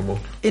the second one.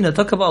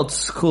 Talk about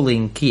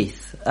schooling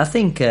Keith. I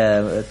think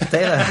Taylor.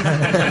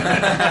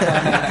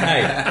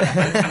 Hey,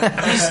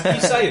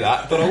 you say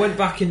that, but I went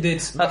back and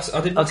did Mass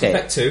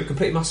Effect 2,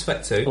 completed Mass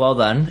Effect 2. Well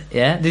done.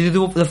 Yeah. Did you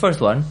do the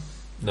first one?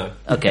 No.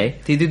 Okay.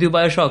 Did you do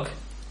Bioshock?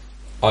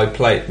 I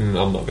played. I'm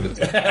not going to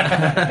do it.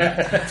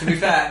 To be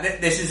fair,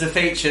 this is a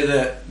feature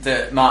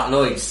that Mark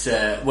Lloyd's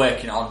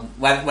working on.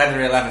 Whether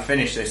he'll ever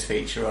finish this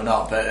feature or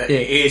not, but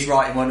he is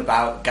writing one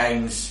about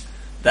games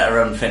that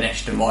are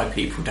unfinished and why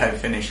people don't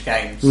finish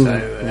games. So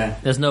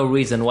there's no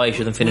reason why you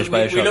shouldn't finish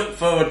Bioshock. We look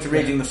forward to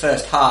reading the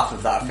first half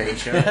of that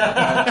feature.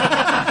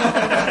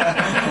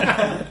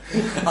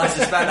 I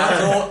suspect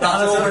that's all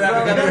we're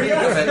ever going to read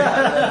of it.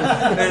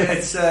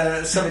 It's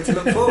something to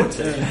look forward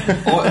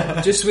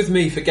to. Just with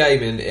me for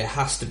gaming, it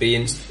has to be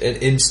an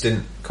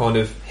instant kind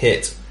of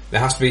hit. There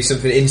has to be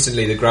something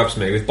instantly that grabs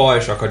me. With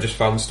Bioshock, I just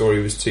found the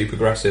story was too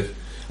progressive.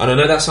 And I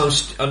know that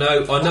sounds... I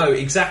know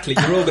exactly.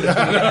 You're all going to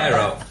turn your hair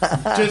up.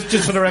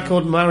 Just for the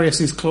record,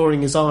 Marius is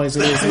clawing his eyes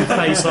and his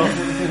face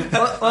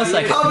off. One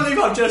second. I can't believe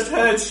I've just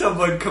heard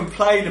someone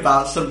complain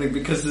about something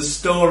because the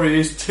story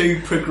is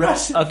too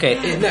progressive. Okay.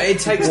 It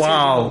takes too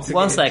long to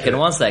One get second.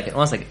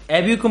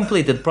 Have you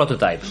completed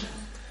Prototype?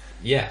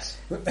 Yes.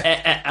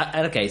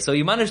 Okay, so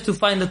you managed to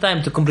find the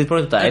time to complete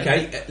Prototype.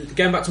 Okay,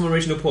 going back to my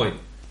original point.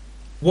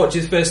 What's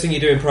the first thing you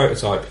do in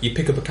Prototype? You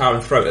pick up a car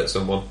and throw it at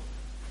someone.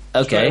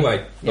 Okay. Straight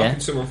away,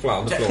 knocking someone flat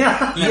on the floor.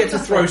 You get to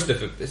throw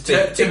stuff at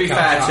To be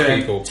fair to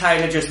people. him,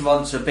 Taylor just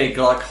wants a big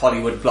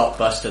Hollywood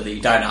blockbuster that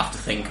you don't have to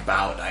think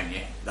about, don't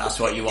you? That's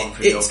what you want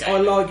from your game. I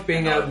like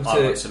being able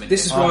to...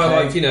 This is why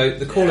I like,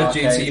 the Call of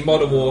Duty,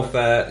 Modern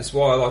Warfare. It's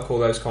why I like all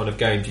those kind of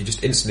games. You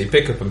just instantly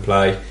pick up and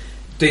play,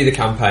 do the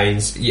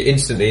campaigns, you're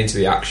instantly into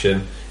the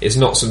action. It's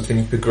not something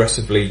you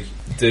progressively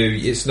do.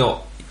 It's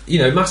not...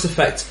 Mass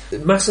Effect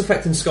and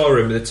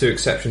Skyrim are the two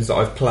exceptions that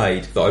I've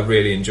played that I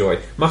really enjoy.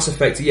 Mass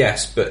Effect,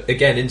 yes, but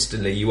again,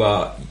 instantly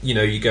you're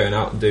going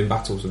out and doing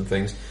battles and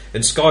things.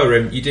 And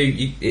Skyrim,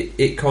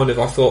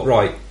 I thought,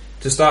 right,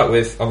 to start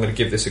with, I'm going to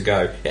give this a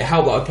go. It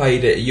helped that I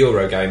played it at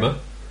Eurogamer,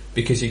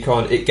 because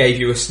it gave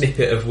you a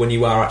snippet of when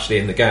you are actually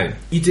in the game.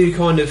 You do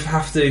kind of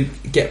have to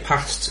get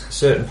past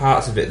certain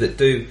parts of it that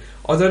do...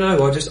 I don't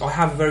know. I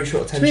have a very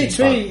short attention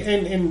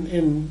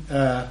span.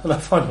 I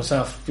find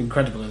myself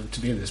incredible to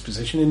be in this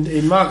position.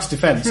 In Mark's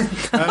defence, you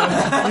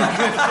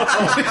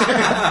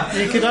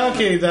could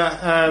argue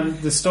that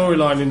the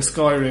storyline in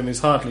Skyrim is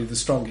hardly the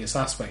strongest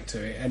aspect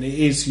to it, and it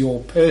is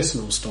your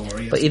personal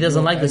story. But he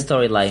doesn't like the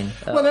storyline.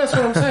 Well, that's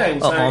what I'm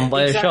saying. So, on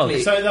Bioshock.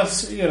 Exactly. So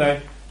that's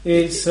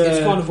It's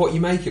kind of what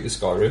you make it with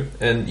Skyrim,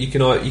 and you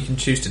can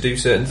choose to do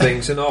certain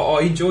things, and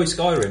I enjoy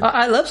Skyrim.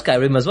 I love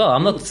Skyrim as well.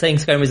 I'm not saying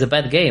Skyrim is a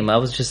bad game. I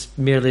was just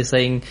merely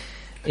saying,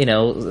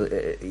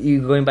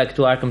 you going back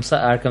to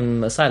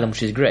Arkham Asylum,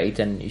 which is great,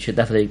 and you should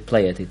definitely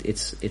play it.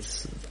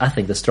 It's I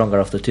think the stronger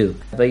of the two.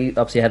 But you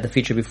obviously had the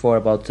feature before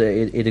about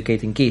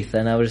educating Keith,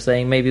 and I was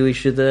saying maybe we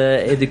should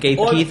educate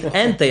Keith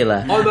and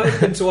Taylor. I'm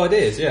open to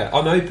ideas. Yeah,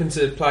 I'm open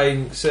to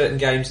playing certain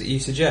games that you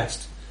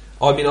suggest.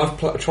 I mean, I've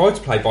tried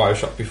to play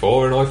Bioshock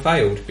before, and I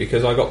failed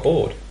because I got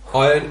bored.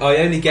 I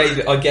only gave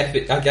it.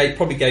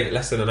 Probably gave it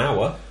less than an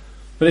hour.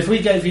 But if we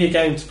gave you a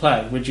game to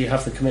play, would you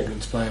have the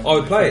commitment to play it? I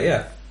would play it.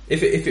 Yeah.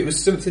 If it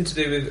was something to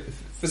do with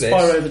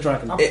Spyro the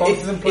Dragon. I'll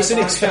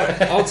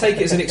take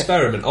it as an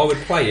experiment. I would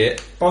play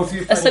it. Both of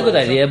you. That's a good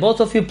idea.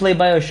 Both of you play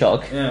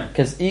Bioshock,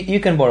 because you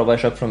can borrow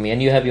Bioshock from me,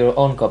 and you have your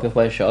own copy of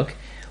Bioshock.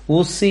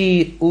 We'll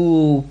see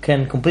who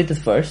can complete it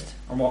first.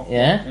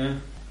 Yeah.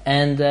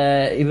 And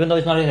even though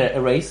it's not a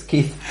race,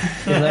 Keith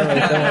is a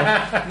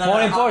race.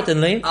 More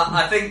importantly,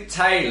 I think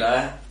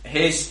Taylor,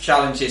 his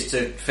challenge is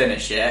to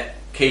finish it.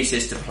 Keith's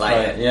is to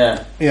play it.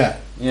 Yeah.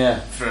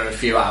 for a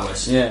few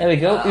hours. There we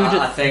go.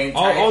 I think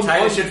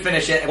Taylor should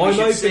finish it. And I'm we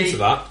should open see to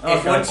that.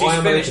 If once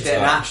he's finished it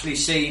and that. actually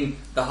seen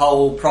the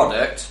whole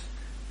product,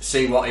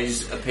 see what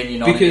his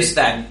opinion on it is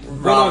then,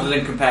 rather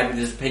than compared with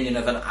his opinion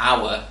of an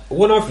hour.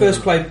 When I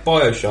first played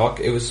BioShock,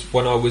 it was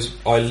when I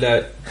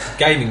led,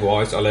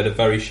 gaming-wise, I led a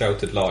very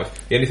sheltered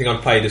life. The only thing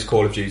I'd played is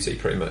Call of Duty,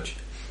 pretty much.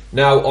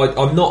 Now,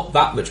 I'm not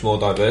that much more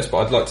diverse, but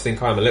I'd like to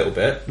think I am a little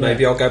bit.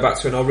 Maybe I'll go back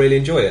to it and I'll really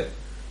enjoy it.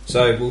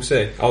 So, we'll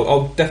see.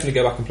 I'll definitely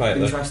go back and play it,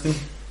 though. Interesting.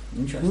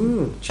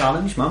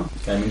 Challenge, man.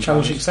 Gaming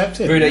Challenge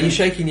accepted. Bruno, you're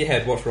shaking your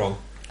head. What's wrong?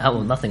 Oh,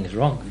 well, nothing is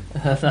wrong.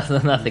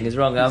 Nothing is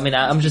wrong. I mean,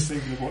 I'm just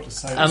thinking of what to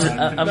say.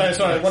 No,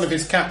 sorry, one of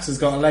his cats has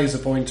got a laser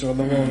pointer on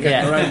the wall.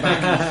 Get their own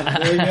back.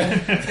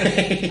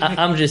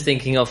 I'm just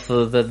thinking of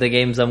the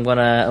games I'm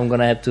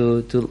gonna have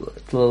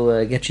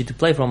to get you to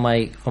play from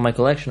my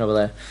collection over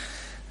there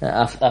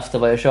after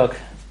BioShock.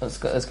 It's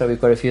got to be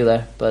quite a few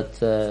there,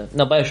 but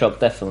no, BioShock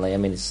definitely. I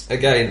mean, it's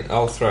Again,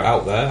 I'll throw it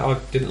out there. I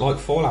didn't like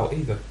Fallout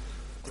either.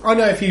 I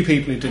know a few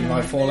people who didn't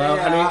like Fallout,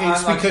 and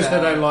it's because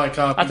they don't like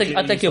RPGs.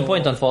 I take your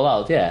point on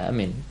Fallout. Yeah, I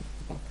mean,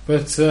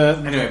 but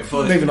Anyway,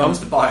 before this becomes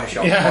the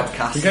BioShock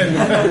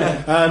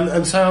podcast.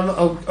 And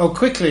so I'll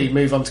quickly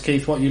move on to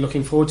Keith. What are you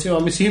looking forward to?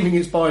 I'm assuming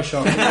it's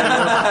BioShock.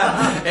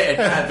 It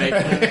can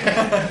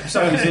be.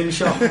 So he's in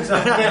shock. Is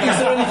there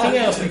anything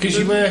else? Because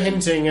you were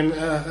hinting, and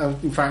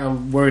in fact,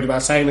 I'm worried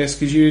about saying this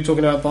because you were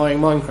talking about buying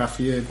Minecraft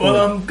for you. Well,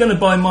 I'm going to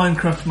buy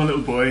Minecraft for my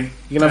little boy.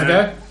 You gonna have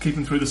a go? Keep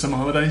him through the summer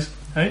holidays.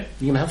 Hey?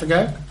 You gonna have a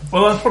go?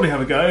 Well, I'll probably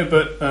have a go,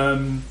 but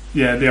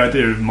the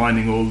idea of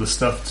mining all the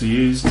stuff to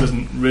use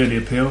doesn't really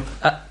appeal.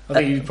 I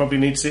think you probably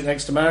need to sit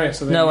next to Marius.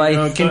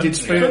 Kindred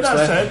spirits. But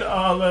that there. said,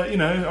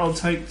 I'll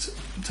take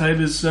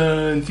Taylor's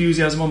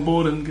enthusiasm on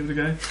board and give it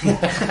a go.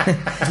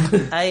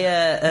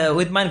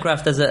 with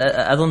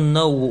Minecraft, I don't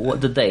know what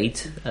the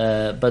date,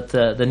 but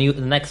the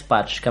next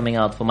patch coming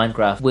out for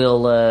Minecraft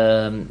will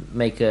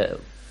make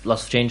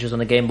lots of changes on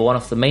the game. But one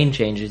of the main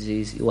changes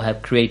is you will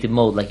have creative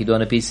mode like you do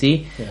on a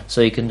PC,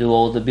 so you can do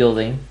all the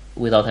building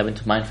without having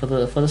to mine for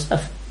the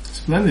stuff.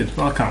 Splendid.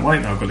 Well, I can't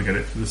wait now. I've got to get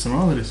it for the summer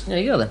holidays. There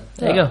you go then.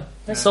 There you go.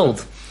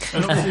 Sold.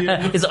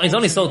 And It's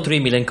only sold 3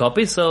 million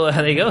copies, so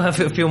there you go. A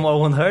few more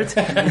won't hurt.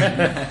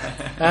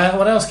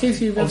 What else, Keith?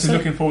 You've obviously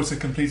looking forward to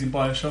completing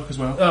BioShock as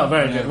well. Oh,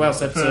 very good. Well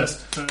said, sir.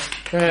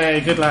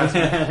 Hey, good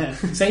lad.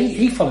 So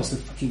he follows the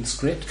fucking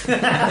script.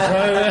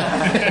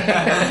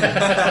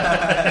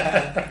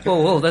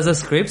 Whoa, there's a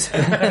script.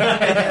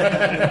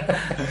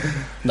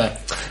 No.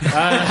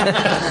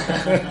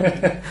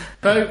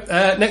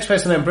 Next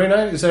person then,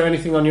 Bruno. Is there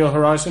anything on your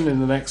horizon in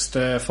the next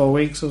 4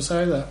 weeks or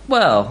so?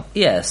 Well,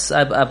 yes.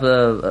 I've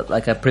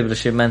like I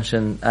previously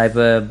mentioned, I've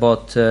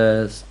bought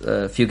a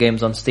few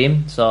games on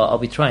Steam, so I'll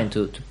be trying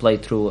to play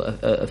through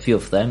a few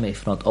of them,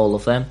 if not all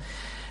of them.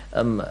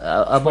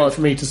 Wait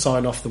for me to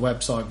sign off the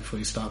website before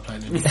you start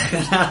playing it.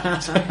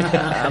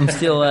 I'm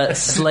still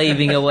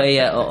slaving away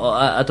at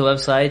the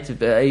website,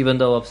 even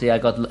though obviously I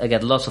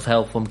get lots of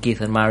help from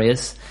Keith and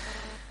Marius.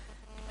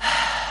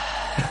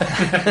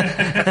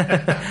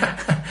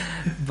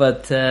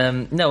 But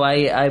no,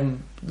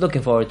 I'm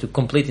looking forward to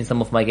completing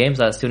some of my games.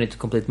 I still need to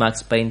complete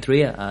Max Payne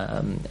 3.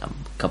 I'm a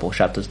couple of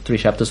chapters, 3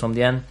 chapters from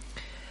the end.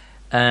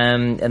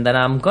 And then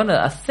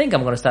I think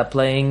I'm gonna start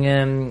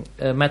playing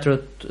Metro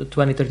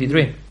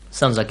 2033.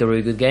 Sounds like a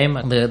really good game.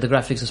 The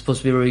graphics are supposed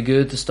to be really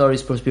good. The story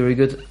is supposed to be really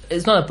good.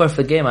 It's not a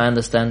perfect game, I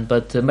understand,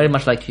 but very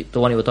much like the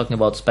one you were talking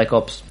about, Spec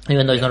Ops.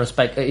 Even though it's not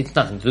it's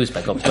nothing to do with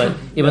Spec Ops, but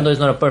even though it's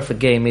not a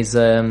perfect game, it's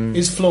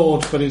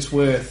flawed, but it's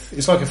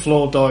like a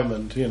flawed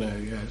diamond, you know.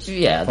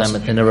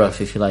 Diamond in the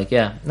rough, if you like.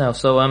 Yeah, no.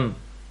 So I'm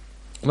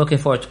looking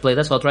forward to play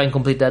that. So I'll try and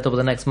complete that over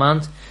the next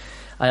month.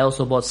 I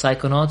also bought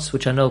Psychonauts,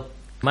 which I know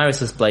Marius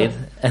has played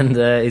and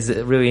is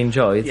really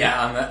enjoyed.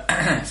 Yeah,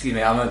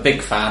 I'm a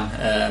big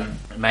fan.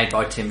 Made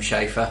by Tim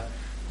Schafer.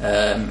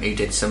 He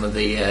did some of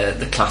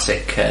the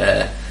classic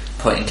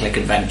point-and-click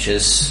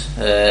adventures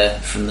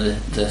from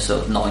the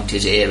sort of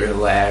 90s era,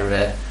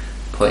 where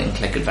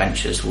point-and-click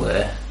adventures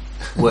were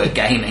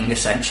gaming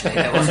essentially.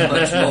 There wasn't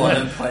much more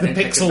than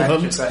point-and-click pixel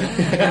adventures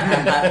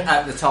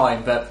at the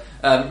time, but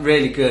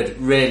really good,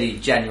 really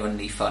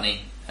genuinely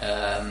funny.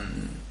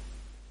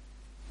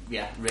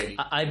 Yeah, really.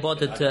 I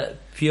bought it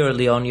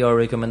purely on your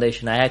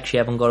recommendation. I actually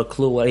haven't got a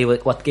clue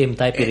what game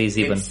type it is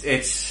even.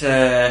 It's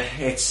I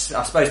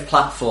suppose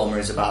platformer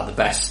is about the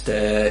best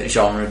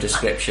genre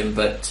description,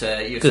 but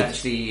you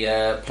essentially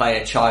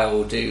play a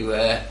child who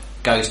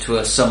goes to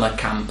a summer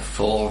camp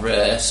for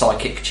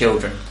psychic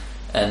children,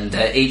 and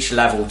each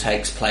level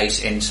takes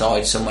place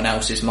inside someone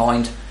else's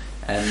mind.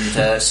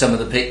 And some of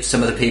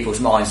the people's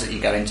minds that you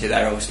go into,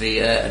 they're obviously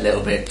a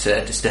little bit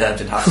disturbed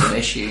and have some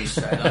issues.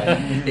 So,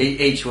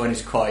 each one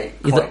is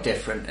quite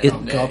different.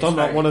 God, I'm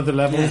not one of the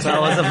levels. You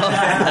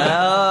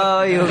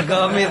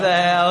got me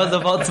there. I was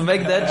about to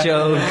make that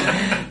joke.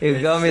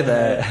 You got me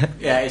there.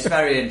 Yeah, it's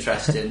very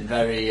interesting,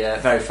 very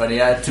very funny.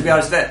 To be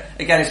honest,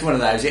 again, it's one of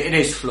those. It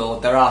is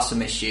flawed. There are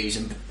some issues,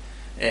 and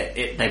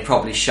they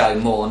probably show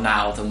more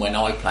now than when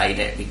I played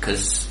it,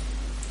 because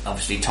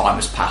obviously time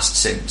has passed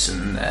since,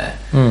 and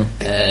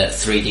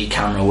 3D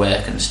camera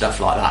work and stuff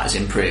like that has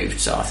improved.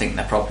 So I think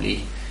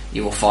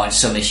you will find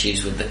some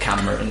issues with the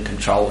camera and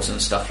controls and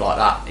stuff like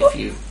that if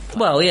you.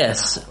 Well,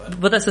 yes,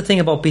 but that's the thing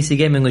about PC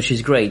gaming, which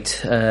is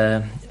great.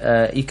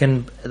 You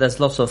can.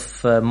 There's lots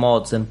of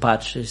mods and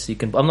patches. You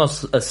can. I'm not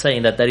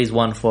saying that there is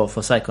one for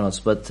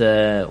Psychonauts, but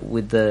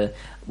with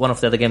one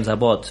of the other games I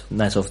bought,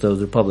 Knights of the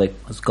Old Republic,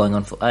 was going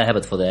on. I have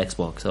it for the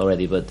Xbox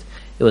already, but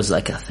it was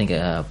like I think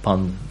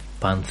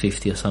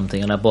 £1.50 or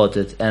something, and I bought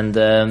it. And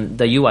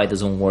the UI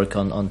doesn't work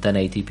on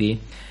 1080p.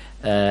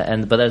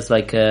 But there's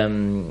like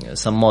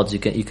some mods you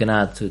can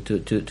add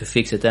to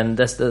fix it, and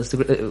that's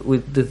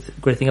with the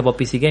great thing about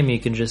PC gaming. You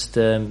can just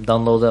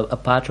download a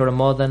patch or a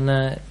mod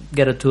and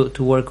get it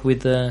to work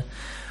with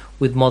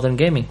modern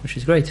gaming, which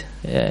is great.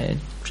 It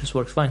just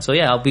works fine. So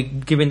yeah, I'll be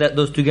giving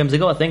those 2 games a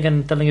go, I think,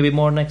 and telling you a bit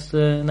more next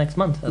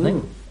month, I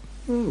think.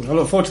 I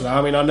look forward to that.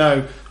 I mean, I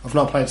know I've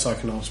not played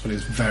Psychonauts, but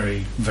it's very,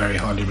 very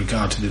highly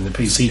regarded in the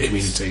PC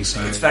community.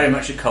 So it's very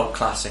much a cult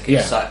classic.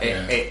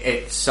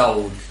 It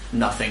sold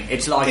nothing.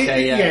 It's like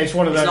it's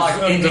one of those.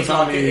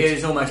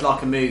 It's almost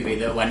like a movie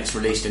that when it's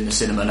released in the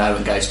cinema, no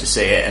one goes to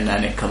see it, and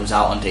then it comes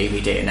out on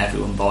DVD and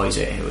everyone buys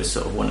it. It was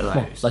sort of one of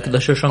those. Like the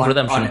Shawshank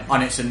Redemption.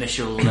 On its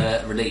initial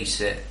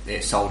release,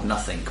 it sold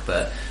nothing,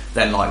 but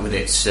then like with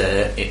its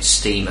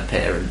Steam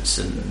appearance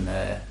and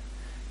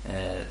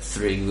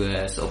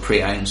through sort of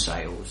pre-owned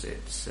sales,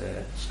 it's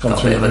got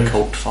a bit of a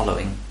cult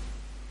following.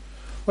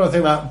 Well, I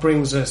think that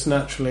brings us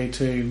naturally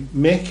to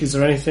Mick. Is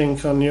there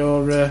anything on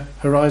your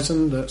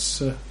horizon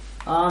that's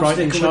bright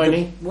and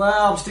shiny?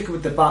 I'm sticking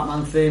with the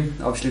Batman theme.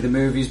 Obviously, the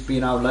movie's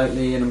been out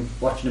lately, and I'm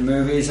watching the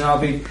movies.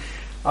 I've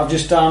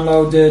just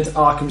downloaded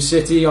Arkham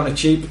City on a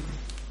cheap,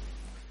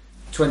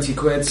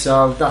 £20,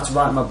 so that's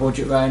right in my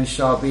budget range.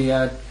 So I'll be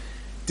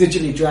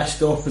digitally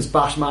dressed up as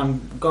Batman,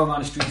 going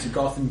around the streets of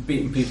Gotham,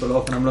 beating people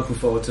up, and I'm looking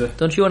forward to it.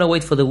 Don't you want to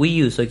wait for the Wii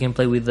U so you can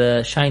play with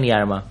the shiny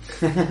armor?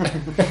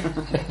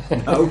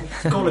 No,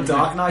 it's called a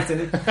Dark Knight,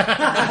 isn't it?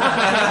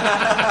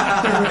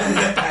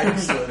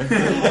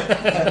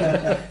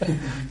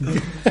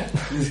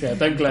 Yeah,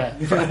 don't glare.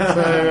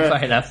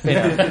 Fair enough.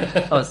 Yeah.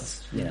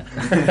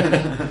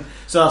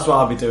 So that's what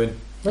I'll be doing.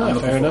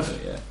 Fair enough.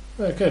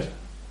 Good.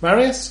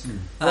 Marius?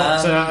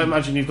 I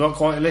imagine you've got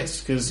quite a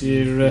list because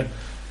you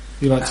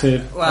like to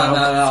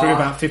through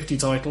about 50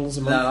 titles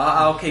a month. No,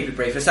 I'll keep it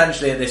brief.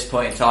 Essentially, at this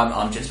point in time,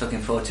 I'm just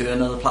looking forward to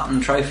another platinum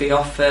trophy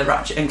off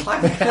Ratchet and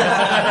Clank,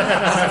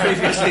 as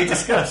previously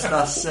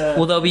discussed.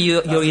 Will that be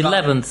your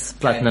 11th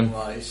platinum?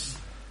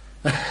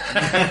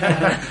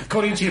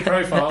 According to your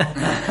profile.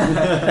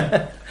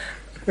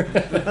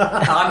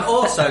 I'm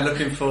also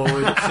looking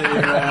forward to,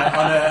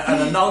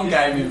 on a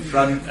non-gaming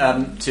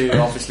front, to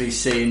obviously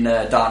seeing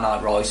Dark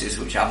Knight Rises,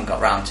 which I haven't got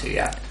round to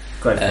yet.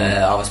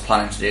 I was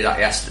planning to do that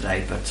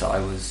yesterday, but I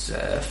was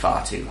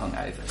far too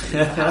hungover to do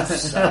that,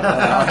 so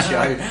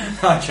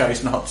I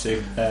chose not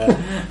to.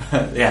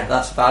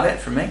 That's about it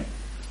from me.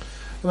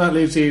 Well, that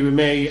leaves you with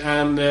me,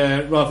 and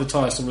rather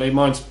tiresomely,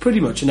 mine's pretty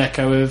much an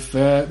echo of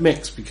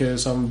Mick's,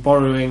 because I'm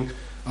borrowing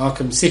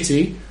Arkham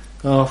City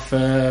off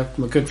my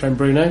good friend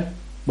Bruno.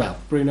 And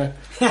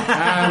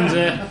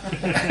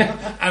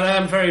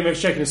I'm very much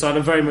checking aside.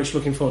 I'm very much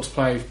looking forward to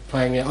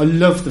playing it. I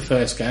love the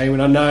first game,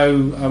 and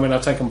I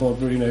take on board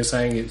Bruno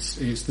saying it's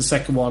the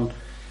second one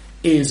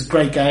is a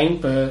great game,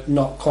 but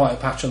not quite a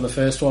patch on the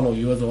first one, or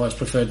you otherwise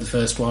preferred the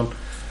first one.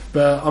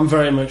 But I'm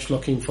very much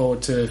looking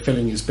forward to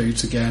filling his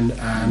boots again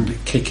and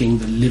kicking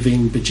the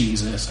living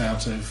bejesus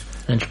out of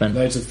henchmen.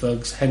 Loads of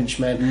thugs,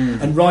 henchmen,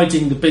 and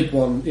riding the big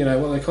one. You know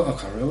what they call? I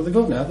can't remember what they're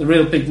called now. The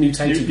real big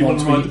mutated you one.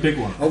 want to ride the big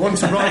one? I want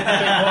to ride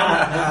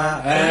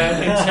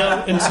the big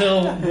one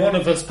until one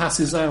of us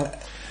passes out.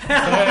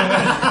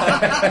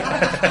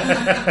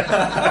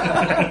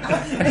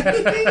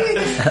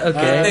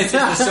 Okay. This is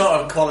the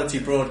sort of quality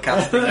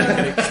broadcasting you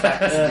can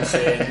expect to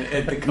see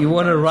in the You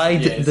want to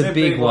ride the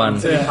big one.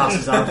 Until he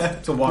passes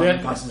out. Till one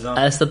passes out.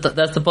 That's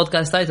the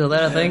podcast title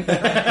there, I think.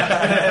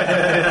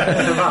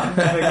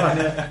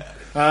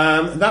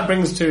 That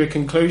brings to a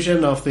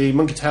conclusion of the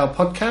Monkey Tail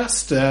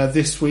podcast.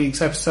 This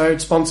week's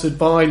episode sponsored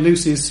by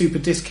Lucy's Super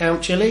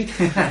Discount Chili.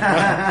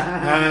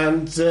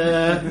 And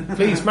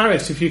please,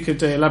 Marius, if you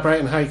could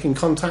elaborate on how you can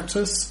contact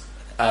us.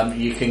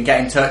 You can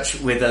get in touch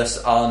with us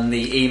on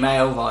the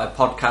email via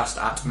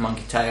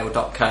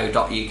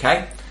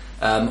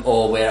podcast@monkeytail.co.uk,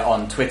 or we're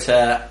on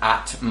Twitter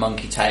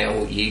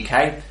 @monkeytailuk. You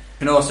can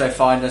also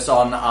find us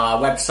on our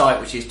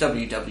website, which is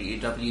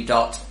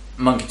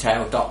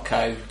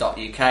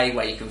www.monkeytail.co.uk,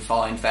 where you can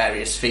find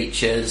various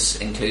features,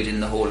 including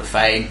the Hall of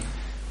Fame,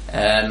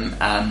 and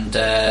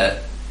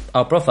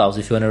our profiles,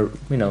 if you want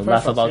to,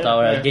 laugh about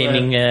our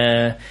gaming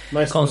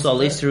console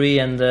history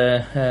and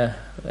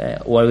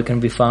where we can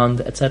be found,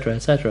 etc.,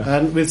 etc.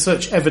 And with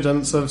such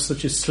evidence of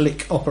such a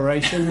slick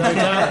operation, no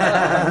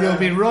doubt, you'll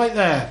be right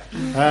there.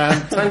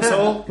 Thanks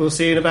all. We'll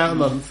see you in about a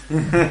month.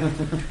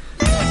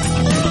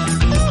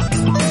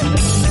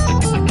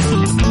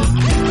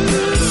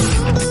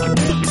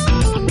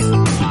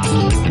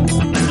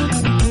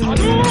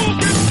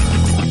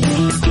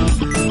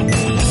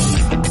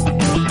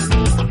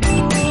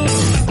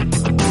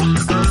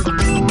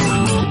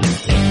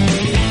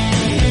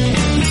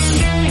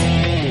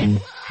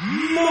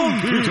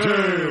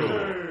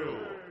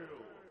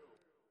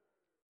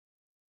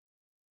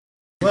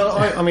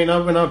 I mean,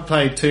 when I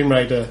played Tomb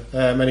Raider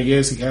many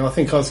years ago, I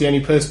think I was the only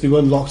person who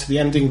unlocked the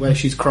ending where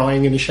she's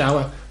crying in the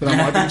shower. But that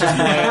might be just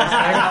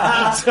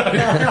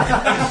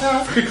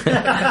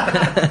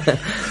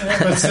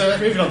But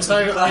moving on,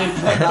 so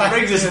that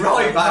brings us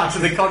right back to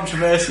the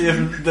controversy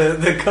of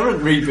the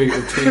current reboot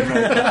of Tomb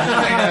Raider.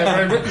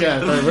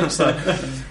 very much so.